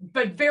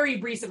 but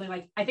very recently,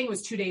 like I think it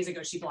was 2 days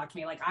ago, she blocked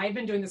me. Like I've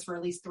been doing this for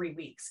at least 3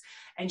 weeks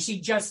and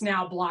she just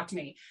now blocked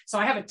me. So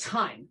I have a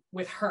ton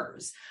with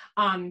hers.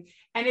 And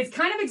it's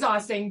kind of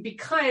exhausting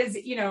because,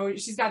 you know,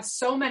 she's got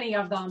so many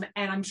of them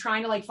and I'm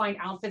trying to like find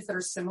outfits that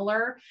are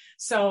similar.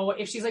 So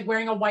if she's like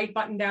wearing a white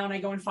button down, I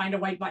go and find a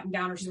white button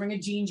down, or she's wearing a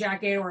jean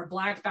jacket or a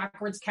black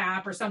backwards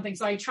cap or something.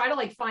 So I try to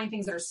like find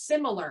things that are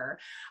similar.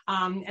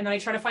 And then I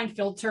try to find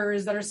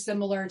filters that are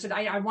similar to,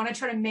 I want to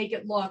try to make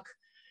it look,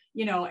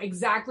 you know,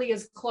 exactly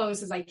as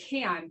close as I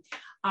can.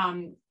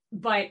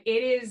 But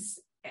it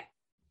is,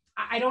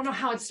 I don't know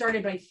how it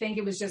started, but I think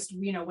it was just,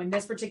 you know, when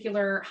this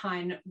particular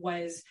hun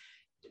was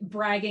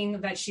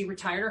bragging that she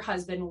retired her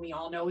husband, when we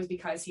all know it was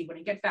because he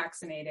wouldn't get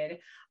vaccinated.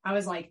 I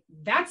was like,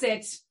 that's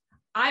it.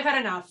 I've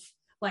had enough.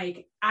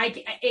 Like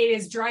it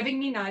is driving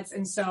me nuts.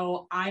 And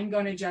so I'm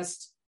going to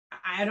just,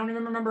 I don't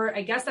even remember.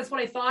 I guess that's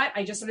what I thought.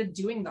 I just started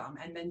doing them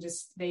and then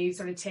just, they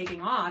started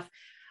taking off.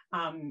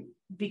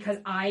 Because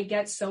I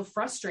get so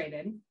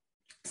frustrated.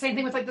 Same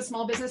thing with like the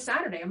Small Business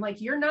Saturday. I'm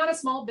like, you're not a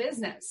small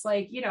business.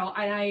 Like, you know,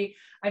 and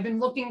I've been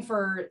looking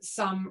for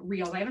some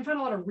reels. I haven't found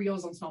a lot of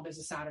reels on Small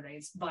Business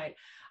Saturdays, but,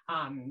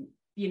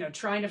 you know,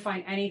 trying to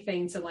find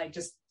anything to like,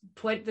 just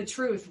put the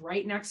truth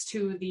right next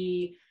to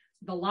the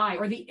lie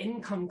or the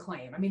income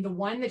claim. I mean, the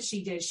one that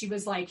she did, she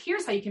was like,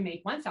 here's how you can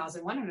make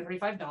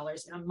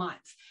 $1,135 in a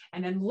month,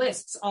 and then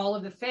lists all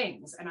of the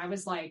things. And I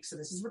was like, so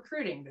this is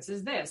recruiting. This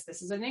is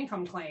an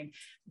income claim.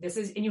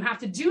 And you have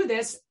to do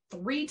this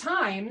 3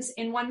 times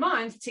in 1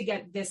 month to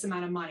get this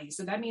amount of money.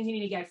 So that means you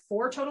need to get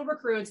 4 total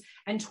recruits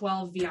and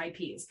 12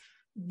 VIPs.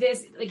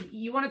 This, like,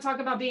 you want to talk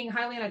about being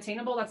highly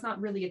unattainable? That's not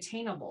really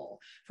attainable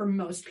for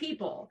most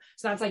people.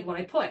 So that's like what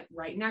I put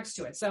right next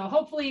to it. So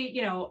hopefully,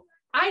 you know,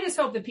 I just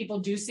hope that people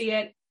do see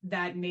it,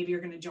 that maybe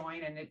you're going to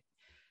join. And it,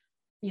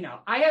 you know,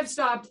 I have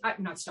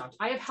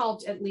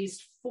helped at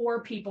least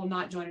 4 people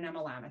not join an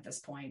MLM at this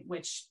point,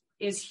 which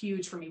is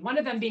huge for me. One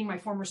of them being my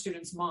former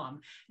student's mom.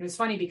 It was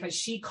funny because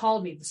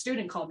the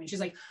student called me. She's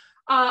like,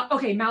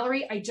 okay,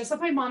 Mallory, I just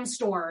left my mom's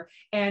store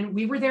and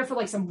we were there for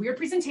like some weird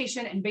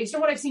presentation. And based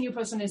on what I've seen you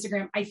post on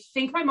Instagram, I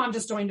think my mom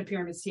just joined the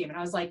pyramid scheme. And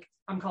I was like,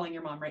 I'm calling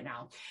your mom right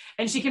now.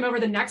 And she came over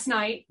the next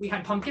night. We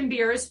had pumpkin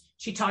beers.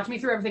 She talked me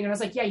through everything. And I was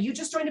like, yeah, you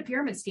just joined a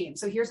pyramid scheme.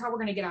 So here's how we're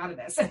going to get out of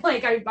this. And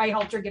like, I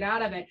helped her get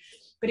out of it.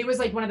 But it was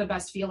like one of the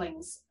best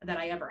feelings that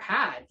I ever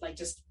had, like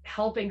just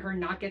helping her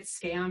not get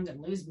scammed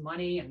and lose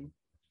money. And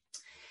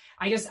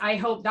I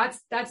hope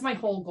that's my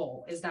whole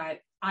goal, is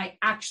that I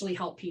actually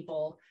help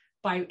people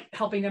by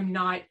helping them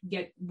not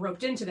get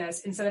roped into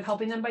this, instead of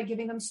helping them by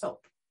giving them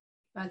soap.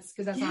 That's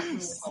because that's not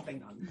really helping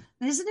them.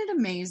 Isn't it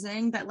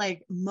amazing that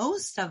like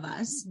most of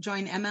us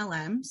join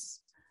MLMs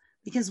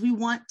because we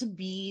want to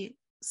be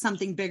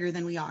something bigger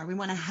than we are. We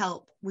want to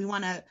help. We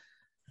want to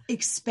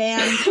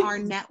expand our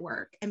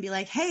network and be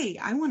like, hey,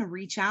 I want to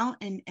reach out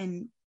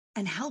and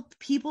help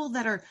people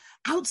that are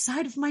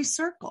outside of my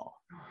circle,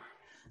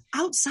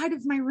 outside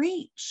of my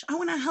reach. I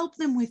want to help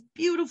them with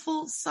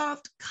beautiful,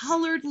 soft,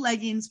 colored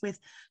leggings with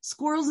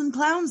squirrels and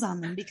clowns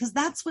on them, because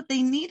that's what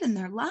they need in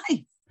their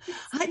life.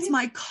 It's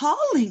my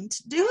calling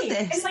to do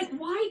this. And like,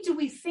 why do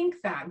we think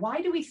that?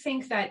 Why do we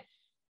think that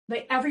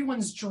like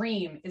everyone's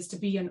dream is to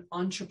be an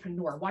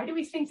entrepreneur? Why do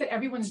we think that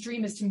everyone's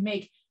dream is to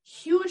make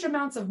huge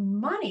amounts of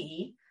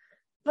money?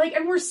 Like,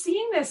 and we're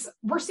seeing this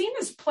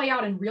play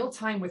out in real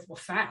time with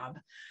WFAB,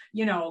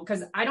 you know,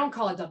 because I don't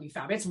call it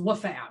WFAB, it's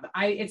WFAB.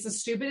 It's the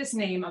stupidest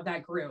name of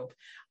that group.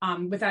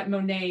 With that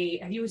Monet,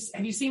 have you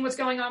seen what's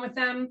going on with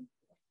them?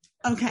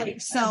 Okay,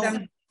 like, so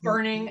them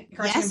burning.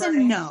 Yes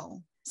and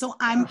no. So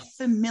I'm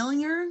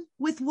familiar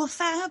with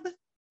WFAB,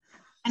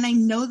 and I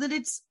know that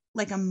it's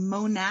like a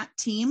Monat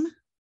team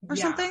or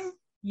something.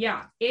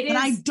 Yeah, it is. But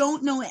I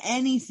don't know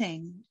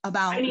anything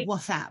about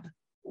WFAB.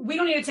 We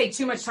don't need to take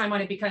too much time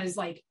on it, because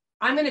like,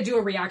 I'm going to do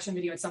a reaction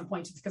video at some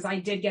point, because I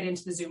did get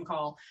into the Zoom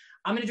call.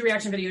 I'm going to do a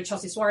reaction video.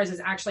 Chelsea Suarez is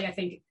actually, I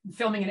think,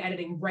 filming and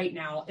editing right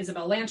now.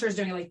 Isabel Lanter is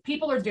doing it. Like,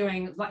 people are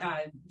doing,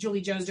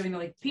 Julie Joe's doing it.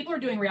 Like, people are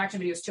doing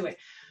reaction videos to it.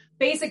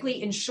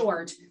 Basically, in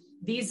short,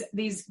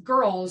 these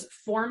girls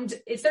formed,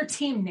 it's their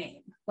team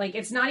name. Like,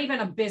 it's not even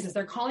a business.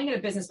 They're calling it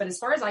a business, but as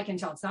far as I can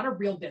tell, it's not a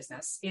real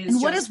business.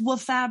 And what does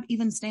WFAB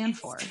even stand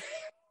for?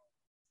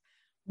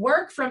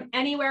 Work from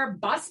Anywhere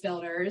Bus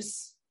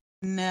Builders.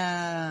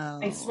 No,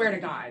 I swear to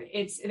God,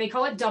 they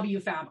call it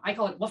WFAB. I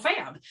call it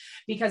WFAB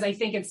because I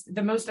think it's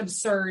the most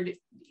absurd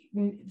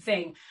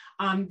thing.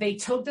 They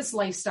took this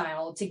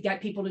lifestyle to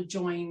get people to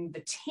join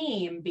the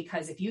team,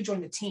 because if you join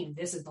the team,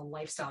 this is the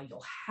lifestyle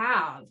you'll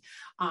have.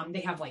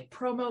 They have like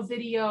promo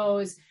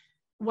videos,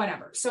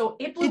 whatever. So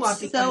it blew up.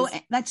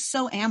 That's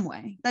so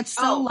Amway. That's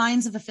so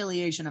lines of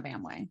affiliation of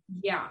Amway.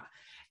 Yeah.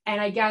 And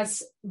I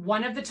guess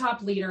one of the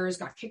top leaders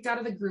got kicked out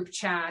of the group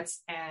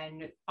chats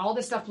and all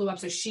this stuff blew up.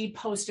 So she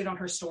posted on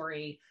her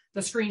story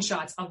the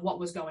screenshots of what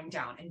was going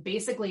down. And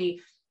basically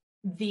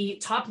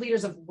the top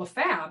leaders of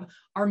WFAB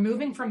are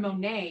moving from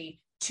Monet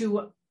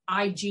to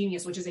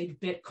iGenius, which is a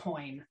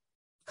Bitcoin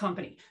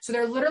company. So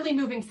they're literally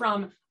moving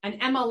from an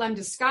MLM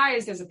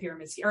disguised as a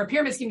pyramid scheme, or a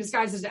pyramid scheme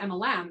disguised as an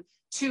MLM,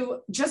 to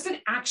just an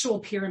actual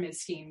pyramid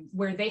scheme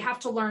where they have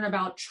to learn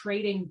about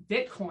trading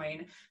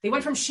Bitcoin. They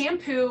went from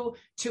shampoo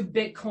to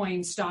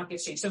Bitcoin stock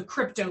exchange, so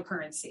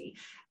cryptocurrency.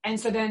 And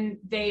so then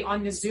they,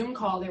 on the Zoom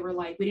call, they were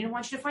like, we didn't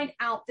want you to find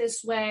out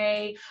this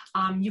way.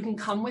 You can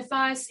come with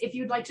us if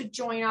you'd like to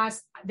join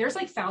us. There's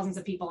like thousands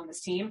of people on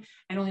this team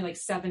and only like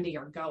 70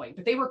 are going,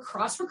 but they were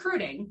cross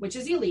recruiting, which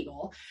is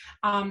illegal.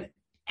 And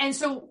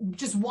so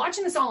just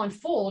watching this all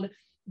unfold,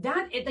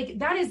 that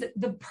is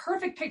the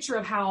perfect picture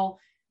of how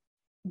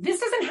this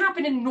doesn't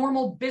happen in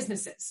normal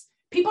businesses.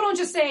 People don't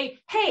just say,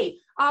 hey,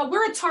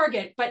 we're a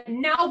Target, but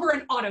now we're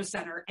an auto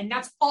center and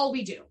that's all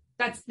we do.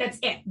 That's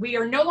it. We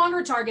are no longer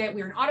a Target.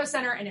 We are an auto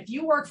center. And if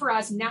you work for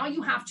us, now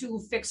you have to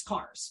fix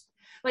cars.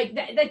 Like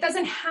that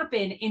doesn't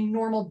happen in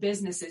normal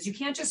businesses. You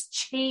can't just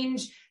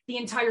change the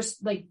entire,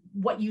 like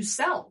what you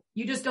sell.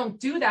 You just don't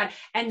do that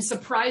and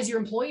surprise your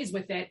employees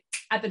with it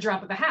at the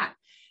drop of a hat,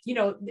 you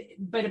know,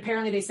 but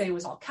apparently they say it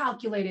was all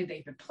calculated.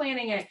 They've been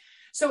planning it.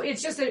 So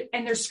it's just,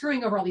 and they're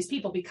screwing over all these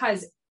people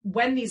because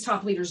when these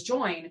top leaders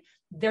join,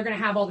 they're going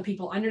to have all the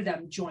people under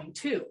them join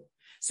too.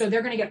 So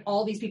they're going to get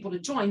all these people to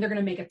join. They're going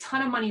to make a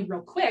ton of money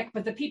real quick,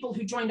 but the people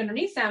who joined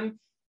underneath them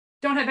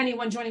don't have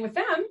anyone joining with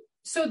them.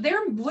 So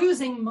they're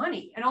losing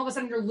money. And all of a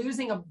sudden they're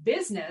losing a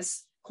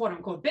business, quote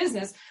unquote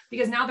business,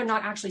 because now they're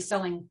not actually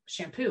selling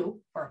shampoo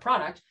or a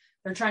product.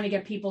 They're trying to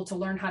get people to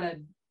learn how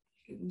to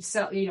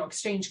sell, you know,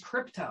 exchange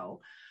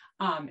crypto.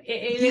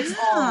 It's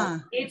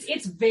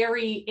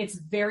very,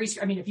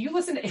 I mean, if you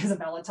listen to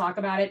Isabella talk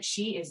about it,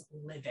 she is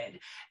livid.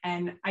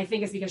 And I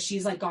think it's because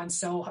she's like gone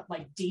so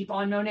like deep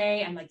on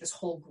Monet and like this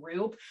whole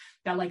group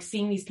that like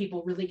seeing these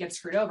people really get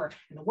screwed over.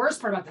 And the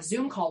worst part about the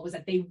Zoom call was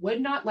that they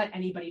would not let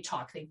anybody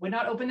talk. They would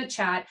not open the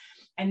chat.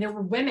 And there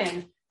were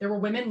women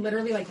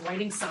literally like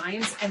writing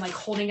signs and like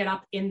holding it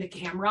up in the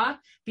camera,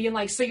 being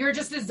like, so you're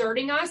just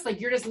deserting us? Like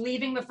you're just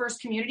leaving the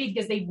first community,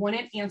 because they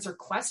wouldn't answer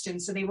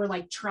questions. So they were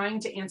like trying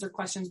to answer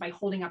questions by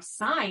holding up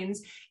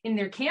signs in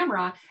their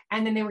camera.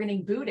 And then they were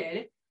getting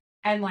booted.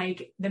 And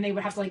like, then they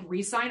would have to like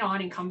re-sign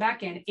on and come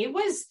back in. It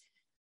was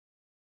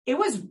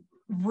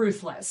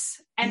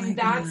ruthless. And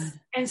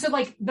and so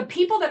like the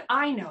people that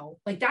I know,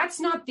 like that's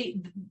not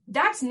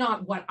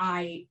what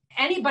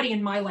anybody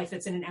in my life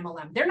that's in an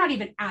MLM, they're not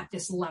even at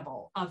this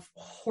level of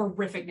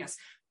horrificness,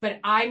 but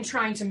I'm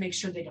trying to make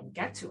sure they don't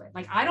get to it.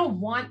 Like, I don't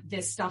want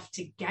this stuff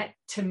to get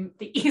to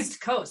the East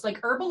Coast. Like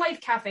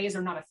Herbalife cafes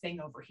are not a thing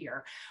over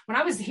here. When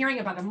I was hearing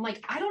about them, I'm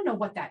like, I don't know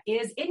what that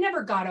is. It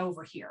never got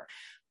over here,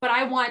 but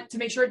I want to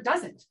make sure it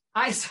doesn't.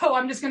 So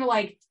I'm just going to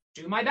like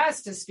do my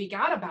best to speak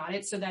out about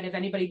it so that if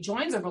anybody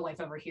joins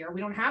Herbalife over here,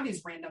 we don't have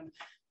these random,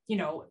 you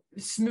know,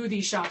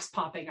 smoothie shops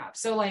popping up.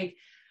 So like,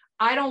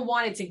 I don't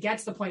want it to get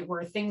to the point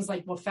where things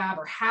like WFAB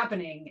are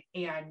happening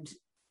and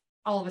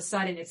all of a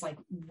sudden it's like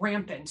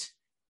rampant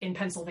in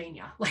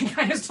Pennsylvania. Like,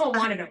 I just don't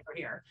want it over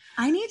here.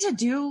 I need to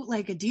do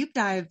like a deep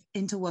dive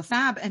into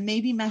WFAB and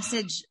maybe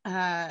message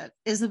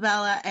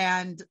Isabella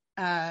and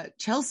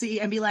Chelsea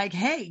and be like,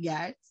 hey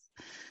guys,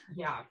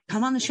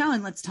 come on the show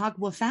and let's talk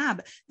WFAB.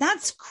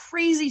 That's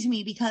crazy to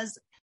me, because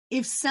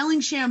if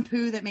selling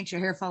shampoo that makes your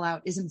hair fall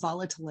out isn't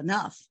volatile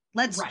enough,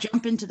 let's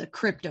jump into the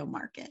crypto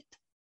market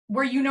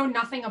where you know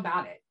nothing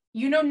about it.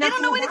 You know nothing.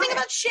 I don't know anything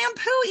about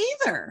shampoo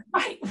either.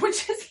 Right.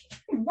 Which is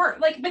even worse.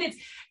 Like, but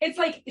it's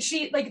like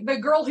the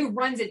girl who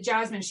runs it,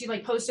 Jasmine, she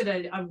like posted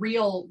a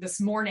reel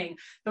this morning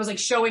that was like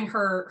showing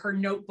her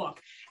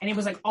notebook, and it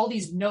was like all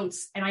these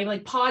notes, and I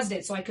like paused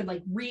it so I could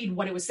like read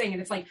what it was saying.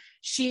 And it's like,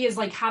 she is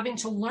like having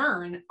to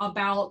learn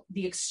about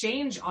the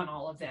exchange on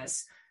all of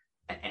this.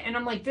 And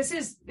I'm like, this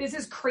is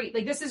crazy.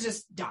 Like, this is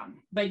just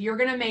dumb, but you're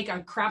going to make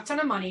a crap ton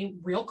of money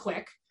real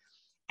quick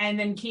and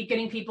then keep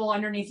getting people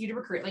underneath you to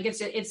recruit. Like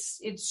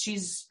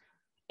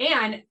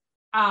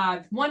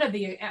one of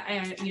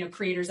the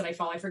creators that I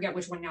follow, I forget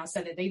which one now,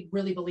 said that they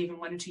really believe in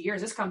 1 to 2 years,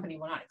 this company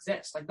will not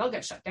exist. Like, they'll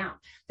get shut down.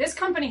 This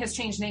company has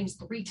changed names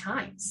 3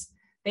 times.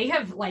 They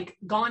have like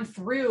gone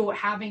through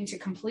having to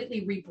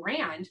completely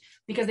rebrand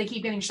because they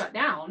keep getting shut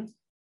down.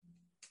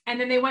 And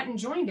then they went and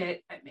joined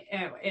it.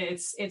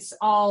 It's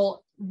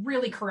all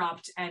really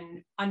corrupt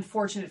and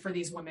unfortunate for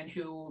these women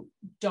who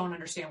don't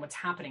understand what's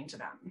happening to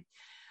them.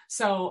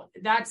 So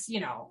that's,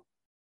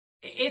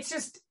 it's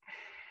just,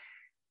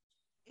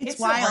 it's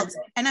wild.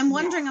 And I'm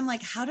wondering, I'm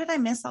like, how did I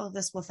miss all of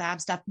this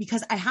WFAB stuff?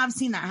 Because I have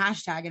seen that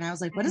hashtag and I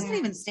was like, what does it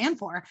even stand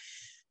for?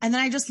 And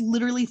then I just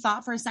literally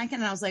thought for a second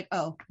and I was like,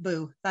 oh,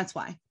 boo. That's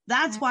why.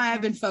 That's why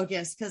I've been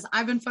focused, because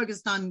I've been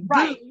focused on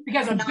right boo,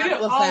 because of boo.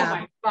 Oh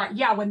my God.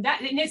 Yeah. And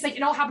it's like,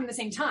 it all happened at the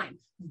same time.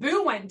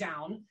 Boo went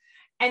down.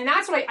 And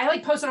that's what I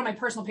like posted on my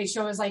personal page.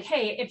 So I was like,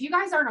 hey, if you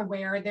guys aren't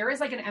aware, there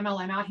is like an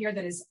MLM out here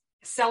that is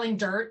selling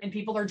dirt and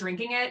people are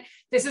drinking it.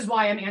 This is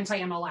why I'm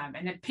anti-MLM.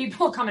 And then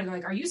people come and they're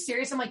like, are you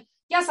serious? I'm like,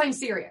 yes, I'm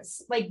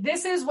serious. Like,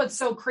 this is what's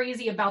so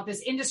crazy about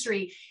this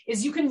industry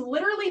is you can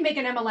literally make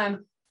an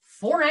MLM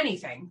for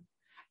anything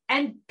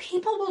and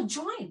people will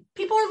join.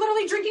 People are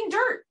literally drinking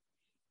dirt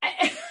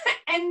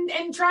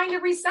and trying to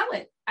resell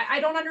it.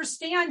 I don't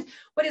understand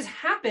what has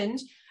happened.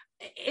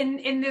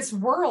 in this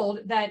world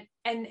that,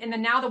 and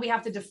then now that we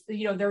have to,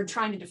 they're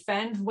trying to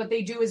defend what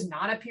they do is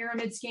not a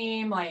pyramid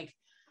scheme. Like,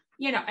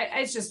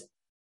 it's just,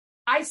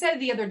 I said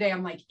the other day,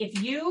 I'm like,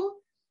 if you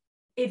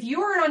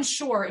are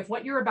unsure if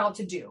what you're about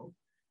to do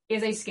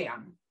is a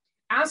scam,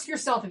 ask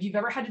yourself if you've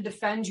ever had to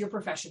defend your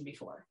profession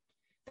before.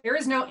 There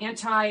is no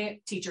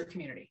anti-teacher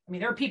community. I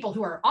mean, there are people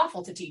who are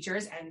awful to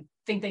teachers and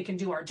think they can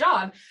do our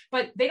job,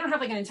 but they don't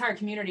have like an entire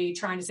community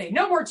trying to say,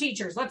 no more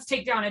teachers, let's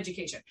take down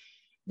education.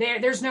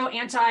 There's no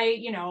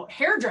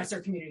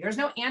anti-hairdresser community. There's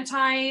no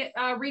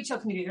anti-retail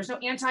community. There's no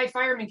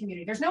anti-fireman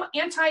community. There's no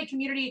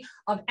anti-community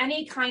of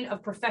any kind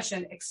of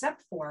profession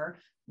except for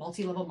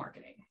multi-level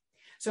marketing.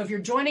 So if you're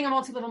joining a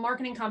multi-level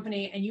marketing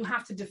company and you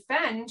have to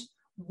defend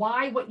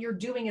why what you're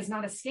doing is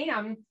not a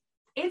scam,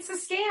 it's a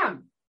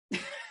scam.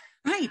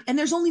 Right. And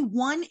there's only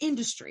one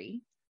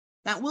industry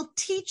that will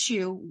teach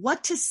you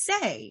what to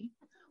say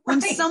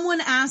when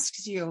someone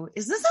asks you,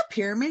 is this a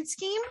pyramid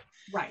scheme?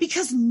 Right.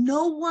 Because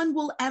no one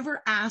will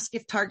ever ask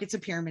if Target's a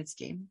pyramid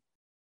scheme.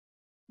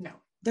 No.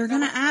 They're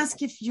going to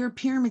ask if your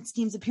pyramid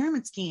scheme's a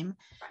pyramid scheme.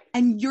 Right.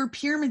 And your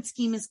pyramid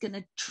scheme is going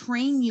to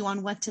train you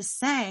on what to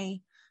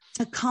say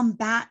to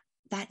combat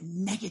that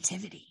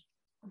negativity.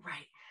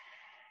 Right.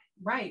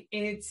 Right.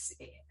 It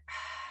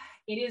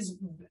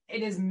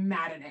is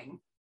maddening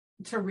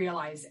to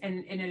realize.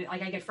 And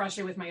I get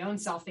frustrated with my own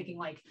self thinking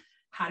like,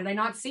 how did I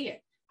not see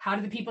it? How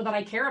do the people that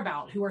I care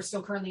about who are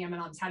still currently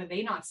MLMs, how do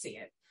they not see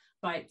it?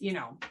 But,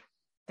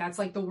 that's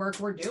like the work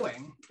we're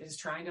doing is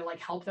trying to like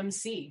help them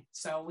see.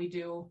 So we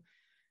do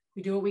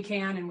what we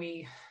can and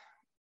we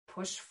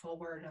push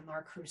forward on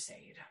our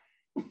crusade.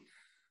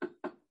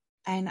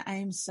 And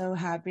I'm so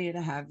happy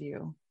to have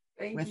you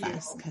with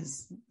us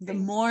because the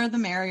more the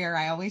merrier,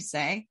 I always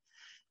say.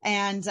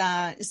 And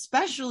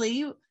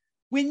especially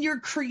when you're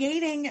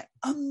creating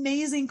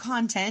amazing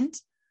content,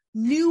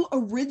 new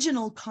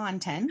original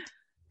content.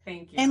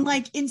 Thank you. And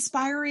like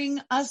inspiring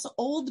us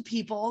old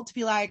people to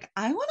be like,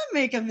 I want to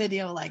make a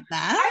video like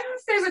that. I'm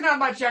seriously not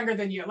much younger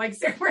than you. Like,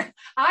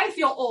 I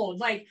feel old.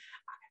 Like,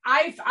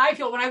 I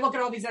feel when I look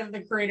at all these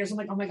other creators, I'm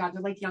like, oh my God,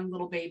 they're like young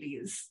little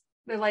babies.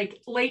 They're like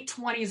late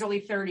 20s,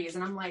 early 30s.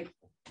 And I'm like,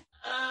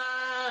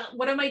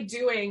 what am I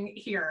doing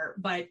here?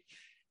 But,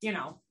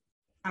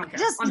 I don't care.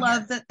 I just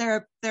love that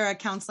there are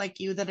accounts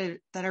like you that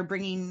are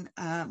bringing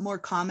more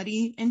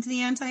comedy into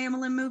the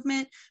anti-MLM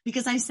movement,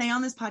 because I say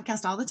on this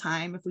podcast all the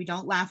time, if we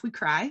don't laugh, we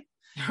cry.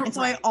 And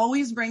so I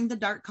always bring the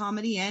dark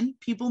comedy in.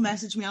 People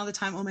message me all the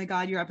time, oh my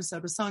God, your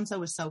episode with so-and-so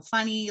was so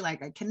funny.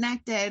 Like I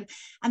connected,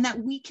 and that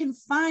we can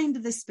find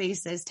the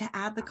spaces to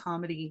add the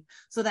comedy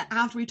so that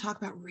after we talk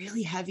about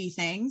really heavy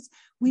things,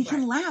 we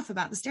can laugh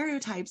about the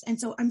stereotypes. And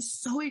so I'm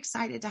so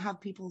excited to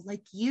have people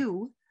like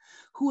you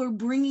who are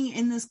bringing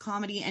in this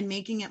comedy and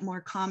making it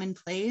more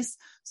commonplace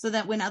so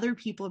that when other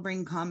people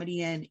bring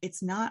comedy in,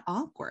 it's not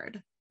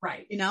awkward.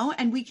 Right.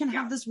 And we can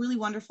have this really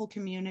wonderful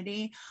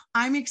community.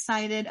 I'm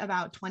excited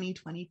about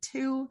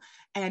 2022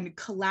 and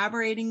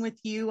collaborating with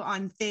you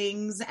on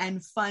things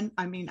and fun.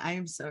 I mean, I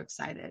am so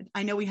excited.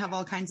 I know we have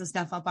all kinds of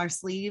stuff up our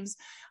sleeves.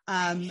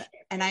 And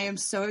I am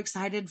so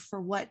excited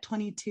for what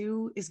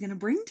 22 is going to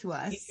bring to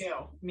us.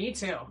 Me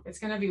too. It's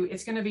going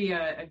to be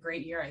a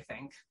great year, I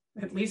think,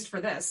 at least for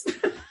this.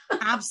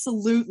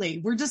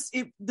 Absolutely.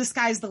 The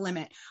sky's the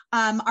limit.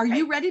 Are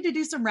you ready to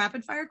do some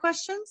rapid fire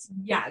questions?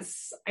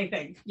 Yes, I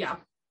think. Yeah.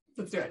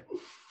 Let's do it.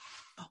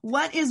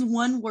 What is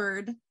one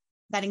word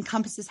that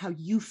encompasses how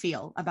you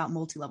feel about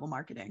multi-level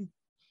marketing?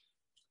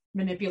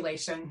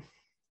 Manipulation.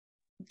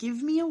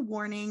 Give me a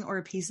warning or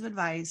a piece of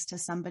advice to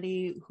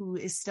somebody who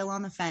is still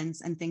on the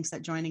fence and thinks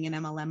that joining an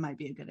MLM might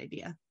be a good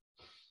idea.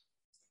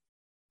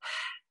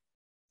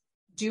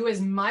 Do as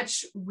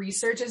much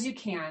research as you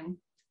can.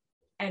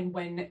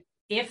 And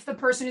if the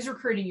person who's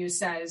recruiting you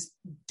says,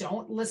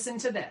 don't listen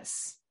to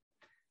this,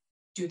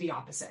 do the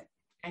opposite.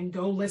 And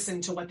go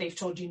listen to what they've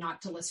told you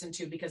not to listen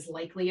to, because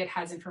likely it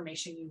has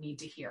information you need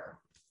to hear.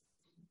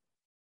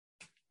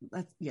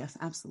 Yes,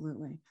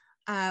 absolutely.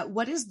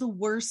 What is the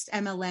worst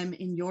MLM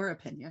in your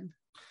opinion?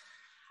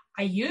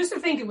 I used to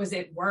think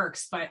it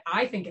works, but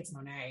I think it's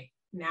Monet.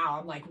 Now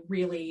I'm like,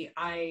 really,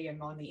 I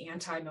am on the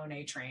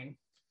anti-Monet train.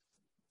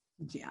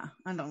 Yeah,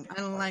 I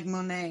don't like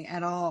Monet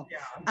at all.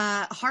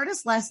 Yeah.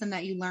 Hardest lesson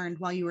that you learned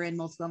while you were in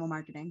multi-level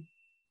marketing?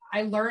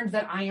 I learned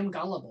that I am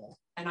gullible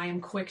and I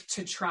am quick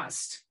to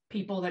trust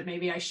people that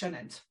maybe I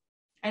shouldn't.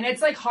 And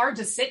it's like hard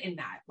to sit in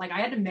that. Like I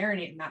had to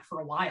marinate in that for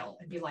a while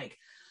and be like,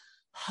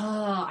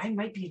 I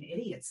might be an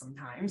idiot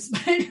sometimes,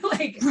 but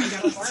like I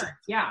gotta learn.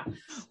 Yeah.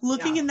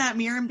 Looking in that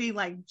mirror and be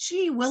like,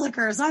 gee,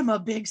 Willikers, I'm a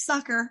big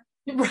sucker.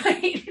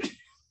 Right.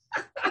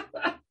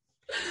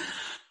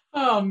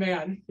 Oh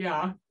man.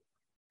 Yeah.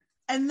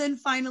 And then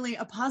finally,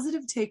 a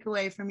positive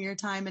takeaway from your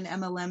time in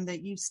MLM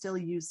that you still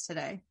use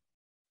today.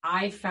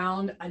 I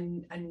found a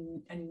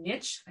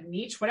niche,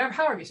 whatever,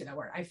 however you say that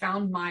word. I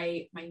found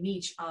my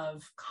niche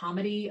of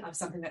comedy, of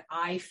something that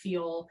I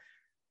feel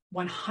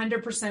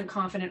 100%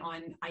 confident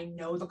on. I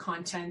know the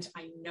content.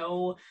 I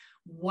know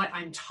what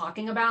I'm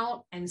talking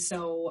about. And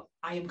so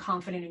I am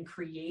confident in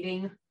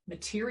creating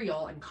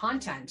material and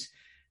content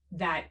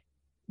that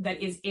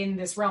is in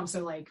this realm.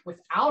 So like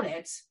without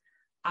it,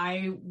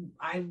 I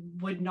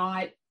would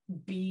not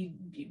be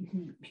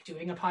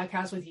doing a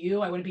podcast with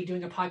you. I wouldn't be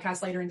doing a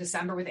podcast later in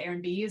December with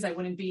Aaron B's. I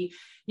wouldn't be,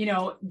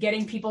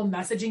 getting people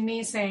messaging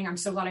me saying, I'm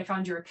so glad I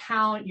found your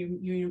account.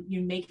 You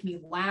make me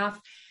laugh.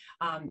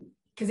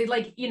 Cause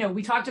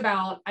I've talked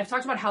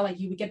about how like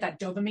you would get that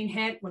dopamine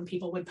hit when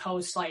people would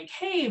post like,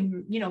 hey,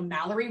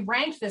 Mallory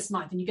ranked this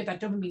month, and you get that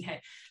dopamine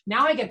hit.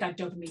 Now I get that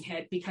dopamine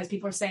hit because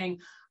people are saying,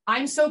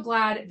 I'm so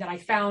glad that I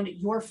found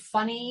your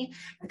funny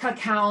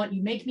account.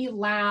 You make me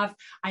laugh.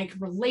 I can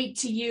relate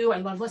to you. I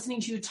love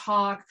listening to you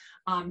talk.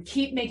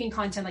 Keep making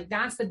content. Like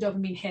that's the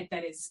dopamine hit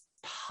that is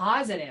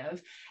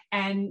positive.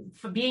 And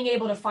for being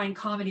able to find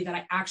comedy that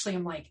I actually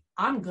am like,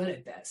 I'm good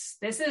at this.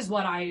 This is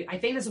what I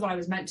think this is what I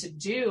was meant to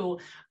do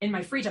in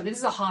my free time. This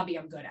is a hobby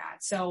I'm good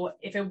at. So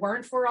if it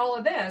weren't for all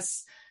of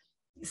this,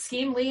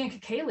 Scheme Lee and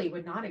Kaylee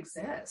would not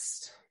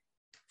exist.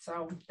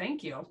 So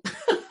thank you.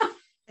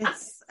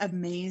 It's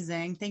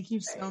amazing. Thank you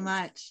so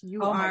much.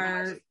 You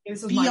are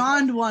gosh,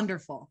 beyond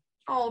wonderful.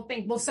 Oh,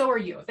 well, so are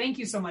you. Thank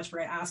you so much for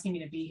asking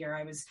me to be here.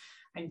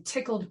 I'm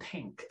tickled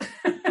pink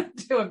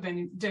to have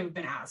been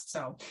asked.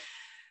 So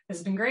this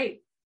has been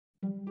great.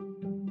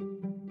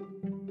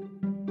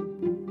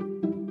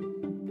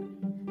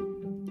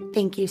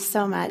 Thank you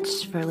so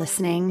much for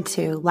listening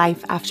to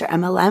Life After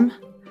MLM.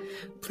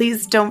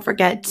 Please don't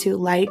forget to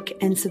like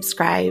and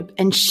subscribe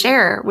and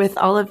share with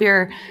all of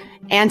your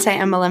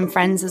anti-MLM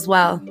friends as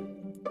well.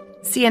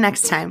 See you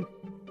next time.